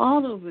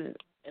 all of it.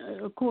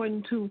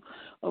 According to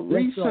a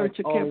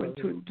researcher, Kevin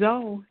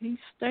Trudeau, he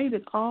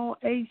stated all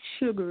 8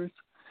 sugars,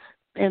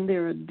 and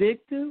they're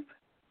addictive,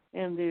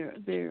 and they're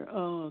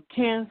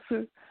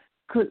cancer,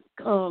 what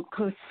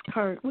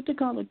they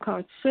call it,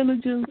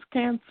 carcinogens,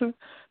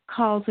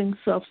 cancer-causing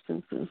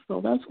substances.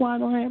 So that's why I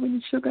don't have any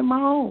sugar in my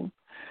home.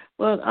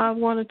 But I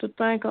wanted to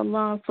thank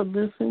Allah for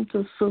listening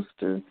to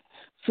Sister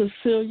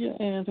Cecilia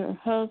and her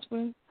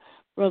husband,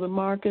 Brother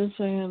Marcus,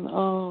 and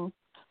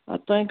I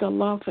thank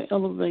Allah for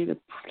Elevated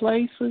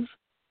Places.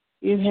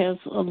 It has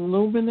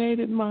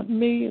illuminated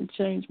me and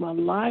changed my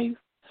life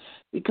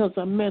because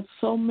I met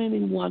so many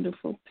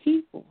wonderful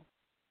people.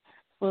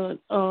 But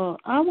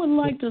I would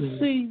like to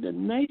see the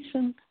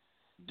nation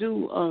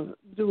do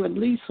at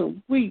least a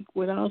week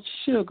without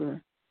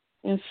sugar,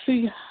 and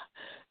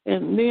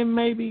then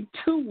maybe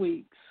 2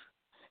 weeks,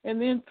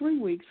 and then 3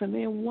 weeks, and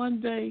then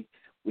one day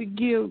we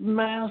give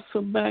Master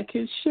back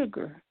his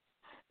sugar,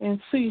 and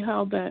see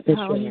how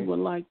he would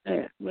like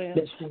that, man.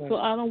 Right. So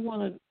I don't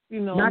want to,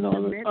 I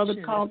know other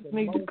callers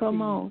need to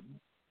come on.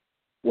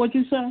 What'd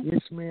you say?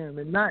 Yes, ma'am.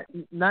 And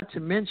not to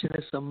mention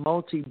it's a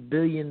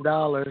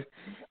multi-billion-dollar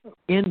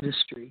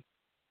industry.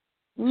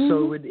 Mm-hmm.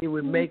 So it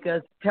would make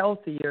us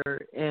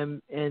healthier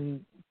and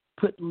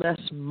put less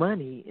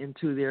money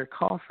into their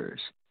coffers.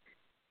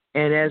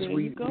 And as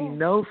we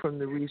know from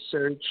the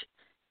research,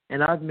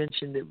 and I've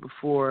mentioned it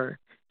before,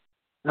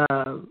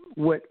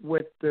 what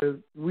the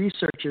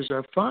researchers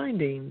are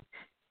finding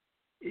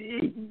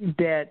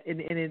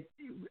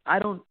I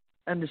don't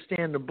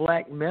understand the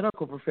black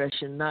medical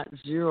profession not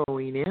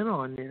zeroing in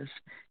on this,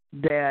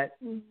 that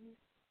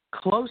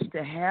close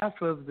to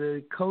half of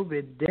the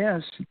COVID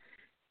deaths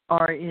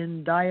are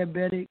in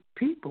diabetic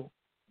people.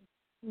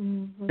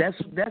 Mm-hmm.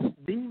 That's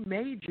the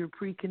major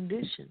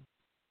precondition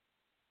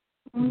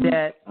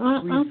that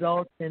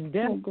results in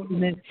death.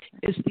 And then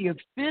it's the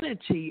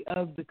affinity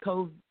of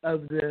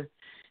the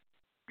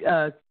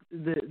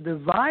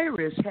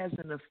virus has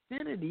an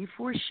affinity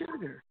for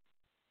sugar.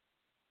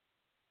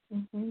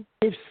 Mm-hmm.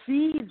 It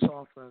feeds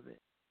off of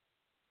it.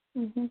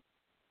 Mm-hmm.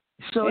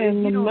 So if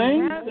you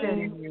don't have that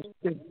in your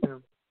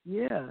system,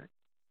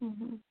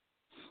 Mm-hmm.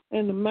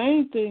 And the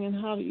main thing in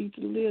How to Eat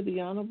to Live,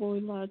 the Honorable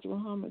Elijah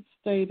Muhammad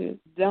stated,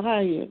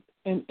 diet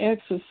and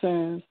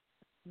exercise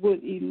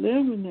would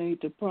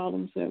eliminate the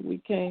problems that we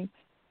came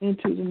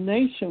into the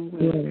nation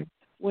with. Yeah.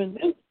 When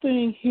this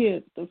thing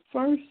hit, the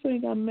first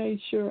thing I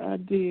made sure I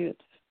did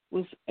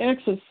was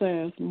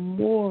exercise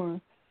more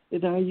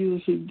than I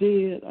usually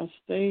did. I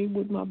stayed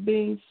with my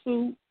bean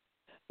soup.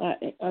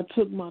 I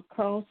took my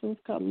Carlson's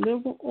called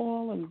liver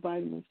oil and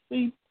vitamin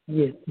C,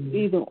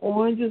 either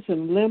oranges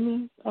and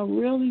lemons. I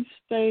really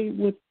stayed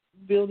with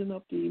building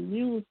up the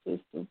immune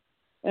system,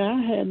 and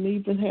I hadn't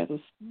even had a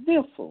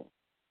sniffle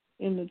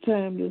in the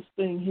time this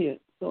thing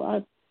hit.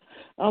 So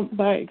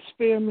by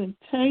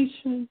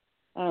experimentation,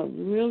 I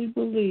really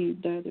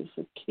believe that is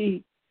a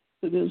key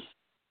to this,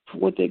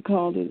 what they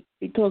called it,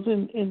 because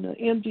in the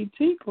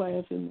MGT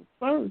class in the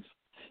first,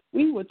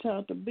 we were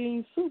taught the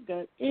bean soup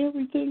got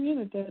everything in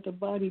it that the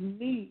body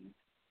needs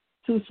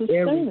to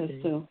sustain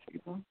itself.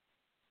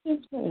 Yes,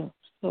 ma'am.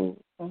 So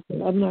I'm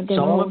not going to. It's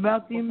all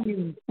about the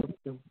immune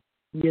system.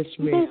 Yes,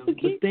 ma'am. But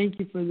thank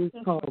you for this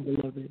call,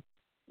 beloved.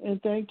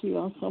 And thank you.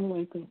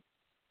 Assalamu alaikum.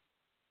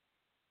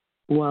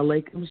 Wa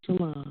alaikum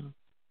salam.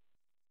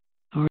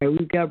 All right,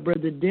 we've got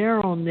Brother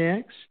Darrell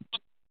next.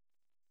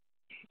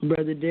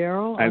 Brother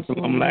Darrell.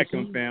 Assalamu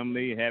alaikum,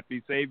 family.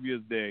 Happy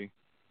Savior's Day.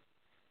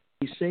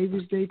 Happy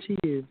Savior's Day to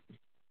you.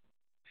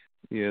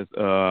 Yes,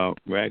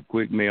 right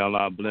quick, may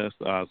Allah bless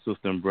our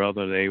sister and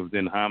brother. They was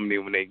in harmony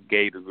when they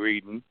gave the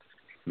greeting.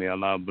 May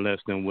Allah bless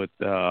them with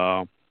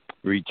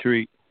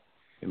retreat.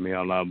 And may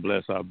Allah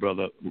bless our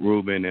brother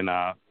Reuben and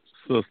our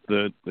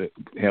sister to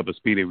have a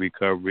speedy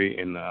recovery,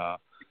 and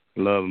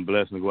love and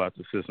blessing go out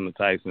to Sister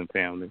Tyson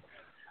family.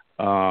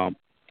 I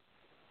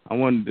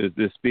wanted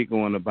to speak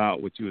on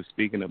about what you were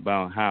speaking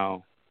about,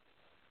 how,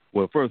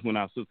 well, first when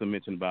our sister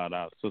mentioned about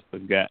our sister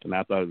got, and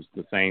I thought it was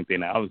the same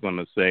thing I was going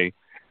to say,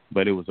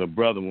 but it was her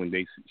brother when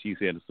she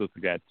said the sister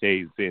got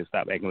tased, said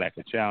stop acting like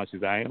a child. She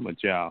said, I am a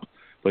child.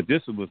 But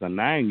this was a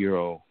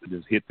 9-year-old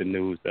just hit the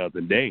news the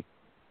other day.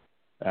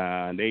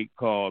 They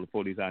called the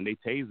police out and they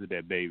tasered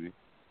that baby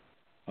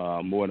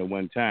more than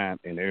one time,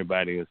 and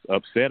everybody is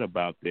upset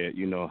about that.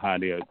 You know how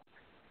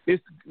this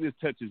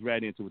touches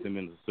right into what the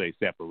ministers say,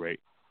 separate.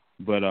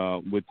 But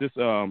with this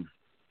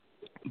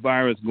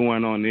virus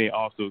going on, they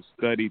also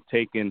studied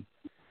taking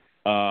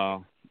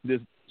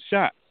this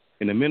shot,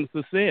 and the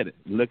minister said it.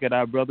 Look at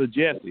our brother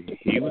Jesse.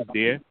 He was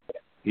there.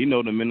 He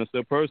know the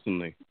minister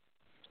personally.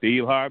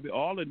 Steve Harvey,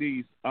 all of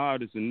these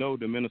artists know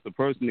the minister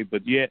personally,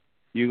 but yet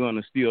you're going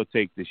to still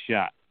take the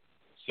shot.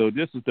 So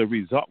this is the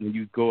result when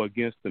you go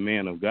against the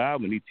man of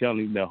God, when he's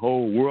telling the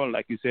whole world,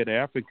 like you said, the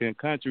African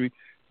country,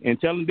 and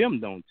telling them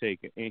don't take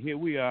it. And here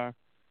we are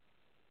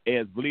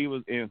as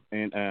believers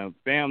and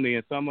family,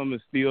 and some of them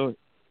are still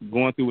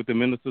going through what the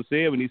minister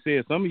said when he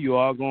said some of you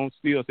are going to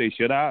still say,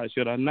 should I or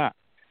should I not?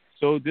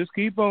 So just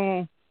keep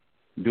on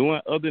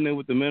doing other than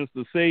what the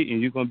minister say,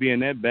 and you're going to be in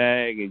that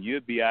bag, and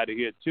you'll be out of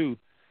here too,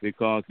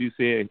 because you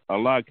said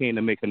Allah came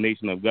to make a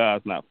nation of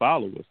gods, not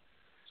followers.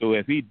 So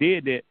if he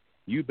did that,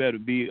 you better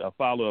be a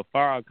follower of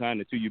Farrakhan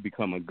until you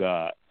become a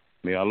god.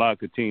 May Allah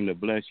continue to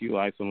bless you.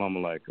 Assalamu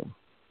alaikum.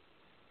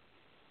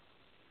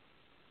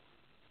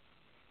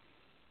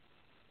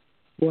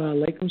 Wa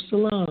alaikum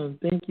salam.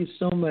 Thank you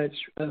so much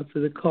for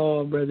the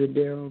call, Brother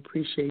Darrell.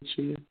 Appreciate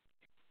you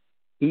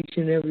each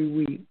and every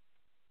week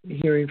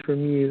hearing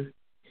from you.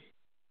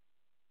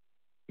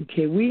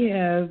 Okay, we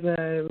have,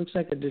 looks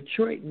like a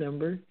Detroit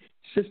number.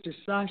 Sister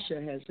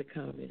Sasha has a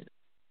comment.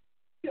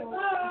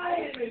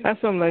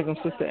 Assalamu alaikum,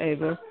 Sister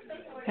Ava.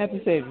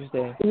 Happy Savior's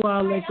Day.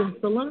 Wa alaikum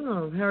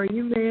salam. How are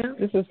you, ma'am?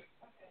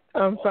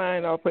 I'm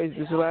fine. All praise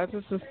to Allah.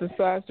 This is Sister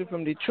Sasha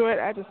from Detroit.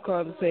 I just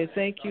called to say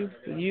thank you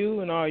for you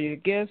and all your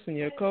guests and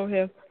your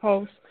co-hosts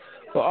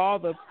for all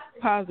the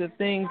positive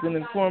things and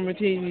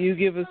informative you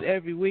give us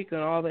every week on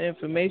all the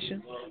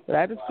information. But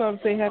I just called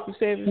to say Happy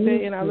Savior's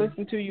Day, and I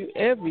listen to you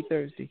every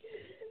Thursday.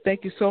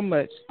 Thank you so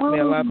much.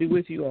 May Allah be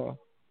with you all.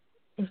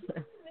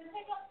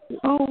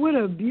 Oh, what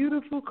a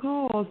beautiful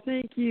call.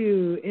 Thank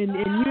you. And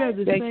you have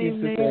the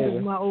same name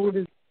as my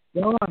oldest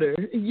daughter.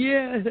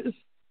 Yes.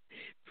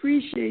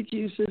 Appreciate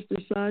you, Sister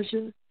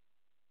Sasha.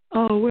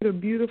 Oh, what a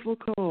beautiful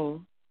call.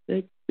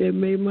 That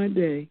made my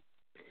day.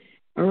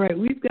 All right,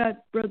 we've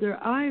got Brother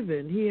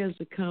Ivan. He has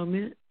a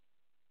comment.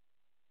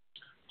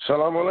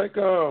 Salam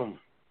alaikum.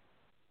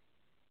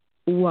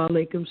 Wa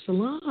alaikum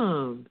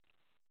salam.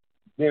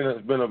 Yeah,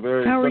 it's been a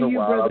very How are you,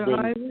 while. Brother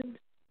Ivan?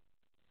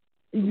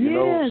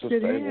 Yes,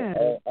 it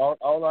has.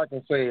 All I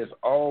can say is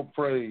all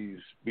praise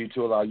be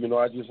to Allah. I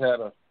just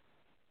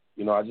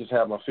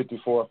had my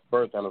 54th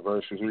birth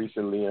anniversary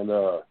recently, and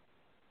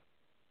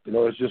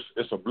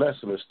it's a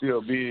blessing to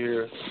still be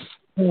here.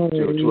 To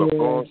have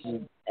gone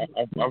through,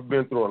 I've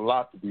been through a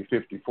lot to be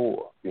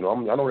 54. I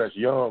know that's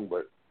young,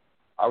 but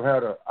I've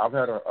had a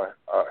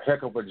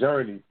heck of a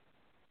journey.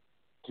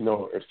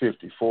 At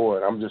 54,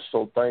 and I'm just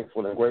so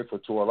thankful and grateful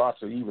to Allah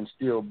to even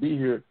still be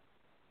here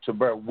to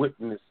bear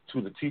witness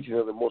to the teaching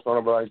of the Most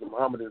Honorable Elijah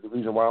Muhammad is the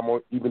reason why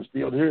I'm even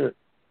still here,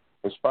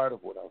 in spite of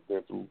what I've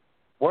been through.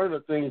 One of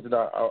the things that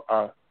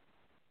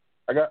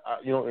I got,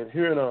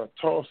 here in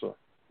Tulsa,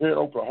 here in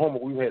Oklahoma,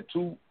 we've had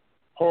two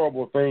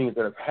horrible things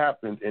that have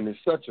happened, and it's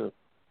such a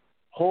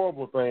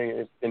horrible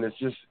thing, and it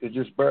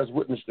just bears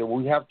witness that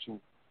we have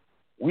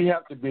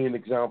to be an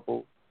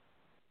example,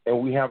 and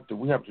we have to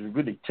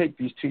really take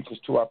these teachings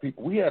to our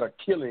people. We had a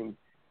killing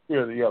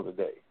here the other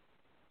day,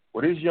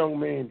 where this young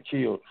man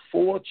killed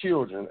 4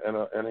 children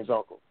and his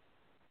uncle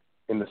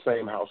in the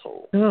same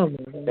household.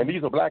 And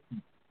these are black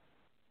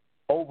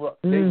people.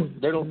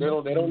 They don't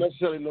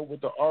necessarily know what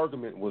the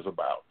argument was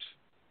about.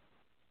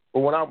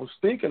 But when I was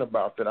thinking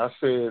about that, I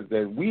said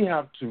that we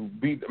have to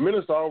be. The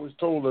minister always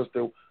told us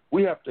that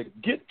we have to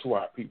get to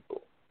our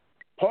people.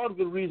 Part of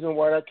the reason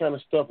why that kind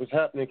of stuff is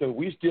happening because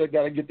we still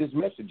got to get this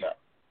message out.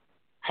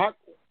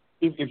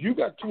 If you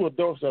got 2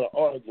 adults that are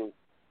arguing,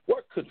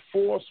 what could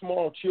 4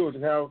 small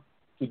children have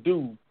to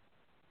do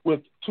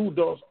with 2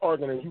 adults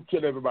arguing and you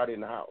kill everybody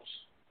in the house?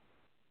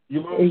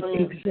 You know what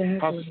I'm saying?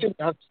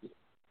 Exactly.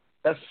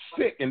 That's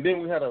sick. And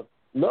then we had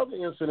another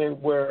incident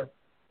where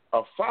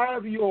a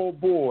 5-year-old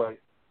boy,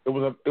 it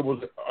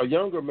was a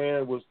younger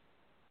man,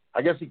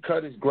 I guess he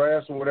cut his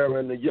grass or whatever,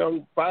 and the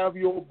young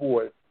 5-year-old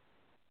boy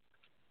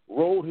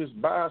rode his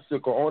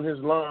bicycle on his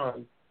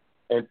lawn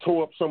and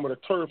tore up some of the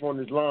turf on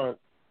his lawn,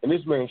 and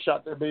this man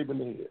shot that baby in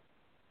the head.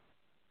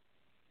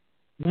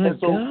 My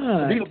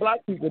God. These are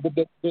black people, but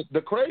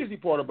the crazy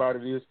part about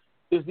it is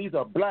is these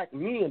are black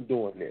men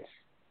doing this.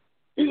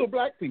 These are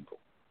black people.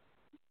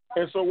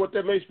 And so what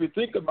that makes me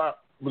think about,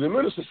 the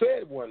minister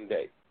said one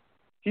day,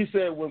 he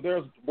said where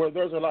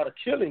there's a lot of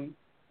killing,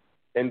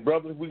 and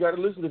brothers, we got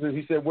to listen to this,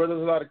 he said where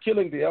there's a lot of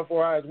killing, the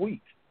FOI is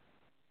weak.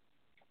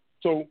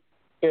 So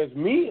as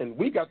men,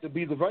 we got to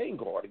be the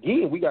vanguard.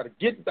 Again, we got to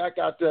get back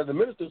out there. The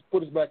ministers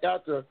put us back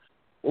out there.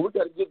 Well, we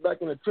got to get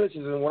back in the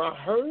trenches. And when I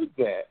heard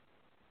that,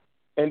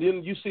 and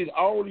then you see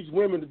all these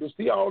women, to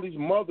see all these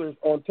mothers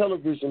on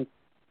television,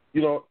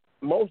 you know,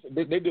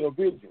 they did a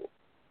visual.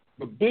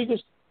 The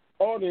biggest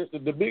audience,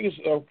 the biggest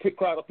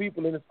crowd of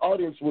people in this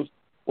audience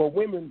were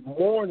women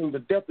mourning the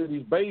death of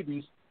these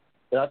babies,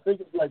 and I think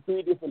it's like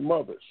 3 different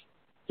mothers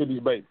to these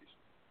babies.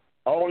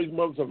 All these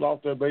mothers have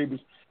lost their babies.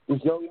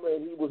 This young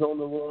man, he was on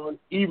the run.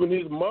 Even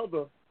his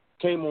mother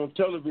came on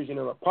television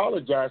and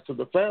apologized to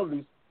the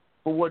families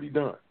for what he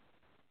done.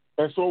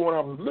 And so when I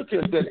was looking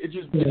at that, it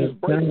just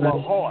breaks my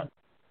heart,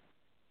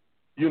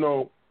 you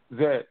know,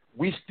 that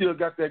we still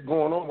got that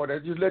going on. But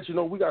that just lets you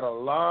know we got a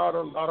lot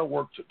of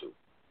work to do.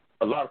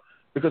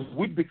 Because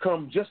we've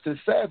become just as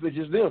savage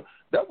as them.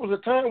 That was a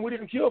time we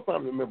didn't kill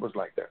family members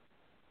like that.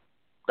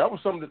 That was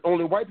something that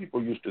only white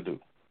people used to do.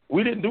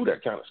 We didn't do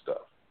that kind of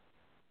stuff.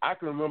 I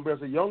can remember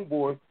as a young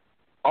boy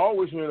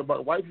always hearing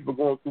about white people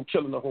going through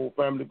killing the whole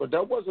family, but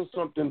that wasn't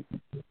something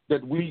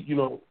that we, you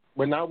know,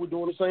 but now we're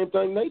doing the same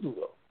thing they do,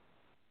 though,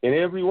 in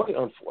every way,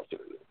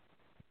 unfortunately.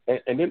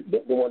 And then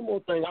one more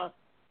thing,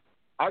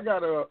 I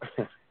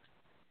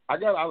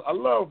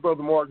love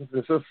Brother Marcus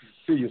and Sister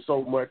Cecilia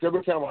so much.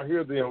 Every time I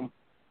hear them,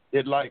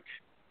 it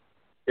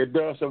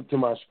does something to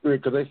my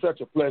spirit because they're such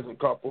a pleasant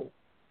couple.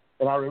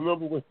 And I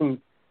remember when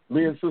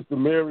me and Sister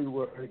Mary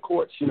were in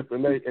courtship,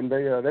 and they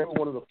were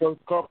one of the first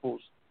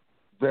couples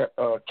that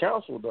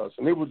counseled us,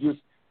 and it was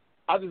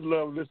I just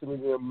love listening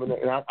to them,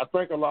 and I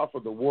thank Allah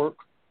for the work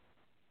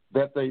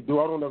that they do.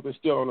 I don't know if they're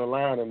still on the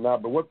line or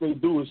not, but what they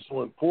do is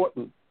so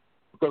important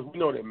because we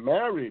know that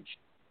marriage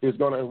is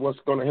what's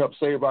gonna help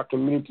save our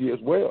community as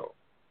well.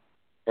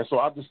 And so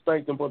I just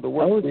thank them for the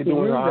work they're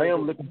doing. I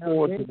am looking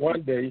forward to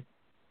one day,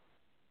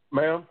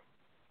 ma'am.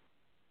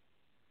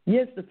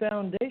 Yes, the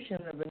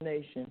foundation of a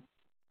nation.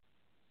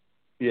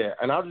 Yeah,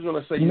 and I just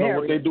want to say, you know,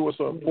 what they do is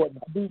so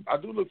important. I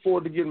do look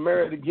forward to getting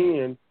married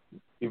again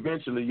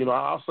eventually. You know,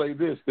 I'll say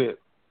this, that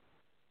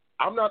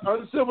I'm not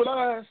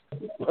uncivilized,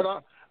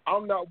 but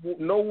I'm not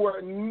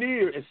nowhere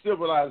near as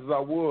civilized as I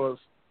was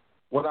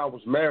when I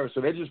was married.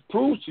 So that just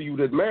proves to you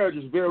that marriage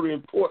is very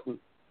important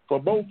for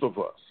both of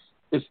us.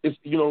 It's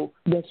you know,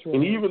 that's right.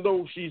 And even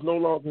though she's no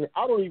longer here,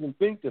 I don't even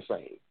think the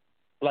same.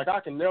 Like, I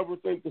can never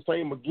think the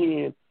same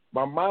again.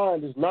 My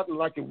mind is nothing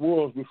like it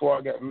was before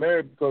I got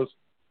married because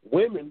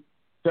women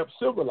have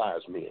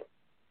civilized men.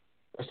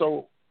 And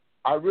so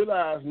I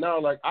realize now,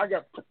 like, I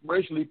got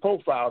racially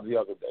profiled the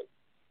other day.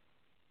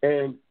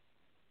 And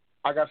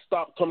I got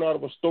stopped coming out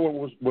of a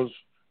store,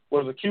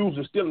 was accused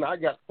of stealing. I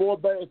got 4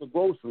 bags of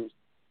groceries.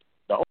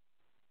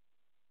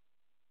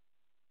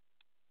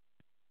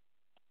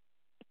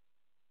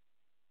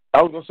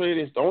 I was going to say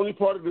this. The only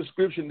part of the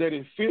description that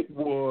it fit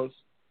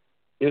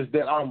is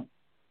that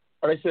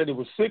they said it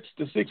was 6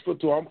 to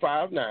 6'2". I'm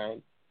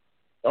 5'9".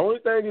 The only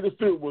thing that it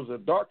fit was a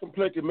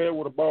dark-complected man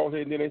with a bald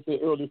head, and then they said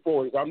early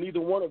 40s. I'm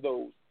neither one of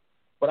those.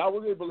 But I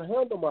was able to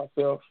handle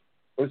myself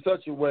in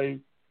such a way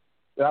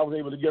that I was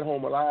able to get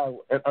home alive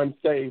and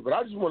unsaved. But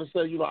I just want to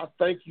say, you know, I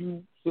thank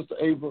you, Sister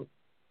Ava.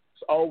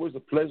 It's always a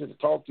pleasure to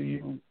talk to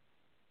you.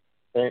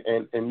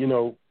 And you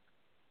know,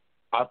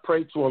 I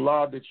pray to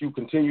Allah that you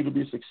continue to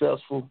be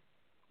successful.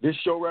 This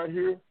show right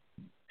here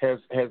has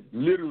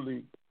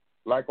literally,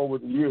 like over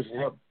the years,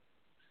 helped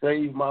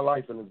save my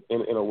life in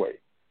a way.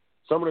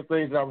 Some of the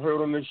things that I've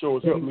heard on this show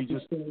has helped me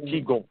just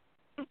keep going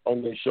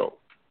on this show.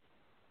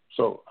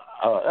 So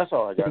that's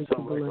all I got.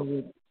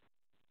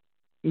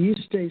 You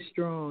stay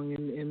strong,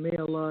 and may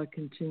Allah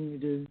continue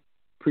to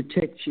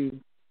protect you.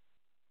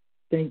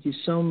 Thank you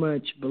so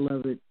much,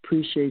 beloved.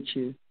 Appreciate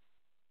you.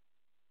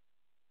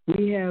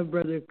 We have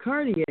Brother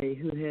Cartier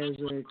who has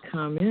a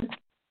comment.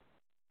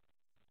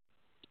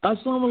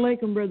 Assalamu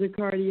alaikum, Brother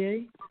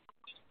Cartier.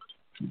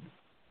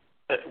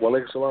 Wa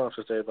alaikum salam,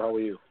 Sister Ava. How are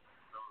you?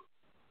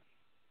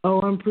 Oh,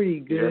 I'm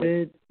pretty good.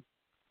 Yeah.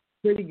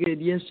 Pretty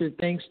good, yes, sir.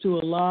 Thanks to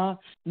Allah.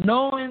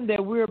 Knowing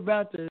that we're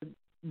about to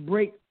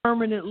break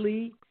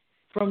permanently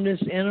from this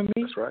enemy.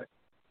 That's right.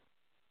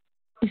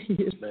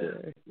 Yes, man.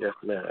 Sir. Yes,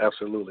 man.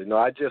 Absolutely. No,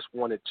 I just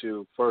wanted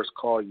to first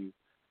call into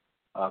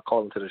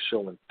the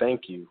show and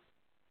thank you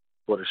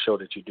for the show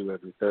that you do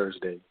every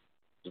Thursday.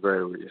 It's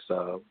very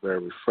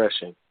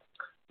refreshing.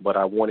 But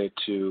I wanted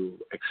to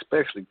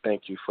especially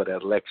thank you for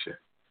that lecture,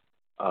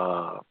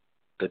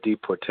 the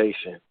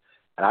deportation.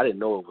 And I didn't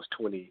know it was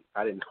 20.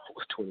 I didn't know it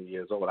was 20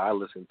 years old. I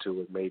listened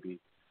to it maybe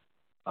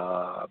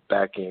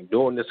back in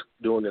during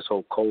this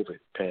whole COVID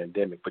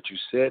pandemic. But you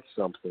said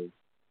something.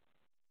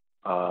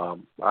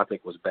 I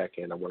think it was back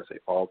in, I want to say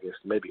August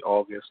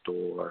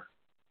or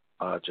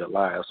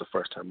July. That was the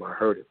first time I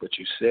heard it. But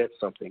you said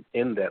something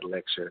in that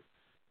lecture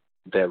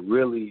that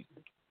really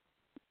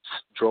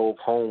drove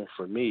home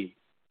for me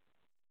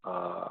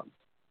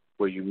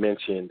where you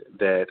mentioned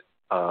that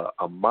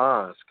a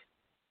mosque,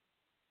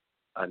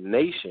 a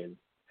nation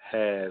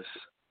has,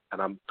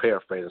 and I'm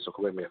paraphrasing, so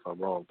correct me if I'm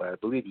wrong, but I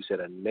believe you said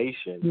a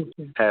nation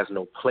has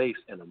no place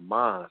in a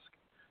mosque,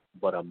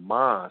 but a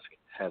mosque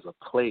has a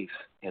place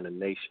in a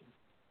nation.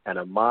 And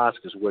a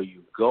mosque is where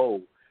you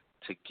go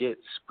to get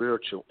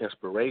spiritual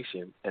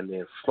inspiration, and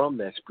then from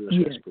that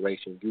spiritual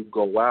inspiration, you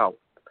go out,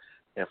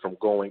 and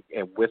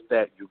with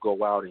that, you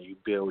go out and you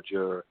build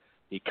your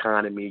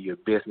economy, your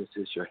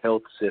businesses, your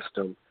health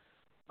system,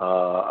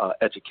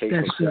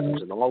 educational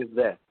systems, and all of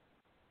that.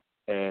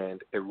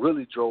 And it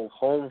really drove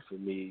home for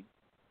me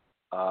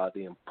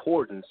the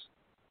importance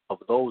of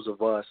those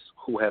of us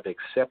who have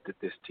accepted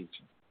this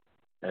teaching.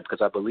 And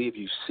because I believe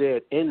you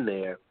said in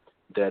there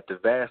that the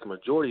vast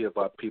majority of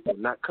our people are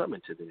not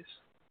coming to this.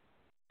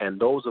 And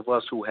those of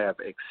us who have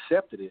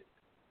accepted it,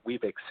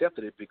 we've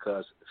accepted it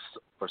because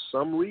for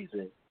some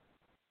reason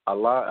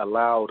Allah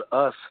allowed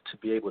us to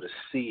be able to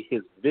see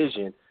his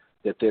vision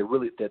that there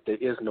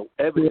is no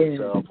evidence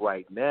of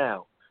right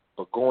now,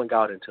 but going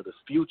out into the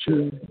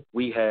future,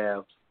 we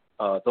have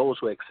those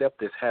who accept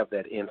this have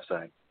that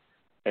insight.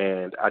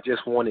 And I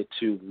just wanted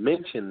to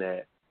mention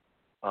that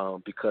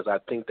because I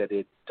think that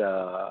it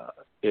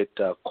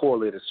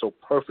correlated so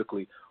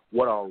perfectly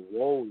what our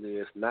role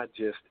is, not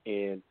just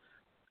in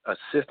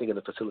assisting in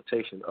the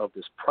facilitation of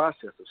this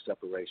process of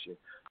separation,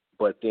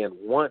 but then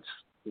once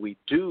we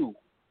do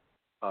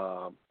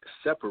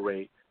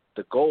separate,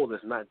 the goal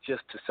is not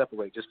just to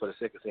separate just for the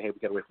sake of saying, hey, we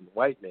got away from the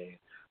white man,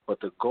 but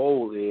the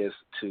goal is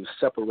to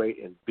separate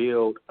and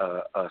build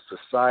a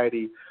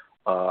society,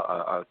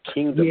 a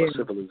kingdom, a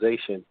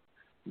civilization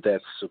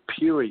that's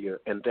superior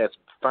and that's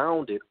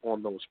founded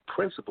on those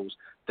principles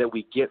that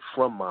we get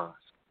from mosque,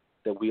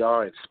 that we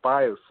are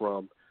inspired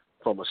from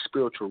a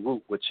spiritual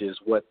root, which is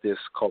what this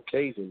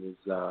Caucasian he's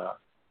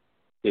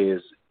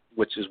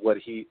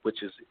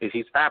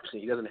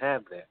absent. He doesn't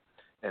have that,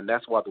 and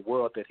that's why the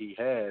world that he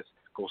has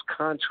goes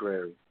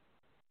contrary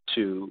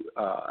to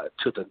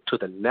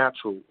the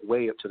natural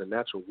way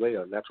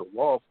or natural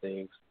law of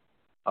things,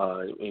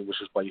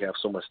 which is why you have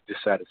so much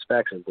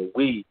dissatisfaction. But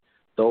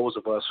those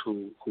of us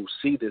who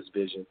see this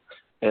vision,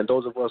 and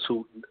those of us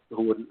who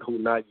are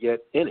not yet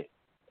in it,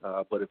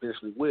 but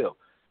eventually will,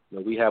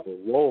 we have a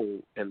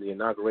role in the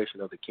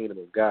inauguration of the kingdom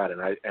of God.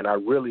 And I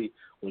really,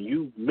 when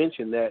you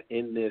mentioned that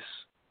in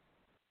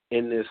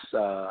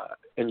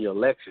your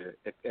lecture,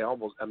 it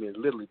almost, it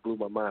literally blew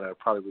my mind. I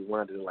probably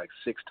rewinded it like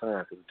 6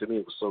 times because to me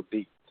it was so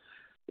deep.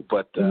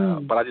 But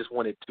I just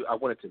wanted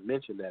to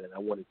mention that, and I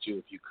wanted you,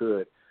 if you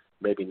could,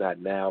 maybe not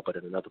now, but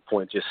at another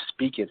point, just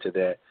speak into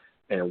that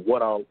and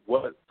what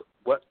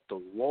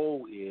the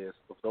role is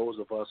of those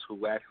of us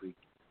who actually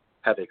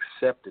have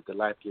accepted the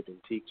life-giving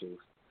teachings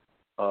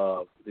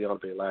of the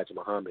Honorable Elijah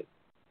Muhammad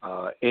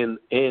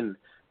in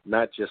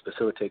not just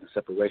facilitating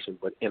separation,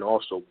 but in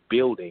also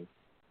building,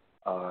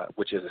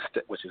 which is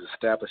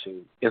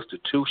establishing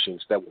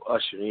institutions that will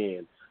usher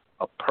in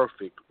a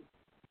perfect,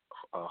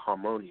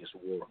 harmonious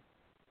world.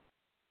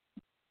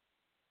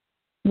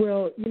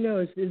 Well,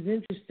 it's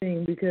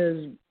interesting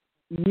because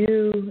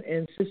you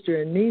and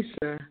Sister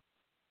Anissa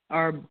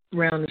are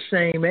around the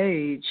same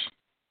age,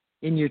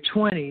 in your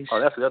 20s. Oh,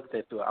 that's the other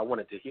thing too. I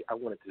wanted to see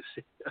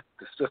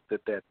the sister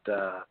that.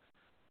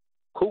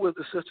 Who was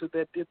the sister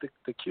that did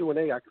the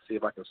Q&A? I can see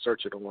if I can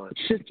search it on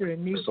Sister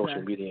Anissa,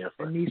 social media.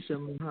 Anissa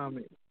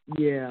Muhammad.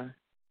 Yeah.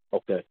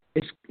 Okay.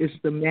 It's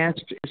the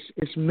master.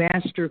 It's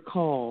Master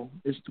Call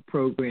is the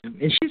program,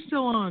 and she's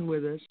still on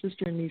with us.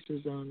 Sister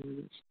Anissa's on with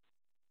us.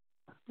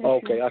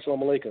 Okay.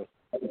 Assalamu alaikum.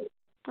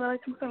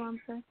 Walaikum salam,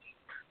 sir.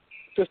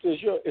 Sister,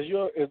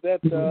 is that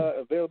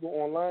available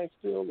online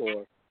still,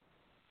 or?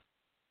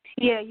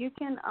 Yeah, you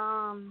can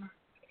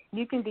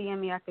DM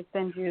me. I could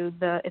send you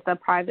it's a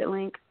private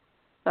link.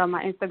 So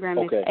my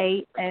Instagram is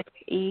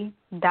axe.ena.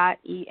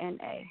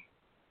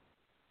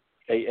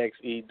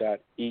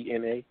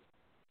 axe.ena?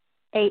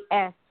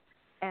 AS.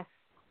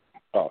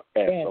 Oh,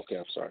 S. Okay,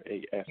 I'm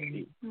sorry.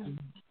 ASE.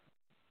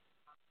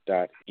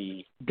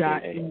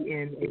 .ena.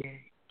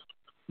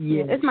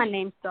 Yeah, it's my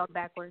name spelled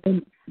backwards.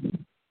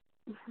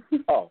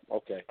 Oh,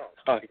 okay.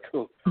 All right,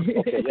 cool.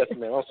 Okay, yes,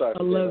 ma'am. I'm sorry.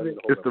 I love it.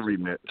 It's the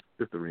remix.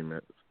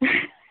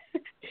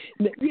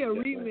 Yeah,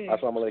 remix.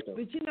 Assalamu alaikum.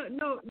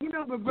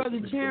 But but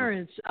Brother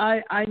Terrence,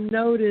 I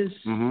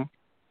noticed,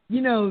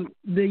 the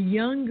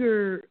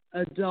younger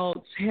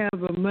adults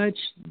have a much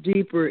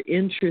deeper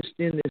interest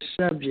in this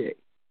subject.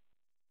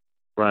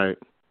 Right.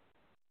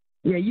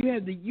 Yeah, you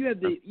have the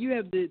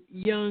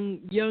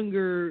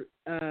younger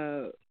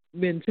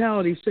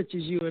mentality such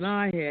as you and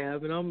I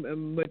have, and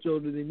I'm much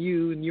older than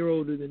you, and you're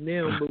older than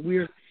them, but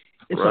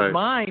it's a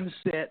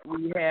mindset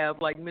we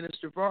have, like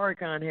Minister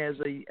Farrakhan has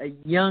a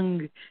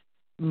young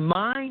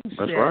mindset.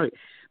 That's right.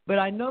 But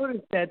I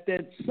noticed that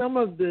some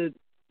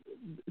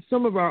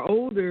of our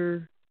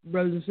older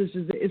brothers and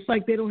sisters, it's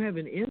like they don't have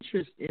an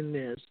interest in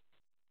this.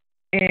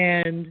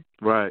 And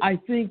I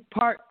think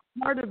part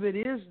of it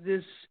is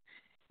this,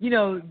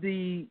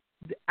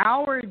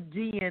 our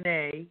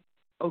DNA,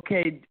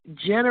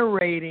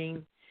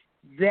 generating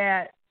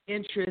that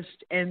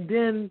interest, and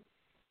then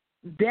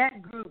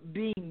that group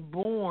being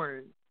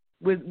born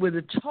with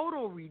a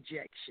total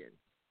rejection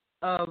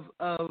of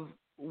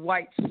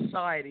white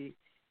society,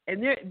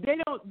 and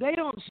they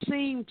don't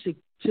seem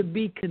to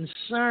be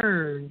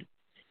concerned.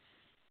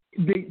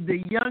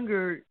 The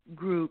younger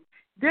group,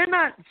 they're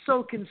not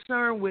so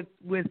concerned with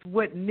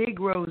what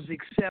Negroes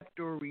accept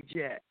or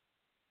reject.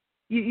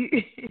 Exactly.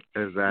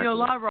 You know, a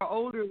lot of our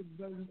older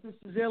brothers and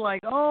sisters, they're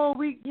like, oh,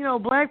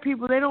 black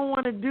people, they don't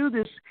want to do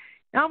this.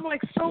 And I'm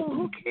like, so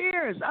who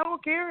cares? I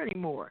don't care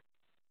anymore.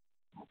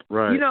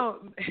 Right. You know,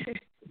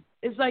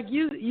 it's like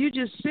you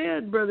just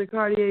said, Brother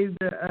Cartier,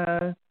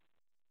 and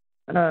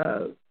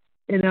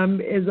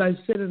as I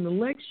said in the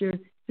lecture,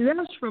 that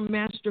was from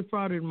Master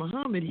Fard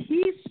Muhammad.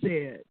 He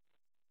said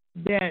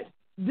that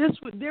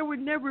there would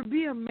never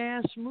be a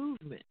mass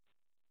movement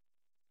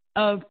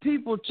of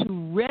people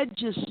to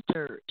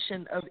register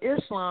of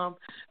Islam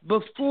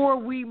before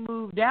we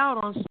moved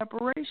out on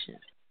separation.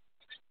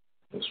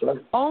 That's right.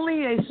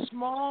 Only a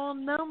small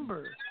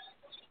number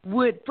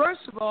would,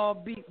 first of all,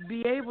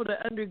 be able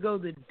to undergo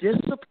the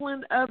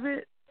discipline of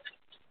it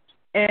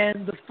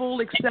and the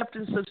full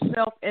acceptance of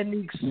self and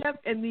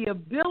the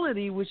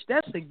ability, which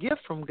that's a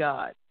gift from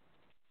God,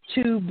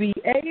 to be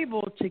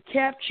able to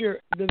capture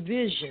the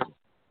vision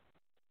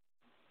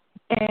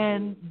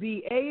and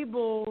be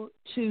able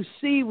to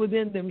see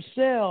within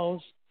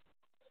themselves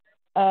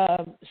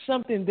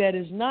something that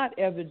is not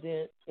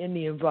evident in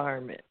the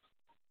environment.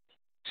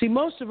 See,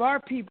 most of our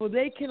people,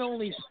 they can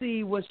only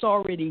see what's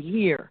already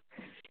here.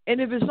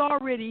 And if it's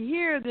already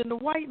here, then the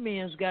white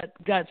man's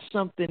got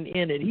something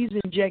in it. He's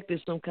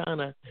injected some kind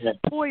of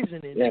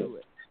poison into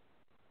it.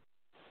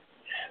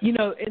 You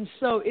know, and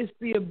so it's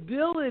the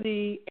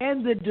ability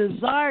and the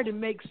desire to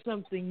make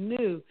something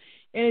new.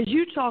 And as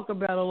you talk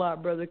about a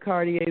lot, Brother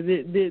Cartier,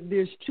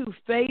 there's two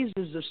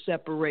phases of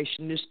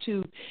separation. There's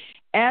two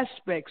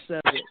aspects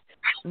of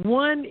it.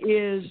 One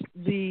is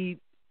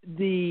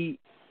the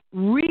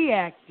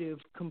reactive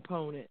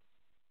component,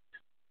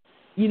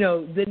 you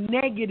know, the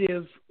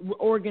negative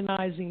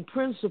organizing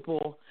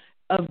principle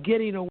of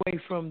getting away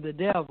from the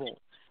devil.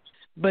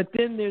 But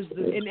then there's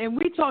and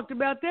we talked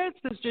about that,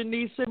 Sister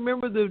Nisa.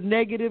 Remember the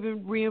negative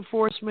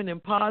reinforcement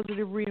and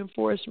positive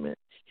reinforcement?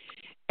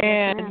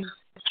 And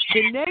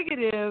the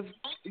negative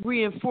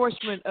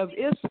reinforcement of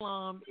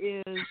Islam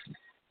is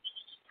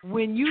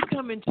when you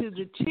come into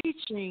the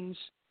teachings,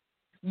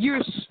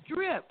 you're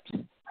stripped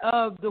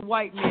of the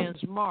white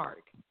man's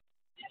mark.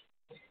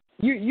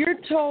 You're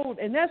told,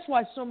 and that's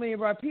why so many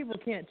of our people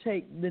can't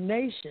take the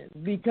nation,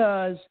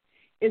 because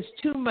it's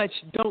too much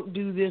don't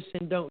do this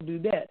and don't do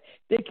that.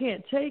 They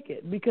can't take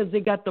it because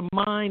they got the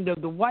mind of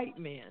the white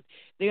man.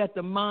 They got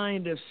the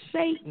mind of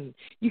Satan.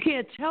 You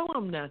can't tell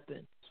them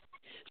nothing.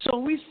 So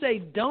we say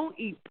don't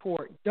eat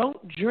pork,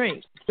 don't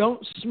drink,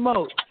 don't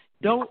smoke,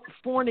 don't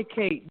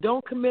fornicate,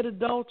 don't commit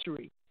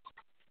adultery,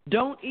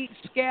 don't eat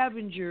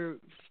scavenger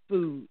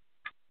food.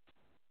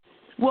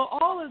 Well,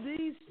 all of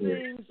these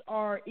things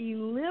are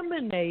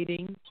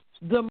eliminating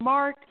the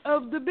mark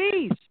of the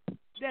beast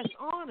that's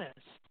on us,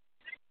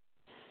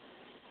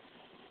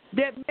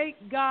 that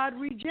make God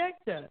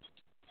reject us.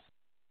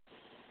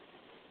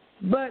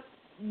 But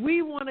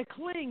we want to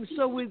cling.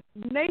 So with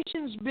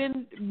nations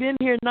been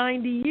here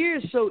 90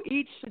 years, so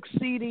each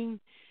succeeding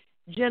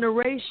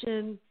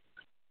generation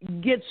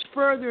gets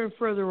further and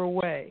further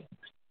away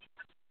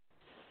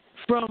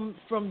from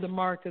the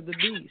mark of the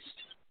beast.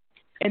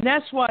 And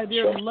that's why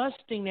they're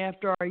lusting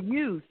after our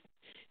youth,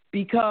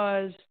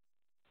 because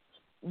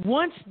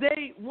once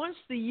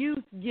the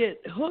youth get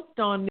hooked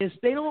on this,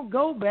 they don't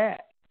go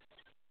back.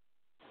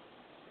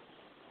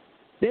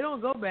 They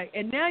don't go back.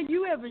 And now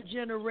you have a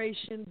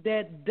generation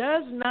that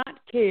does not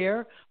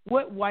care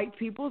what white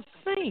people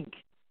think.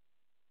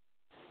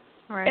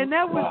 Right. And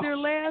that was their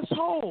last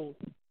hold.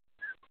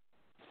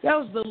 That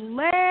was the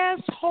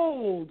last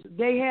hold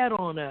they had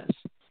on us,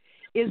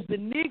 is the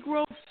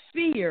Negro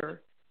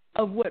fear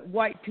of what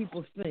white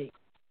people think.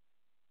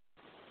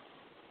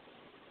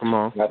 Come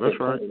on. That's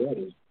right.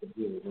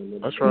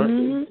 That's right.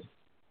 Mm-hmm.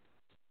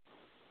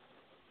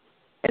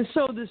 And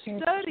so the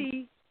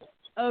study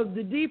of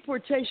the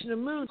deportation of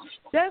Moon,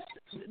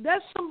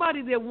 that's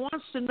somebody that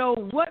wants to know,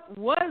 what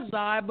was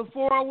I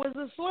before I was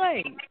a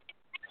slave?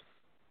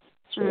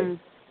 Mm.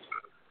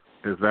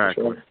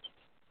 Exactly.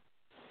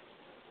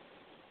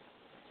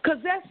 Because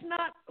that's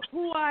not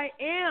who I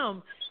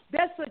am.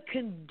 That's a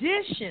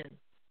condition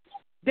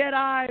that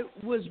I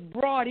was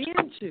brought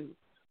into.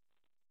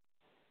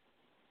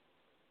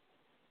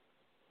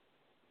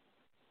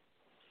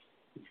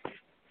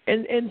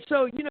 And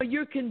so, you know,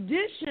 your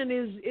condition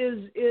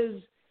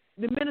is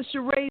the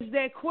minister raised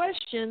that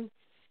question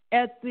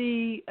at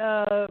the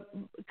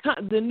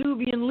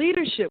Nubian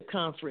Leadership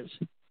Conference.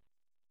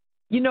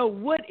 You know,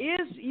 what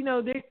is, you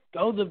know,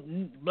 the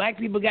black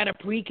people got a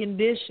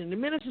precondition. The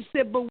minister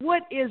said, but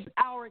what is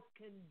our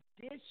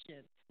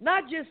condition?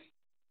 Not just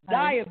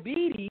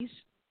diabetes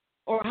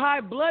or high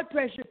blood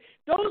pressure.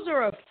 Those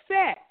are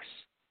effects.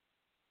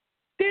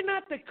 They're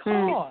not the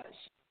cause.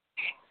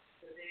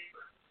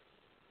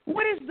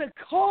 What is the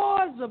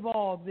cause of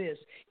all this?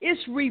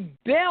 It's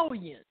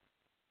rebellion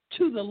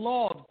to the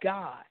law of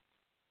God.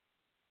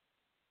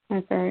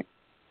 That's right.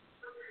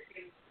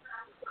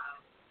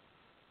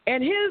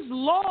 And his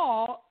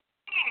law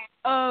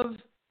of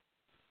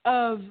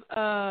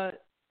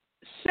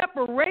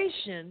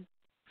separation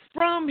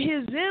from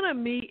his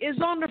enemy is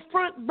on the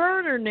front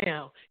burner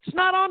now. It's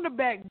not on the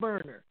back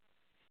burner.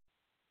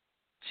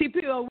 See,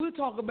 people, we'll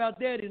talk about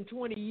that in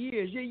 20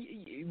 years.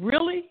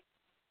 Really?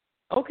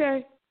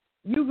 Okay.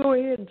 You go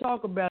ahead and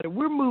talk about it.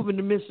 We're moving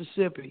to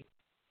Mississippi,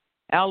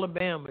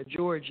 Alabama,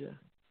 Georgia,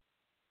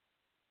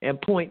 and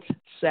points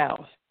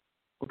south.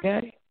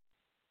 Okay?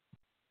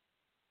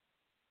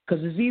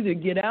 Because it's either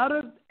get out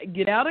of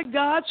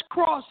God's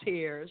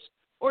crosshairs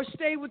or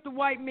stay with the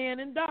white man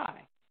and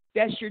die.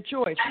 That's your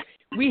choice.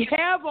 We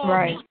have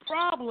all these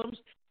problems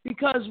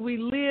because we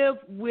live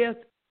with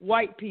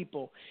white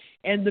people.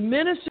 And the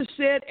minister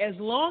said, as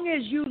long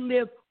as you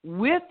live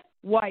with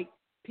white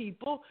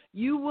people,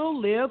 you will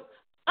live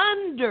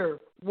under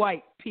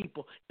white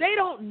people. They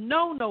don't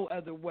know no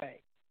other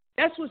way.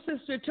 That's what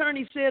Sister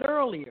Attorney said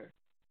earlier.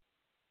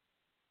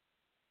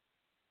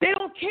 They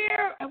don't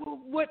care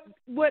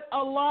what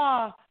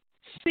Allah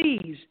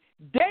sees.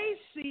 They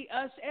see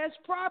us as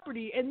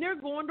property, and they're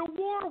going to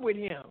war with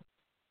him.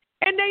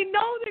 And they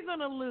know they're going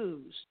to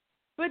lose,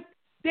 but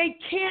they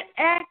can't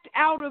act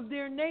out of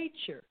their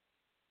nature.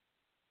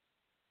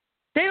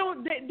 They're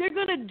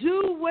going to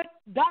do what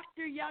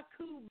Dr.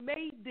 Yaqub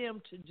made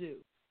them to do,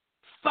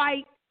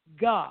 fight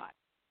God.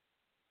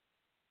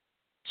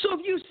 So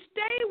if you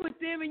stay with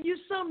them and you're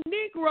some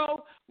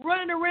Negro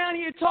running around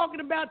here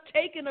talking about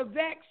taking a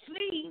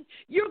vaccine,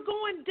 you're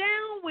going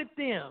down with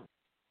them.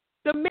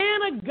 The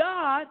man of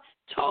God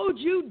told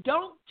you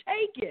don't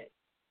take it.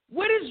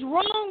 What is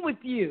wrong with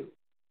you?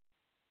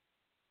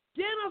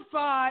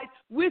 Identify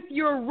with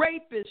your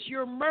rapist,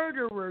 your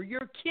murderer,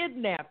 your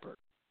kidnapper.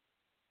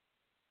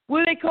 What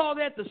do they call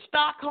that? The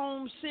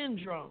Stockholm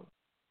Syndrome.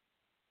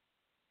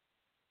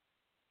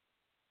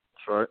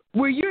 That's right.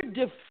 Where you're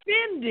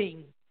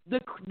defending the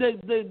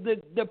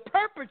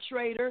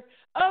perpetrator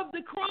of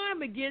the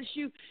crime against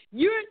you.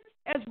 You're,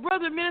 as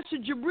Brother Minister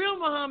Jabril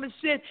Muhammad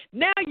said,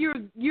 now you're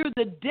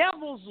the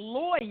devil's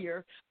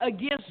lawyer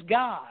against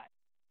God.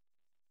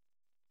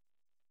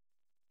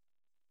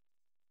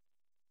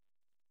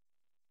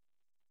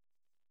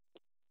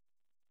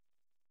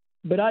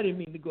 But I didn't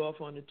mean to go off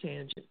on a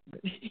tangent.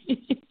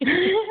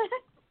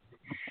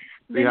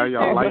 See how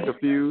y'all like the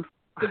fuse?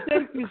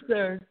 Thank you,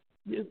 sir.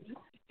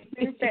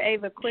 Minister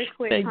Ava, quick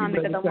comment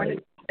because I wanted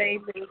to say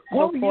this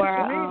Oh, before.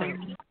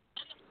 yes,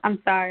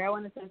 I'm sorry. I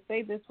wanted to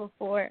say this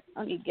before.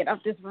 Let me get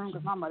up this room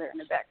because my mother in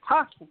the back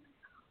talking.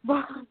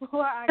 But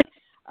before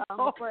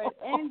it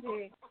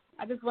ended,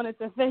 I just wanted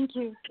to thank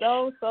you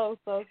so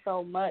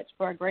much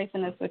for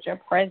gracing us with your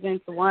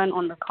presence, one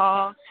on the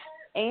call,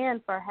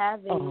 and for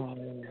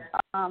having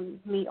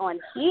me on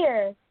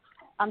here.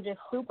 I'm just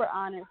super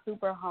honored,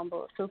 super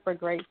humbled, super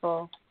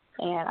grateful,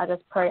 and I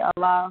just pray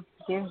Allah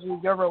gives you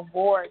your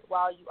reward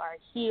while you are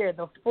here,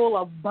 the full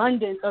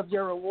abundance of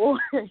your reward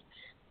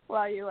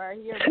while you are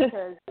here,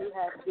 because you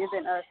have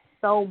given us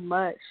so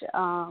much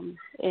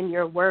in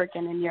your work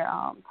and in your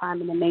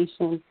time in the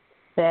nation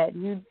that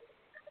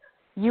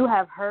you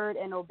have heard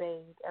and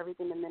obeyed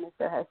everything the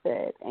minister has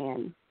said,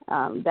 and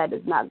that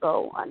does not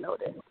go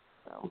unnoticed.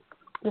 So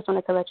just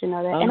wanted to let you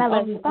know that. And I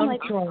love you. I'm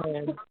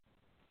trying.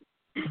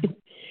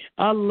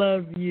 I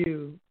love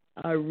you.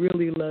 I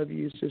really love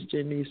you,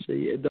 Sister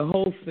Anissa, the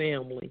whole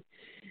family,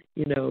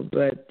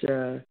 but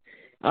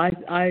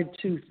I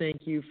too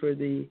thank you for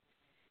the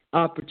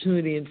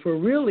opportunity and for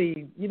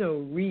really,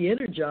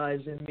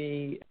 re-energizing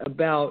me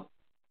about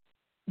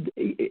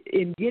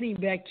in getting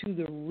back to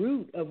the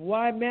root of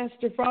why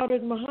Master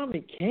Fard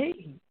Muhammad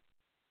came.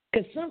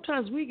 Because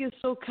sometimes we get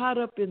so caught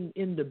up in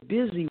the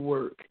busy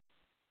work.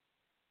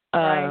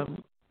 Right.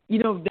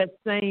 That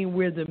saying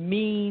where the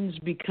means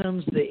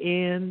becomes the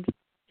end.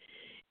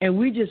 And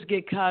we just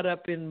get caught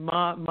up in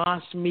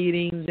mosque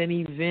meetings and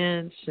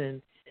events and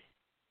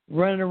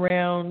running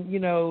around,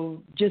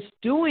 just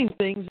doing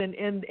things. And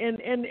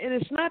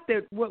it's not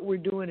that what we're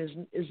doing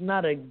is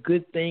not a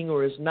good thing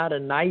or is not a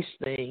nice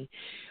thing,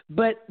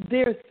 but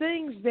there are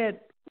things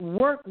that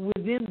work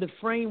within the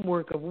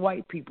framework of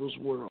white people's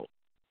world.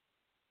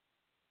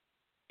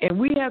 And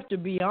we have to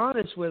be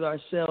honest with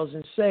ourselves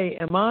and say,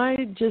 am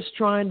I just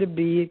trying to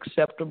be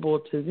acceptable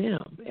to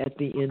them at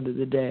the end of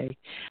the day?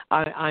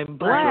 I'm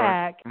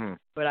black,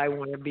 but I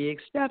want to be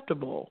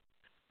acceptable.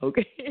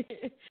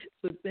 Okay?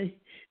 So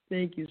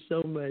thank you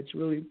so much.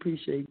 Really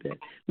appreciate that.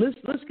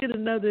 Let's get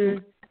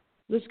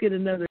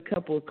another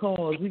couple of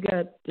calls. We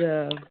got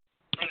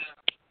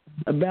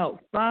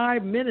about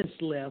 5 minutes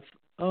left.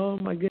 Oh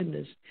my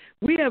goodness.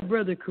 We have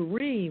Brother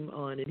Kareem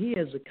on, and he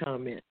has a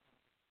comment.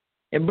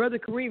 And Brother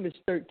Kareem is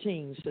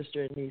 13,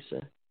 Sister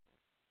Anissa.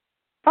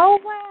 Oh,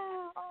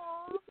 wow.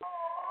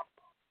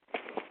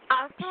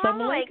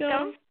 Assalamu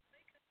alaikum.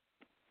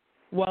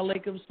 Wa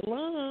alaikum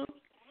salam.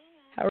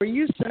 How are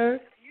you, sir?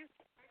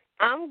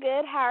 I'm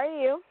good. How are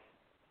you?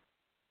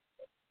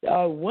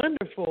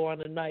 wonderful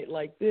on a night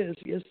like this.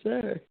 Yes,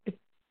 sir.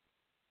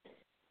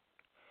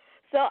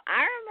 So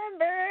I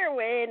remember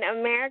when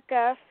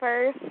America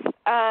first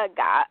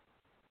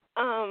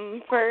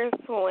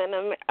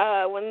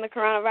when the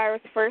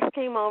coronavirus first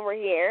came over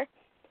here,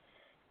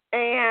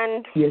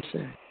 and yes,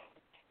 sir,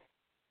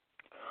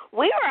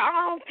 we were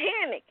all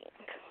panicking.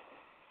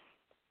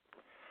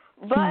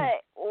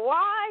 But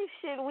why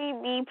should we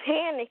be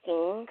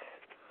panicking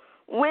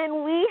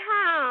when we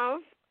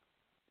have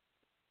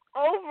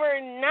over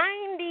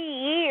 90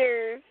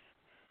 years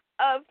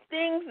of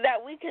things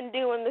that we can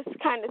do in this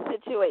kind of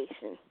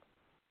situation?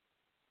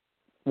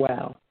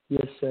 Wow.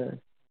 Yes, sir.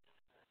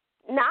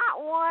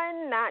 Not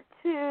 1, not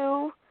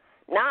 2,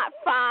 not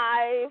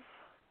 5,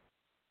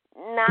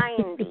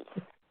 90.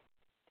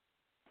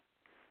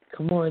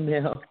 Come on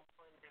now.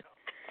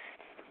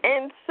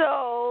 And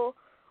so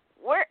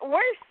we're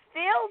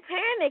still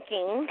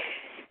panicking.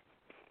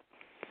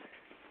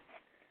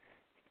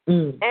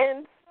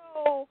 And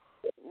so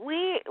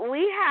we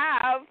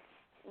have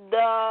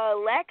the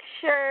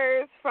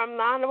lectures from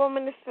the Honorable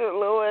Minister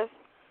Louis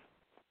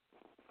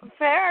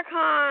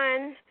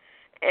Farrakhan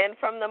and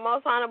from the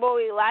Most Honorable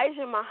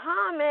Elijah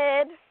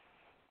Muhammad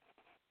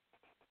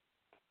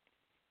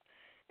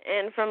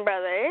and from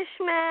Brother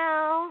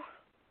Ishmael.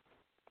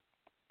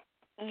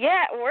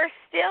 Yet we're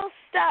still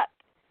stuck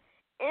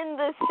in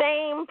the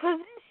same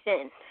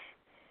position.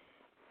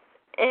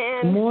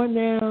 And come on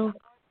now.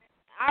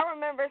 I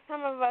remember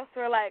some of us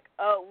were like,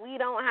 oh, we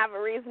don't have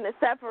a reason to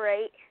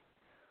separate.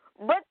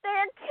 But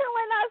they're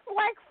killing us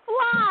like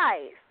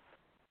flies.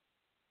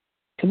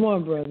 Come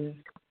on, brother.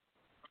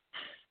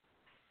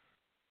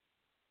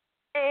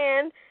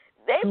 And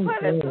they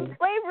put us in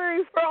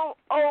slavery for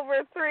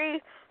over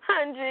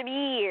 300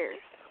 years.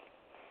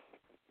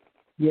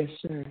 Yes,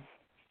 sir.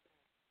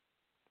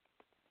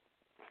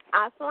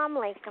 Assalamu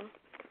alaikum.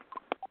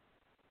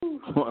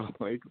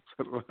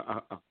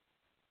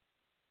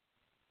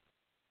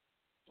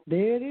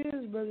 There it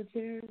is, Brother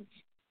Terrence.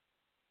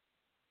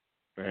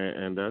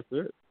 And that's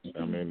it.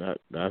 I mean,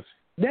 that's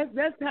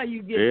how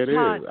you get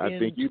taught I in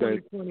think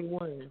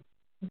 2021.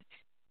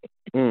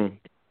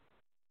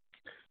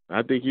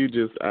 I think you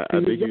just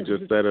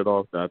set it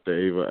off, Dr.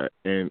 Ava.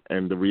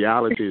 And the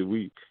reality is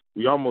we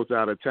almost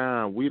out of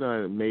time. We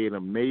done made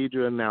a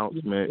major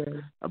announcement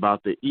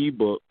about the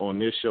ebook on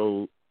this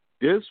show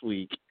this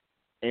week,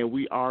 and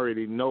we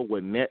already know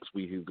what next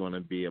week is going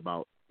to be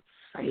about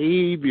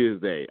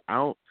Savior's Day. I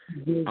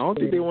don't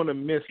think they want to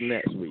miss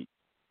next week.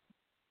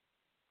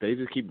 They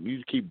just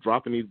keep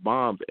dropping these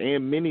bombs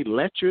and many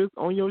lectures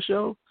on your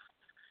show.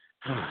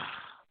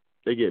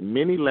 They get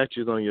many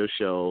lectures on your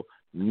show,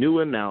 new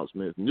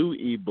announcements, new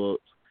ebooks.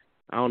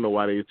 I don't know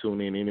why they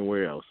tune in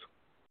anywhere else.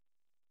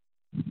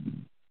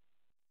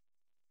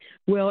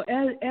 Well,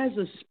 as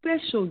a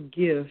special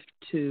gift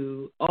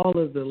to all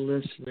of the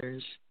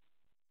listeners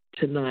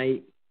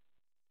tonight,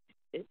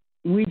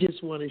 we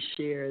just want to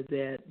share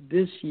that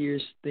this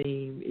year's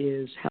theme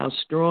is how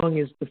strong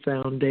is the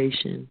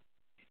foundation?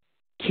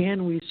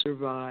 Can we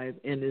survive?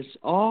 And it's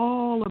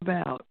all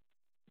about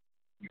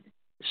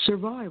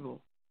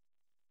survival.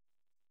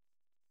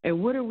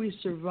 And what are we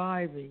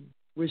surviving?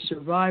 We're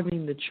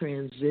surviving the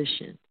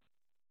transition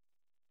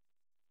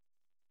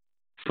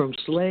from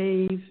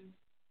slave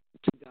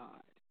to God.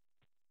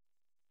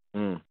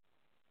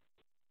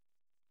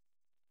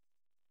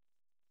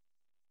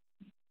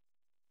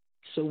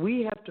 So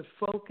we have to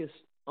focus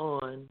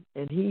on,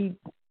 and he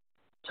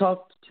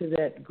talked to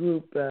that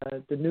group,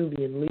 the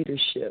Nubian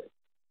leadership.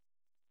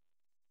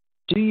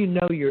 Do you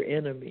know your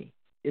enemy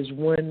is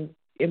one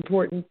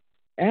important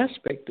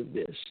aspect of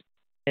this.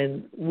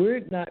 And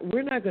we're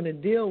not going to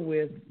deal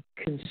with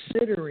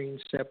considering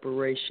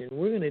separation.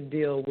 We're going to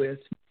deal with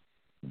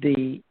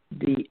the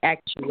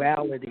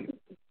actuality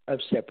of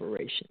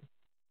separation.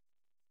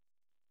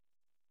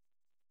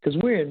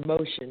 Because we're in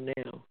motion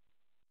now.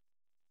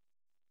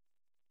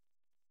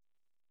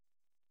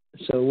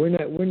 So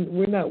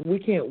we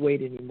can't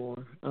wait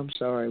anymore. I'm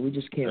sorry. We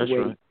just can't wait.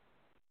 Right.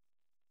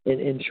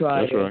 And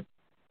try That's to, right.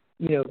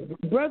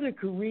 Brother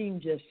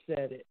Kareem just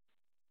said it.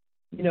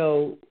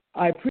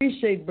 I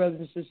appreciate brothers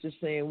and sisters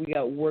saying we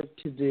got work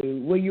to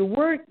do. Well, your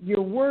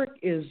work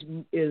is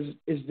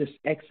this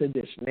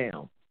exodus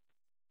now.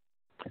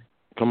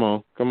 Come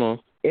on.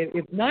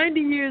 If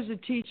 90 years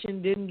of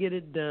teaching didn't get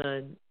it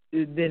done,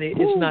 then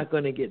it's not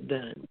going to get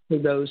done for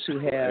those who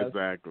have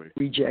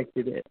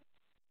rejected it.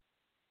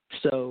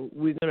 So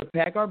we're going to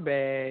pack our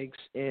bags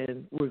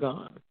and we're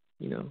gone.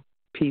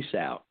 Peace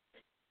out.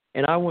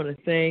 And I want to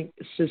thank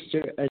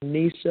Sister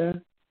Anissa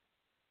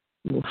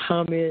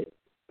Muhammad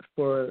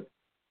for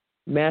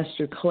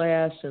master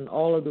class and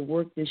all of the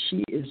work that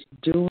she is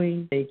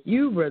doing. Thank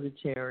you, Brother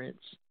Terrence,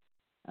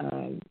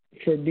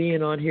 for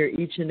being on here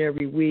each and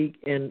every week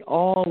and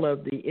all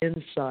of the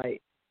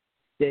insight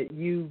that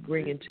you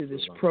bring into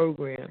this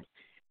program.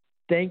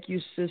 Thank you,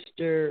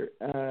 Sister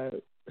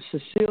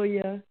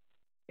Cecilia,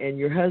 and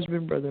your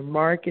husband, Brother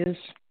Marcus,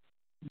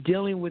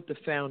 dealing with the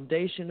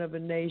foundation of a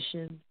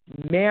nation,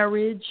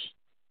 marriage,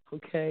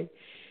 okay?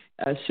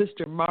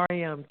 Sister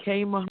Mariam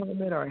K.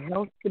 Muhammad, our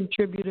health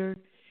contributor,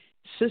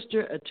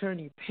 Sister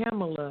Attorney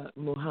Pamela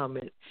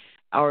Muhammad,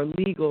 our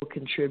legal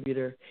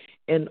contributor,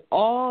 and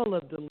all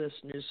of the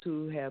listeners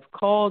who have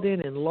called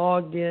in and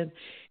logged in.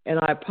 And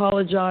I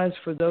apologize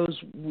for those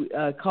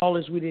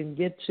callers we didn't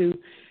get to.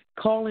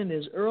 Call in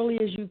as early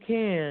as you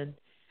can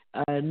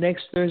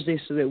next Thursday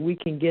so that we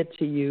can get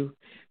to you.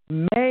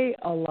 May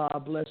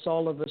Allah bless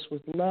all of us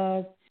with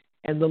love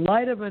and the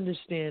light of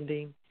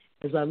understanding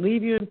as I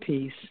leave you in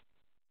peace.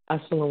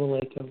 Assalamu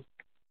alaikum.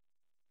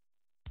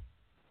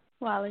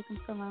 Wa alaikum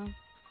salam.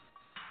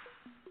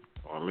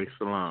 Wa alaikum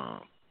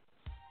salam.